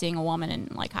on by seeing a woman in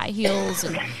like high heels,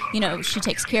 and you know she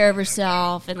takes care of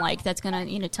herself, and like that's gonna,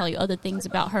 you know, tell you other things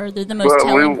about her. They're the most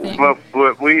telling thing.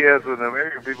 But we as an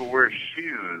American people wear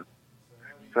shoes.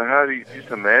 So how do you just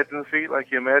imagine the feet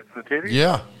like you imagine the titties?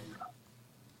 Yeah.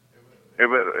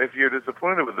 But if you're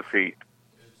disappointed with the feet,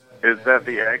 is that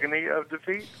the agony of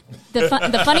defeat? The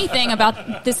funny thing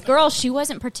about this girl, she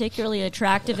wasn't particularly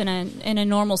attractive in a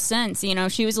normal sense. You know,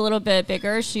 she was a little bit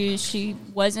bigger. She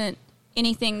wasn't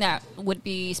anything that would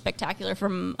be spectacular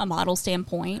from a model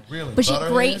standpoint. Really? But she had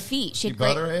great feet. She had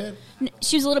great. Butterhead?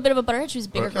 She was a little bit of a butterhead. She was a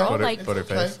bigger girl.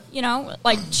 Butterface. You know,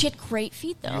 like she had great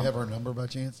feet though. Do you have her number by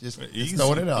chance? Just Easy,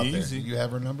 throwing it out there. easy. Do you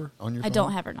have her number on your phone? I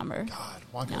don't have her number. God,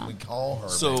 why can't we call her?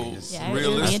 So Yeah,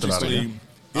 realistically,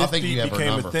 I if think you feet have her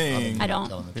became number. a thing, I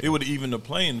don't. it would even the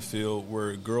playing field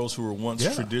where girls who were once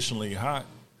traditionally hot,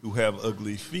 who have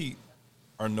ugly feet,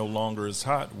 are no longer as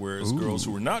hot, whereas girls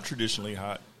who were not traditionally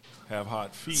hot have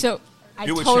hot feet. So I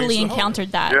totally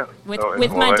encountered that with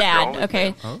my dad.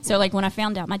 Okay, so like when I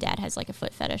found out my dad has like a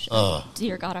foot fetish.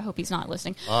 Dear God, I hope he's not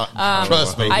listening.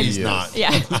 Trust me, he's not.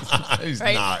 Yeah, he's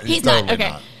right? not. He's totally not. Okay,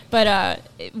 not.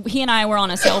 but he and I were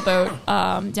on a sailboat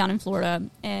down in Florida,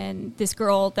 and this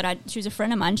girl that she was a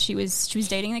friend of mine. She was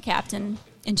dating the captain,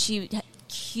 and she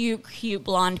cute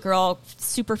blonde girl,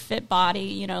 super fit body.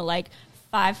 You know, like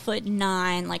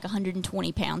 5'9", like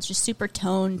 120 pounds, just super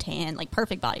toned, tan, like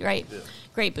perfect body, right? Yeah.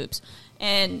 Great boobs.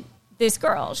 And this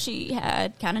girl, she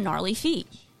had kind of gnarly feet.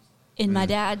 And my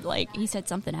dad, like, he said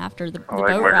something after the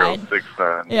boat ride.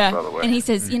 6'9", yeah, by the way. and he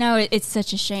says, you know, it's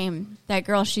such a shame. That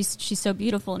girl, she's so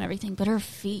beautiful and everything, but her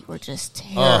feet were just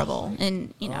terrible.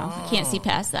 And, you know, you can't see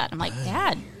past that. I'm like,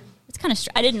 Dad, it's kind of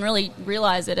I didn't really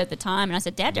realize it at the time. And I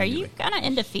said, Dad, are you kind of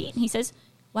into feet? And he says,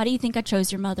 why do you think I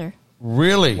chose your mother?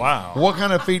 Really? Wow. What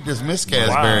kind of feet does Miss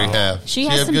Casberry have? She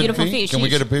has some beautiful feet. Can we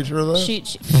get a picture of those?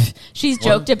 She's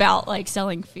joked about like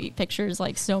selling feet pictures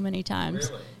like so many times.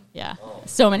 Really? Yeah,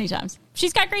 so many times.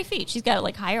 She's got great feet. She's got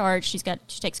like high arch. She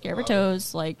takes care of her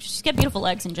toes. Like she's got beautiful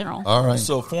legs in general. All right.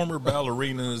 So former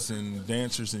ballerinas and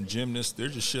dancers and gymnasts, they're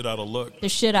just shit out of luck. They're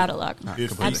shit out of luck.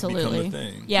 If Absolutely. become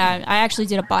a thing. Yeah, I actually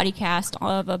did a body cast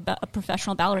of a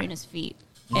professional ballerina's feet.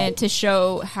 And to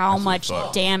show how much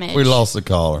damage. We lost the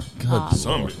caller.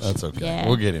 That's okay. Yeah.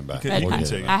 We'll get him back.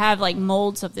 I have like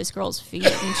molds of this girl's feet,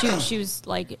 and she was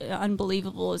like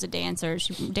unbelievable as a dancer.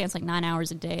 She danced like 9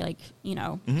 hours a day, like, you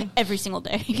know, every single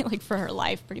day, like for her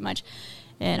life, pretty much.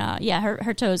 And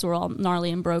her toes were all gnarly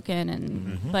and broken,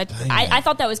 and but I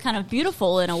thought that was kind of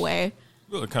beautiful in a way.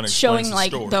 Well, it kind of showing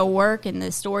like story. the work and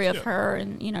the story of her,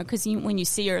 and you know, because when you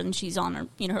see her and she's on her,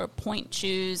 you know, her point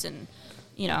shoes and.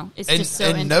 You know, it's just so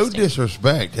interesting. And no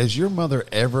disrespect, has your mother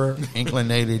ever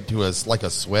inclinated to a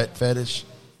sweat fetish?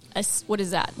 What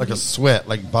is that? Like a sweat,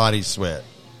 like body sweat.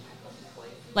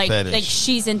 Like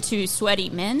she's into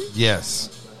sweaty men?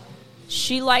 Yes.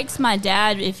 She likes my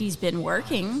dad if he's been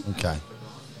working. Okay.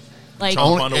 Like,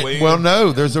 well,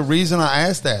 no, there's a reason I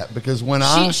asked that, because when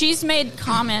she's made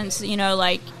comments, you know,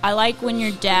 like, I like when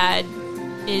your dad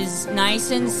is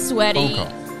nice and sweaty.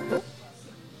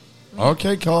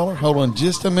 Okay, caller, hold on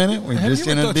just a minute. We're just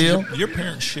in a deal. Your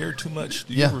parents share too much.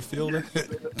 Do you ever feel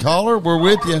that? Caller, we're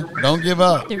with you. Don't give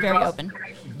up. They're very open.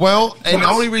 Well, and the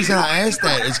only reason I asked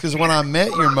that is because when I met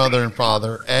your mother and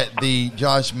father at the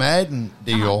Josh Madden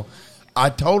deal, I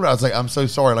told her, I was like, I'm so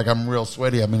sorry. Like, I'm real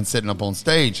sweaty. I've been sitting up on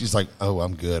stage. She's like, oh,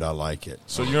 I'm good. I like it.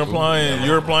 So you're implying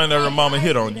that her mama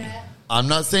hit on you? I'm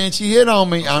not saying she hit on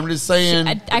me. I'm just saying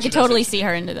I could totally see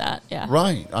her into that. Yeah,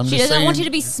 right. She doesn't want you to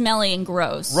be smelly and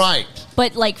gross. Right.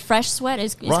 But like fresh sweat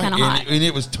is kind of hot. And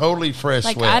it was totally fresh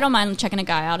like, sweat. I don't mind checking a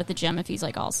guy out at the gym if he's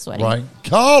like all sweaty. Right.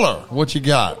 Caller, what you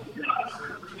got?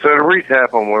 So to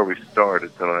recap on where we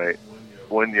started tonight,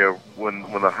 when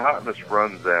the hotness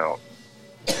runs out,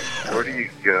 where do you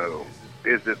go?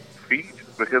 Is it feet?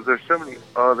 Because there's so many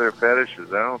other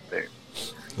fetishes out there.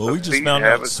 Well, we just found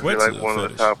out sweat's like one of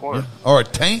the top ones. Or a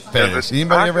tank fetish.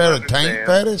 Anybody ever had a tank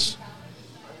fetish?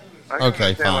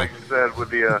 Okay, fine. Like you said,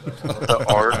 with the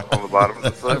art on the bottom of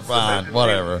the foot. Fine,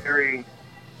 whatever. Very,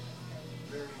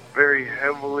 very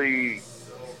heavily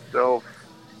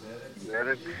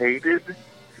self-medicated,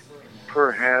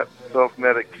 perhaps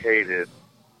self-medicated.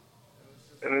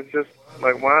 And it's just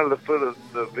like, why the foot of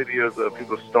the videos of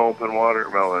people stomping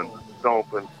watermelon,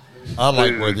 stomping. I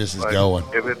like where this is going.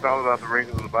 If it's all about the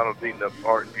wrinkles in the bottom of the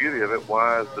art and beauty of it,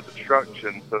 why is the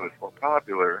destruction so much more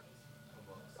popular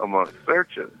amongst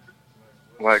searches?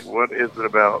 Like, what is it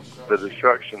about the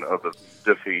destruction of the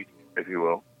defeat, if you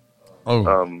will?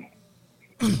 Oh.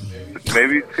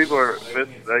 Maybe people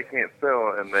they can't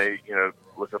sell and they,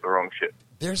 look at the wrong shit.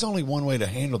 There's only one way to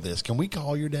handle this. Can we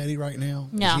call your daddy right now?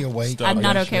 No. Is he awake? I'm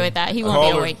not okay with that. He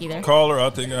won't be awake either. Caller,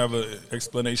 I think I have an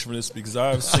explanation for this because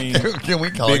I've seen Can we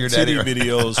call big your daddy titty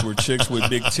videos where chicks with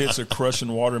big tits are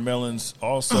crushing watermelons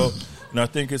also. And I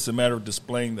think it's a matter of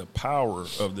displaying the power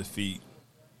of the feet.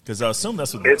 Because I assume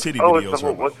that's what the titty videos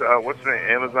are. What's her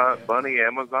name? Amazon? Or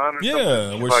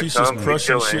yeah, something? where she's just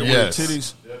crushing shit with her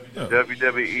titties. Yeah.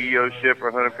 WWE shit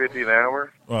for $150 an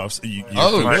hour. Well, shit! I ain't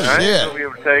gonna be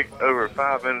able to take over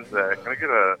 5 minutes of that. Can I get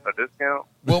a discount?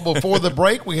 Well, before the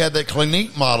break, we had that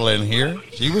Clinique model in here.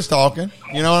 She was talking.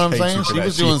 You know what I'm saying? She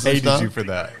was doing some stuff. You for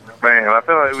that. Man, I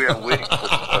feel like we have weeks of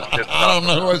shit. I don't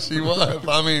know what she was.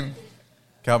 I mean,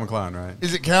 Calvin Klein, right?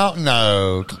 Is it Calvin?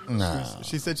 No.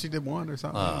 She said she did one or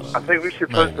something. I think we should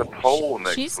post a poll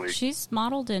next week. She's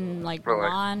modeled in like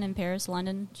Milan and Paris,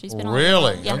 London. She's been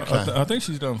really. On, yeah. Okay. I think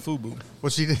she's done FUBU. Well,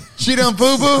 she did. She done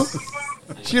FUBU.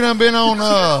 She done been on.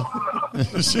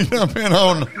 She done been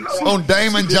on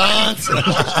Damon Johns.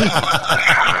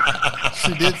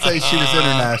 She did say she was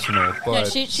international,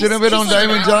 but she done been on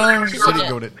Damon Johns. She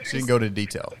didn't go to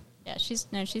detail. Yeah, she's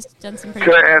done some pretty.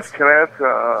 Can I ask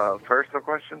first a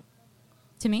question?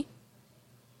 To me?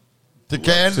 To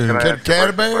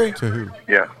Canterbury? To who?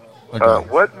 Yeah. Okay.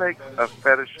 What makes a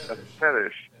fetish,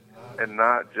 and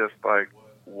not just like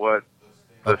what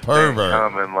a pervert?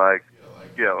 Common,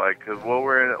 because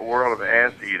we're in a world of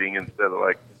ass eating instead of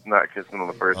like not kissing on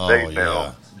the first date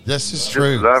now. This is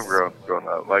true. Just as I've grown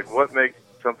up. Like, what makes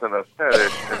something a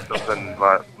fetish and something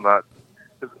not?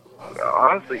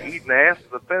 Honestly, eating ass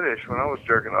is a fetish when I was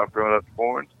jerking off growing up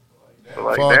porn. But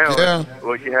like now,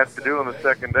 what you have to do on the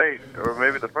second date, or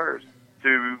maybe the first,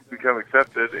 to become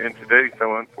accepted into dating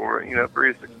someone for 3 to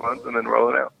 6 months and then roll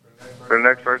it out. For the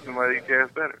next person might eat your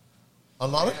ass better. A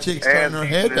lot of chicks turn their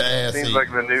head to ass seems eat.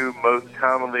 like the new, most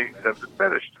commonly accepted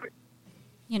fetish to me.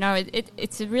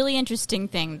 It's a really interesting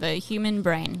thing. The human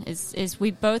brain is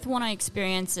we both want to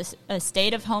experience a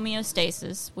state of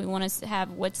homeostasis. We want to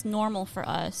have what's normal for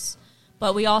us,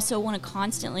 but we also want to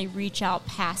constantly reach out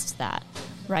past that,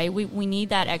 right? We need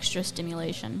that extra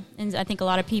stimulation. And I think a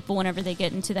lot of people, whenever they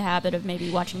get into the habit of maybe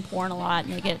watching porn a lot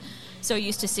and they get so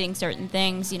used to seeing certain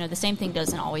things, the same thing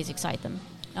doesn't always excite them.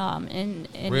 In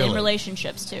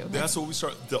relationships, too. That's what we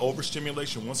start, the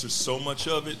overstimulation. Once there's so much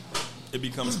of it, it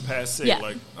becomes passe. Yeah.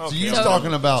 Like, so you're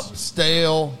talking about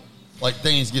stale, like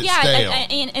things get stale.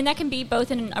 And that can be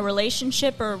both in a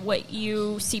relationship or what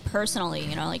you see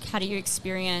personally. Like how do you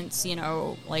experience,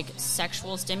 like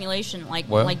sexual stimulation? I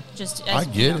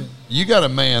get it. You got a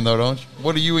man though, don't you?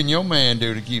 What do you and your man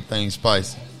do to keep things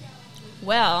spicy?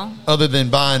 Well, other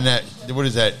than buying that, what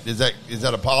is that? Is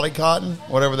that a polycotton?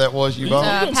 Whatever that was you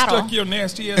bought? You stuck your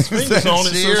nasty ass fingers on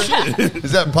it.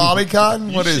 Is that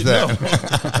polycotton? What is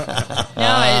that?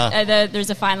 No, there's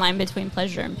a fine line between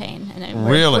pleasure and pain, and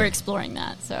we're exploring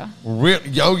that. So,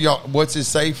 what's his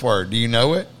safe word? Do you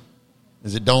know it?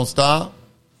 Is it "Don't Stop"?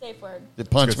 Safe word. The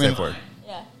punch me.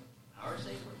 Yeah.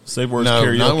 Safe words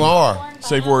karaoke. No R.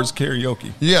 Safe words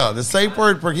karaoke. Yeah, the safe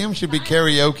word for him should be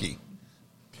karaoke.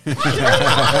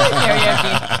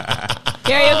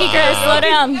 Karaoke, Chris, slow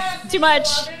down. Too much.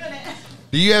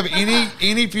 Do you have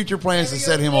any future plans to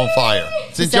set him on fire?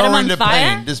 Since y'all are into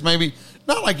pain, just maybe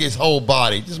not like his whole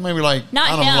body, just maybe like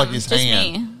not I don't him, know, like his just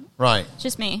hand. Me. Right.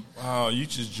 Just me. Wow, you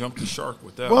just jumped the shark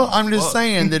with that. Well, I'm just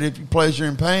saying that if you pleasure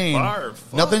in pain,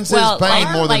 nothing says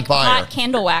pain more than fire. Hot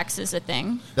candle wax is a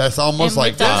thing. That's almost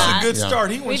like that's a good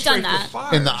start. He went We've straight done that. for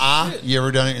fire. In the eye? You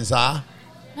ever done it in the eye?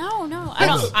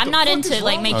 No. I'm not into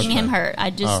like making him hurt. I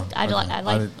just I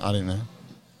didn't know.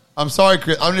 I'm sorry,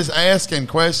 Chris. I'm just asking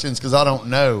questions because I don't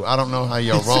know. I don't know how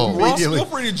y'all roll. Ross, feel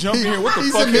free to jump in here. What the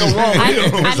fuck is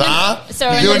wrong with his eye?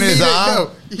 So doing his eye?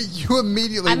 No, you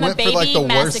immediately went for like the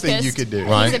worst thing you could do.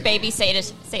 Right. He's a baby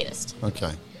sadist.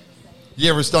 Okay. You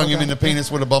ever stung him in the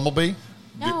penis with a bumblebee?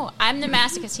 No, I'm the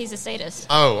masochist. He's a sadist.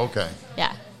 Oh, okay.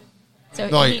 Yeah. So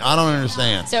no, I don't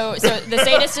understand. So the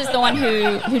sadist is the one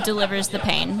who delivers the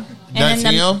pain. And That's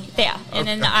then him? Yeah, and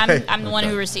then I'm the one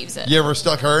who receives it. You ever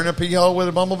stuck her in a pee hole with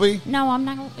a bumblebee? No, I'm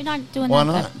not. We're not doing Why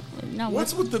that. not? No.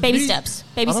 What's with the baby bee? steps?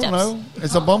 I don't know.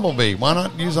 It's a bumblebee. Why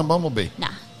not use a bumblebee? Nah.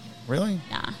 Really?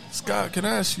 Nah. Scott, can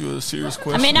I ask you a serious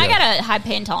question? I mean, I got a high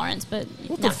pain tolerance, but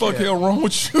what the fuck hell wrong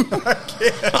with you?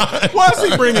 Why is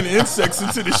he bringing insects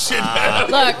into this shit?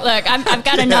 Look, I've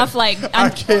got enough. Like I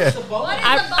can't.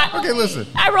 Okay, listen.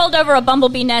 I rolled over a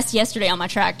bumblebee nest yesterday on my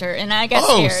tractor, and I got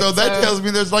scared. So that tells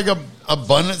me there's like a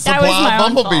abundant That was supply my of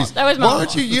own bumblebees. fault. That was my Why own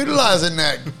aren't you utilizing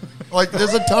that? Like,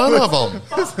 there's a ton of them.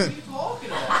 I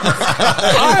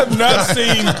have not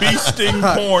seen bee sting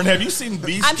porn. Have you seen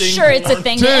bee sting porn? I'm sure it's a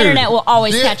thing. Dude, the internet will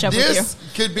always catch up with you. This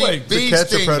could be Wait, bee to catch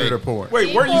a sting predator me. porn.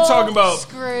 Wait, where are you talking about?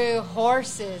 Screw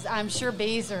horses. I'm sure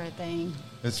bees are a thing.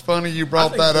 It's funny you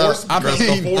brought that horse up. becomes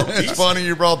before It's bees. funny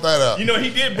you brought that up. You know,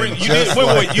 he did bring. You Just did. Wait,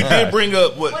 like you that. did bring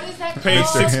up what What is that page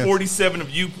called? 647 of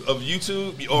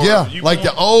YouTube? Or Yeah, you like the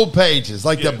porn? old pages,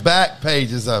 like Yeah. the back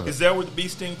pages of Is it. that what the bee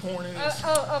sting porn is?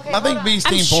 Okay. I think bee I'm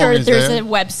sting sure porn is there's there. a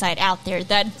website out there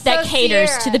that caters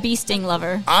Sierra. to the bee sting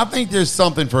lover. I think there's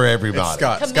something for It's everybody.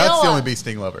 Scott. Camilla. Scott's the only bee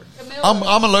sting lover.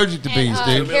 I'm allergic to bees,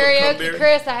 dude. Karaoke,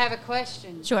 Chris, I have a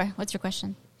question. Sure. What's your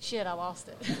question? Shit, I lost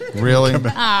it. Really?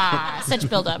 Ah, such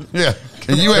build up. Yeah.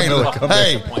 And you ain't.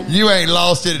 Hey, you ain't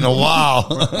lost it in a while.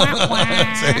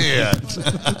 Yeah.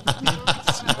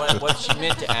 What she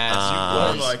meant to ask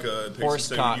Porn was like a picture horse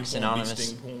saying cock you porn, bee synonymous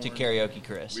sting porn, to karaoke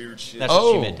Chris. weird shit. That's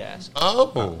what she meant to ask.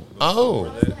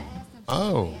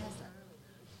 Oh.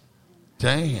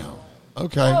 Damn.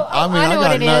 Okay. I know I what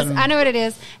got it is. nothing. I know what it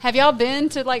is. Have y'all been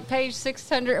to like page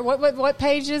 600? What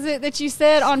page is it that you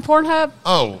said on Pornhub?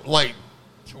 Oh, like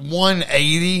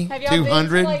 180, Have y'all been to,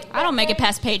 200? like, I don't make it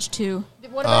past page 2.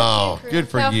 What about Oh, you, Chris? good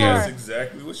for How you. far? That's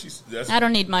exactly what she said. I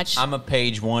don't need much. I'm a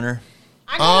page oneer.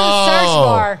 I go to the search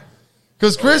bar.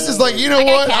 Because Chris is like, you know I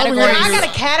got what? I'm categories. here. I got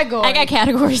a category. I got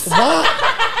categories.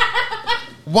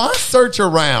 Why search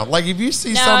around? Like, if you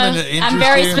see No, something that interests I'm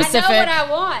very you, specific. I know what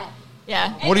I want.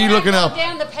 Yeah. What are you And then looking I go up?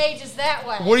 down the pages that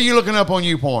way. What are you looking up on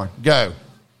YouPorn? Go.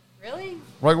 Really?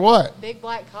 Like what? Big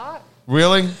black cock?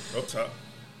 Really? Up top.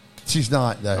 She's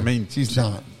not, though. I mean, she's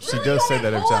not. She does say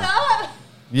that every Pull it time. up.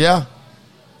 Yeah.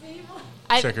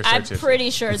 Check her I'm search history. pretty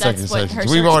sure Second that's what section. her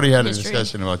We've search already had a history.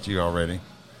 discussion about you already.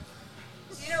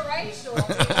 Interracial.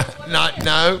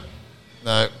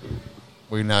 No.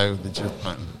 We know that you're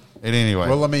hunting. And anyway.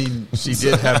 Well, I mean, she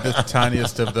did have the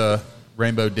tiniest of the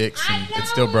rainbow dicks, and it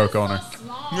still broke on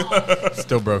her.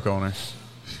 Still broke on her.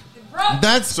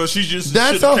 That's So she just.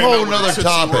 That's should've a came whole out with nother Tootsie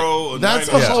topic. Roll, That's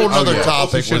a 90s. whole nother yeah.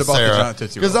 topic She should've with bought the Sarah. giant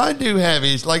Tootsie Roll. Because I do have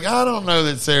issues. Like, I don't know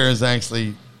that Sarah's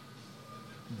actually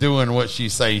doing what she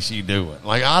says she's doing.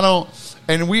 Like, I don't.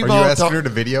 And we've Are you all asking talked. her to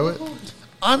video it?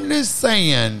 I'm just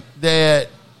saying that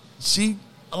she.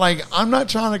 Like, I'm not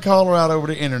trying to call her out over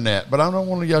the internet, but I don't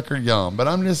want to yuck her yum. But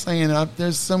I'm just saying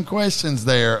there's some questions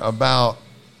there about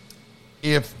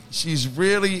if she's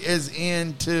really as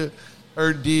into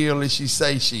her deal as she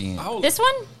says she is. This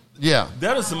one? Yeah.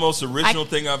 That is the most original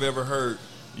thing I've ever heard.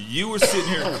 You were sitting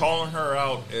here calling her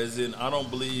out as in, I don't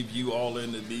believe you all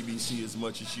in the BBC as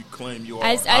much as you claim you are.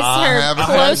 As her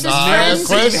closest I have friends?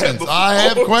 questions. I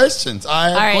have questions. I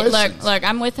have All right, questions. look,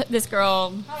 I'm with this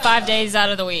girl 5 days out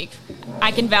of the week.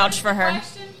 I can vouch for her.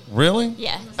 Really?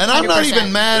 Yeah. And I'm not 100%.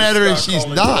 even mad at her if she's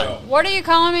not. What are you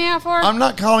calling me out for? I'm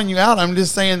not calling you out. I'm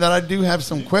just saying that I do have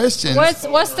some questions.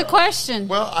 What's the question?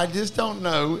 Well, I just don't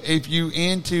know if you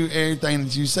into everything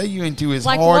that you say you into as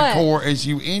Like what? hardcore as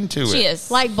you into it. She is.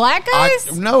 Like black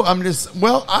guys? No, I'm just.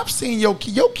 Well, I've seen your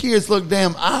kids look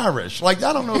damn Irish. Like,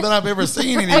 I don't know that I've ever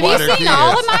seen any Have you whiter seen kids.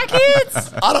 all of my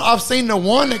kids? I've seen the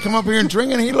one that come up here and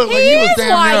drink, and he looked like He he was is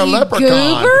damn white, near a you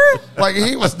leprechaun. goober. Like,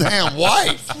 he was damn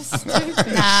white.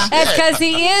 Nah, that's because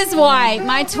he is white.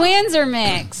 My twins are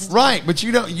mixed. Right, but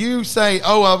you don't. You say,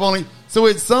 "Oh, I've only." So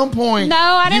at some point, No,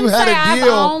 I you didn't had say a I've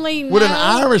deal only with an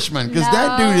known- Irishman because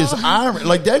that dude is No. Irish.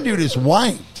 Like, that dude is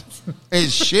white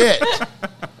as shit.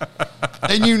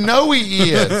 and you know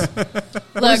he is.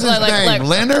 What's his name?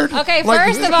 Leonard? Okay,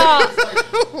 first of all,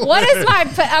 what is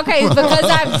because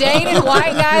I've dated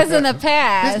white guys in the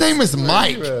past. His name is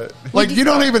Mike. Like, you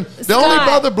don't even, the only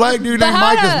other black dude named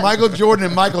Mike is Michael Jordan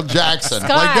and Michael Jackson. Scott,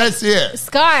 like, that's it.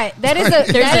 Scott, that is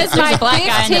my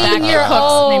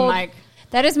 15-year-old named Mike.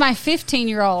 That is my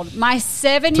 15-year-old. My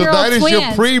 7-year-old So that is twins.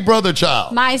 your pre-brother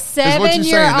child. My 7-year-old. Is what you're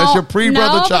saying. That's your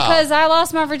pre-brother child. No, because I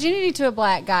lost my virginity to a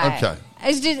black guy. Okay.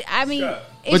 It's just, I mean.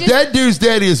 But that dude's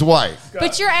daddy is white.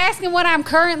 But you're asking what I'm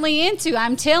currently into.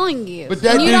 I'm telling you. But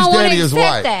that and you dude's don't want daddy to is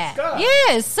accept white. that. Scott,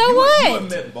 Yes, so You what? have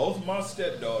met both of my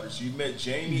stepdaughters. You met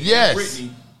Jamie Yes. and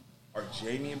Brittany. Are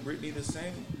Jamie and Brittany the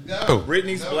same? No.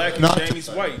 Brittany's black and Not- Jamie's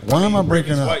white. Why am I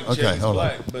breaking Brittany's up? White, Okay, Jamie's hold on.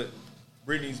 black, but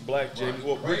Brittany's black, Jamie.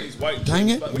 Well, Brittany's white. Dang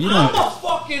Jamie's it. black. You I'm don't. a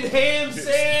fucking ham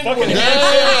sandwich. Fucking ham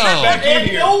Damn. sandwich. Back in And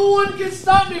here. no one can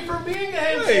stop me from being a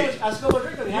ham sandwich. I spill my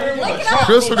drink on you.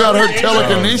 Crystal got her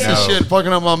telekinesis shit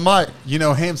fucking up my mic. You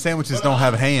know, ham sandwiches don't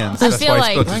have hands. I That's feel why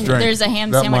like you're supposed to drink. there's a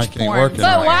ham That sandwich mic ain't porn. working.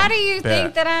 But why do you Yeah.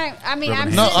 think that I'm No,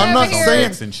 sitting I'm not over here.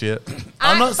 saying- and shit.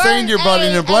 I'm not saying you're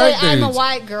butting the black dudes. I'm a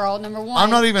white girl, number one. I'm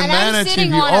not even and mad I'm at you sitting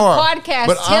if you on are. a podcast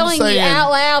But I'm telling you saying-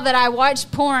 out loud that I watch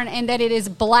porn and that it is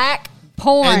black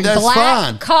porn, And that's black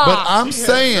fine. cock. But I'm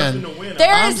saying,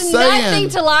 there I'm is saying- nothing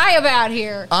to lie about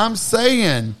here. I'm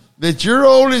saying that your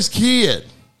oldest kid.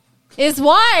 It's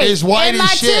white. Is white and as my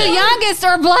shit. two youngest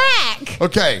are black.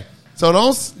 Okay. So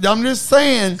I'm just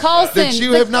saying Colson, that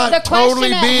you the- have not the question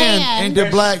totally at been hand-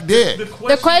 into black dick.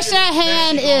 The question at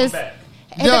hand is.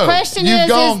 No, the question you've is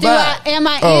gone back. am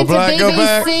I Oh, into black, go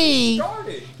back. BBC?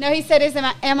 No, he said,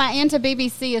 am I into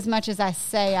BBC as much as I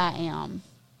say I am?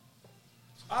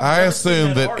 I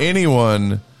assume that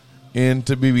anyone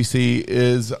into BBC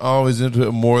is always into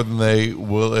it more than they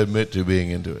will admit to being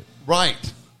into it. Right.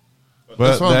 But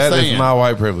That's what I'm that is saying. my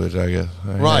white privilege, I guess.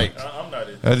 Right.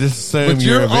 I just assume But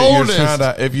you're your you're oldest- trying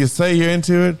to. If you say you're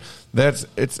into it,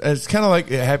 it's kind of like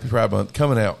a Happy Pride Month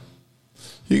coming out.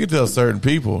 You can tell certain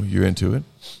people you're into it,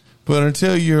 but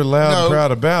until you're loud No. and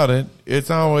proud about it,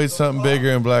 it's always something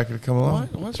bigger and blacker to come along.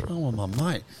 What's wrong with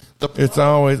my mic? It's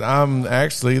always I'm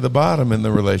actually the bottom in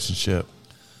the relationship,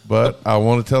 but I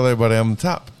want to tell everybody I'm the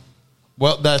top.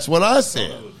 Well, that's what I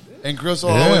said. And Crystal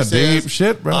Yeah, always deep says,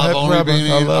 shit, bro. I've Happy only, Pride been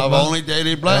Month. I in, love I've my- only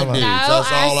dated black No, dudes. No, That's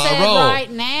all I I said roll.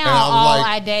 right now And I'm all like,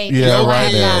 I date. Yeah, is right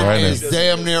white now, guys. right now. is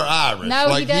damn near Irish. No,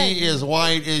 he like he doesn't. is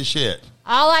white as shit.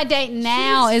 All I date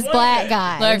now is black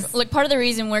guys. Look, part of the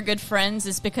reason we're good friends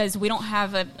is because we don't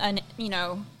have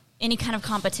any kind of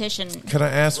competition. Can I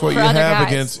ask what for you other have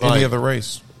guys. against Right. any other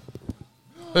race?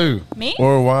 Who? Me?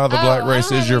 Or why the black I race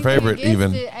don't is have your anything favorite, against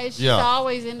even? it. It's just Yeah.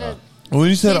 always into When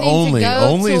you said getting to only, go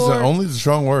only toward- is a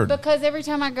strong word. because every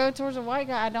time I go towards a white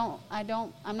guy,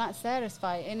 I'm not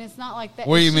satisfied, and it's not like that.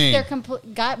 What do It's you just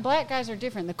mean? black guys are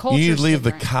different. The You culture. need to leave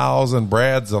the different. Kyles and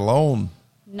Brads alone.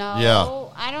 No, Yeah.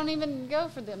 I don't even go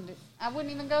for them. I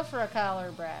wouldn't even go for a Kyle or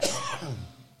a Brad.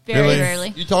 Very Really?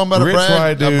 rarely. You talking about Rich a Brad? white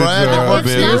A dudes Brad are that a works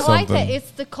bit It's here? not like something. that.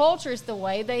 It's the culture. It's the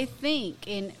way they think.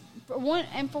 And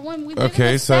for one, we live Okay,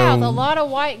 in the so- South. A lot of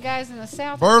white guys in the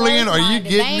South. Berlin, are you close-minded.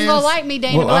 getting They ain't gonna this? like me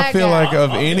dating Well, a black I feel guy. like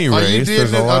of any Are you race, digging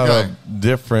there's a it? lot Okay. of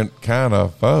different kind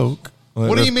of folk. Like,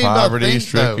 What do you there's mean by poverty think, though?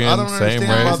 stricken, I don't same understand race,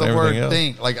 by the everything word else.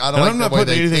 think. Like, I don't And like I'm the not way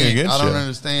putting they anything think. against I don't you.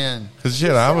 understand. Because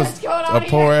shit, I was going on a here?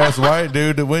 poor ass white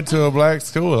dude that went to a black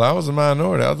school. I was a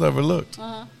minority. I was overlooked.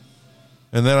 Uh-huh.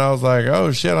 And then I was like,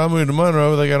 oh shit, I moved to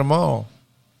Monroe. They got a mall.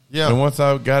 Yeah. And once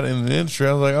I got in the industry,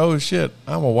 I was like, oh shit,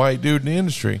 I'm a white dude in the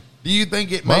industry. Do you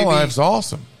think it My maybe life's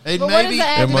awesome. It But what maybe, does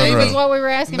that have to do with what we were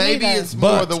asking me, maybe though? it's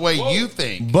more But- the way you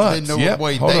think But than the yep,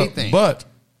 way hold they up. think. But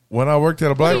when I worked at a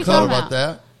What are black you club, talking about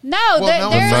that. No, Well, there- no,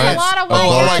 there's nights a lot of a white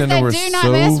guys bartender that was do not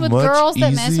so mess with much girls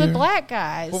that mess easier. with black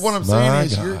guys. But what I'm My saying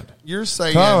is God. you're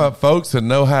saying talk about folks that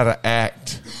know how to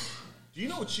act. Do you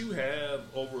know what you have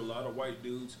over a lot of white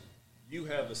dudes? You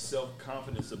have a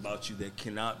self-confidence about you that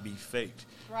cannot be faked.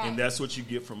 Right. And that's what you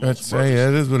get from That's- most brothers. hey,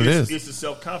 that is what it It's- is. It's a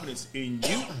self-confidence in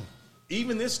you.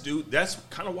 Even this dude, that's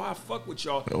kind of why I fuck with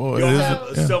y'all. Well, Y'all it is- have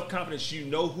a yeah. self-confidence. You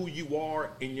know who you are,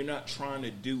 and you're not trying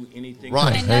to do anything.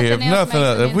 Right. And Hey, if nothing else nothing makes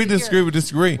else, them if we insecure. disagree, we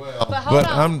disagree. But hold But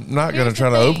on. I'm not going Here's to try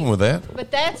the to thing. open with that. But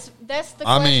that's the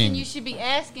I question mean- you should be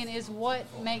asking is what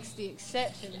makes the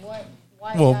exception? What?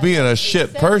 Why Well, guys being make a the shit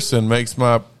exception? person makes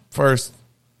my first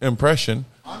impression.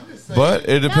 But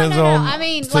it depends no. on I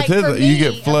mean, like, for statistics. me, You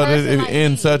a get flooded person like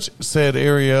in me. such said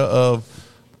area of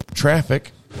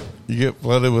traffic. You get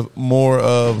flooded with more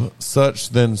of such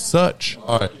than such.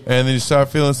 All right. And then you start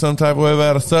feeling some type of way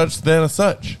about a such than a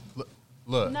such.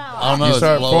 Look, No. I don't know. You it's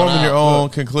start blowing forming out. your own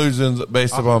Look. conclusions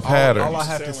based upon patterns. All I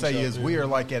have to say is we are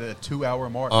like at a 2-hour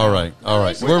mark. All now. right.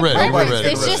 We're ready. We're ready.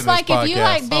 It's just like if you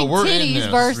like big we're in titties this.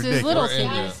 versus little We're in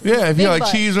titties. Yeah, if you Big like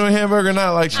butt. cheese on a hamburger,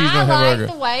 not like cheese on a I hamburger.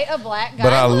 like the way a black guy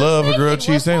But I looks love a naked. grilled cheese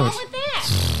What's wrong sandwich. with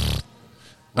that?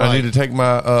 I need to take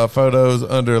my photos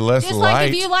under less Just light. like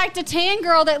if you liked a tan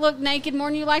girl that looked naked more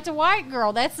than you liked a white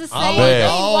girl. That's the same I thing.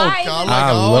 like all- Why I is like it- I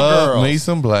all love girls. me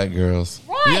some black girls.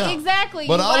 Right, Yeah. exactly.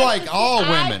 But You I like the- all I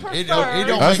women. It don't prefer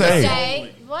make I a say-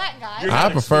 say black guys. I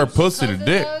prefer pussy to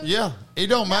dick. Yeah, it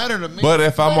don't matter to me. But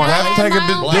if I'm gonna have to take a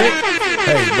dick,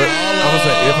 hey, but I'm gonna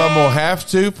say if I'm gonna have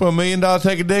to for $1 million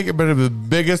take a dick, it better be the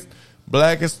biggest,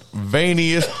 blackest,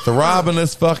 veiniest,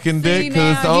 throbbingest fucking dick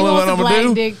because it's the now, he only wants one a I'm gonna black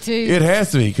do. dick, too. It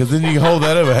has to be because then you can hold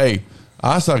that over. Hey,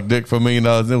 I sucked dick for $1 million.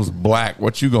 And it was black.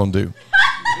 What you gonna do?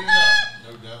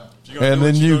 And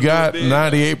then you got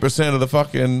 98% of the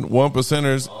fucking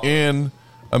 1%ers in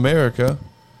America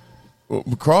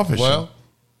crawfish. Well,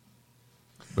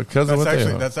 because of what they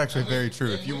are. That's actually very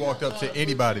true. If you walked up to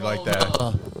anybody like that,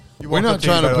 you we're walked not up to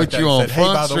trying to anybody put like you that on and said, Front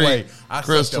hey, by the Street, way, I sucked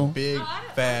Crystal. a big,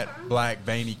 fat, black,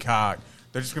 veiny cock.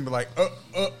 They're just gonna be like, We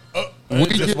and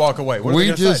just ju- walk away. What are we they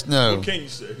gonna just say? know. What can you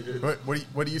say?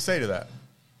 What do you say to that?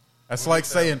 That's like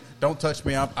saying, "Don't touch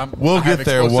me. We'll I have get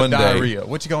there explosive one day. diarrhea."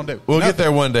 What you gonna do? We'll Nothing. get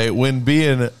there one day when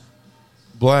being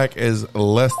black is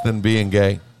less than being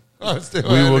gay. I still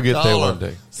We have will a get there caller. one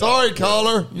day. Sorry,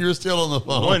 caller, you're still on the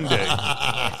phone. One day.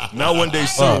 Not one day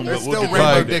soon. There's but we'll still get rainbow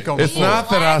there. Like, dick on the it's floor. not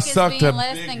that I Black is sucked being a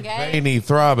less big, than gay. veiny,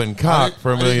 throbbing cock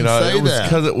for $1 million. I didn't It was say that.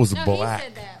 because it was No, he black.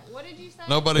 said that. What did you say?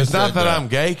 Nobody It's said not that I'm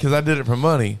gay because I did it for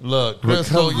money. Look, Because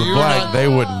Crystal, of the you're black, not- they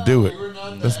wouldn't do it.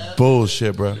 That's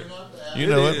bullshit, bro. You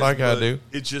know it is, like I but do.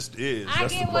 It just is. I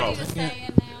That's the get what he problem. was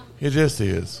saying now. It just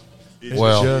is. It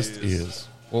Well- just is.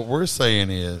 What we're saying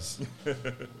is,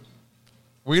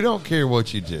 we don't care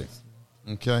what you do.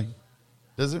 Okay,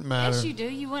 doesn't matter. Yes, you do.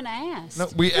 You wouldn't ask. No,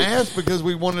 we asked because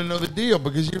we want to know the deal.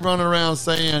 Because you run around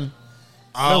saying, No,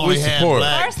 "Oh, we we had support.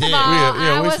 black First of dick." all, Yeah,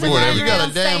 I we wasn't support running You got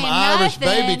around a damn saying Irish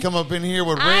nothing. baby come up in here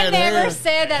with I red never hair.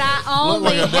 said that I Look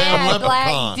only like a damn had black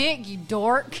leprechaun. dick, you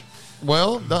dork.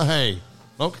 Well, hey,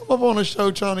 don't come up on the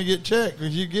show trying to get checked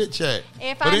because you get checked.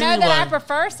 If But I know that I anyway,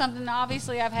 prefer something,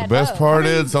 obviously I've The had best both. part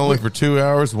is it's only for 2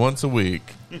 hours once a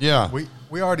week. yeah,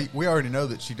 We already know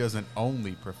that she doesn't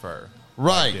only prefer.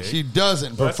 right. dick. She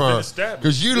doesn't Well, that's been prefer established.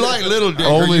 because you like little dick.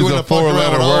 Only or you is in a the fuck around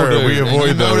four-letter with old word. dude. We And avoid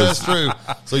you know those. that's true.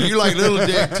 So you like little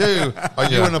dick too, or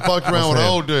you Yeah. in the fuck around with That's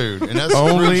it. old dude, and that's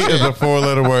Only true is shit. a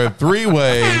 4-letter word.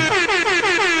 3-way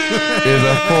is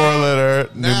a 4-letter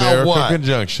numerical what?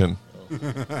 conjunction.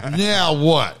 Now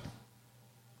what?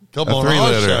 Come A on our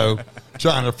 3-letter. show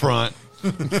trying to front. Or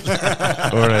an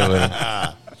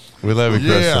 8-letter. We love you,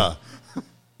 Crystal. Yeah.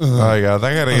 All right, guys.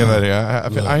 I got to get out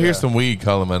of here. I hear some weed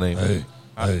calling my name. Hey,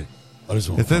 I just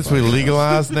want And since we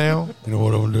legalized now, you know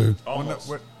what I'm gonna do?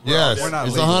 Yes, We're not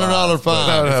it's $100 fine.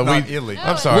 No, It's not we- illegal.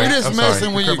 I'm sorry. We just I'm sorry.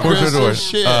 messing with you, Close the Crystal. door.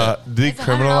 Shit.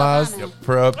 Decriminalized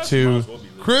for up to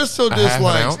Crystal a half an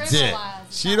dislikes ounce? dick.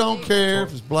 She don't care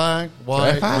if it's black,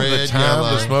 white, if I have the red, time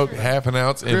yellow. to smoke half an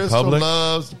ounce in Crystal public,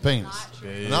 loves the penis.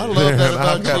 And I love then that I've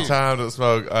about got you. time to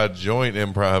smoke a joint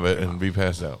in private and be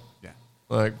passed out. Yeah.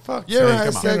 Like, fuck. You ever sake, had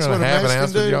come on. sex with a half an Mexican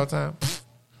ounce with dude? you all the time?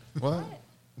 What?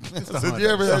 It's a Did hundo. you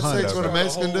ever It's a have sex hundo, with a bro.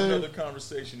 Mexican Whole dude? other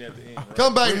conversation at the end. Right?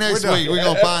 Come back next done. week. We're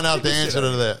going to find out the answer to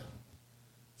that.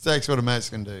 Sex with a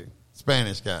Mexican dude.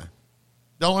 Spanish guy.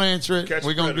 Don't answer it. Catch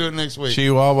We're going to do predator. it next week.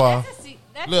 Chihuahua.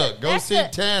 Look, go see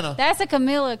Tana. That's a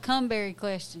Camilla Cumberry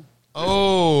question.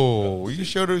 Oh, you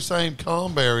should do the same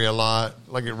cumberry a lot.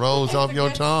 Like it rolls off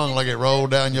your tongue, like it rolled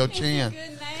down your chin.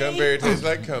 Cumberry tastes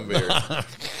like cumberry.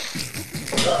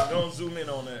 Don't zoom in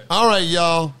on that. All right,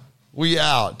 y'all. We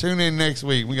out. Tune in next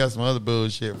week. We got some other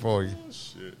bullshit for you.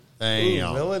 Shit.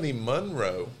 Damn. Melanie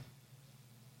Monroe.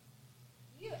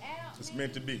 It's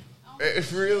meant to be.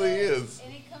 It really is.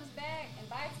 And he comes back and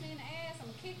bites me in the ass, I'm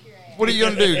going to kick your ass. What are you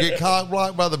going to do? Get cock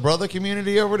blocked by the brother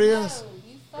community over this? No,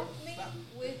 you fucked me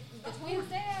with the twins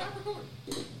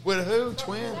there. With who?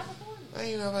 Twin?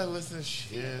 Ain't nobody listen to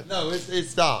shit. No, it's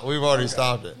stopped. We've already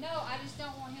stopped it. No, I just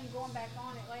don't want him going back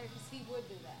on it later because he would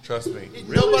do that. Trust me.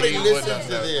 Nobody He listens wouldn't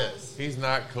to know. this. He's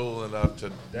not cool enough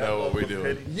to know what we're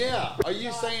doing. Yeah. Are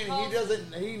you saying he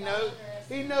doesn't, he knows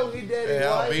he daddy Yeah,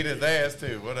 I'll white? beat his ass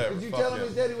too. Whatever. Did you Fuck tell him him.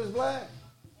 his daddy was black?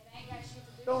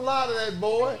 Don't lie to that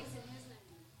boy.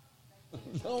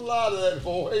 Don't lie to that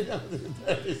boy. He knows his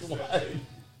daddy's white.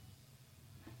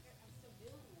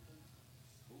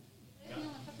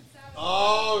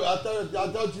 Oh, I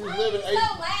thought you was living so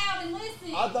loud and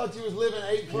listen. I thought you was living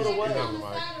 8 foot away. On the side of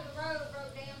the road,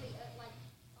 broke down the, like,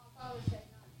 on Father's Day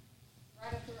night.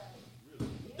 Right up the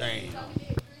road. Damn. You know,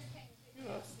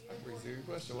 that's a pretty serious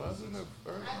question. Why is there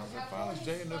Father's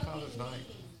Day and no Father's Night?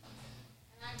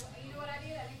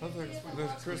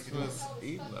 There's Christmas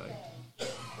Eve night.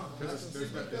 There's Mother's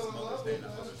Day and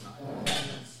Father's Night.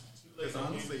 Because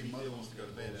honestly, mother wants to go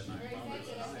to bed at night. I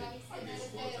need a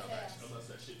blowjob action. Unless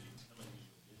that shit be telling you.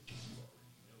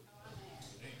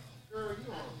 Girl,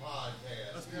 you on a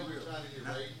podcast. Let's be real. Trying to get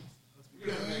ratings.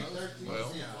 You're going to make 13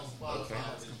 cents on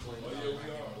Spotify. Well, yeah, we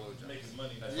are making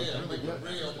money. Yeah, making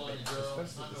real money, girl.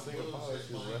 Especially the single fathers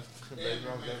who left baby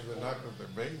moms after they knocked up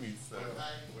their babies. So,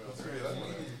 who's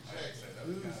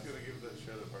going to give that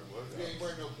shit a part? You ain't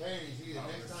wearing no panties either.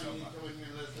 Next time you need to come in here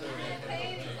and let's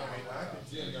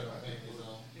you ain't got no panties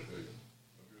on.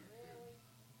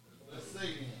 Let's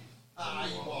see then.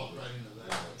 You walked right into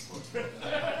that.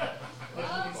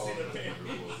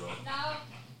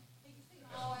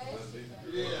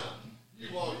 Yeah, you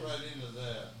walked right into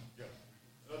that.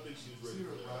 I think she's ready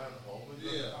for that.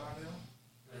 Yeah.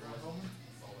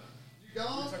 You gone? I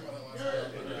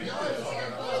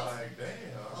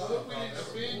hope we didn't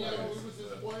offend you. We was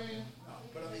just playing.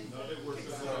 We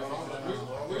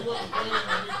wasn't playing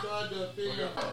when we tried to offend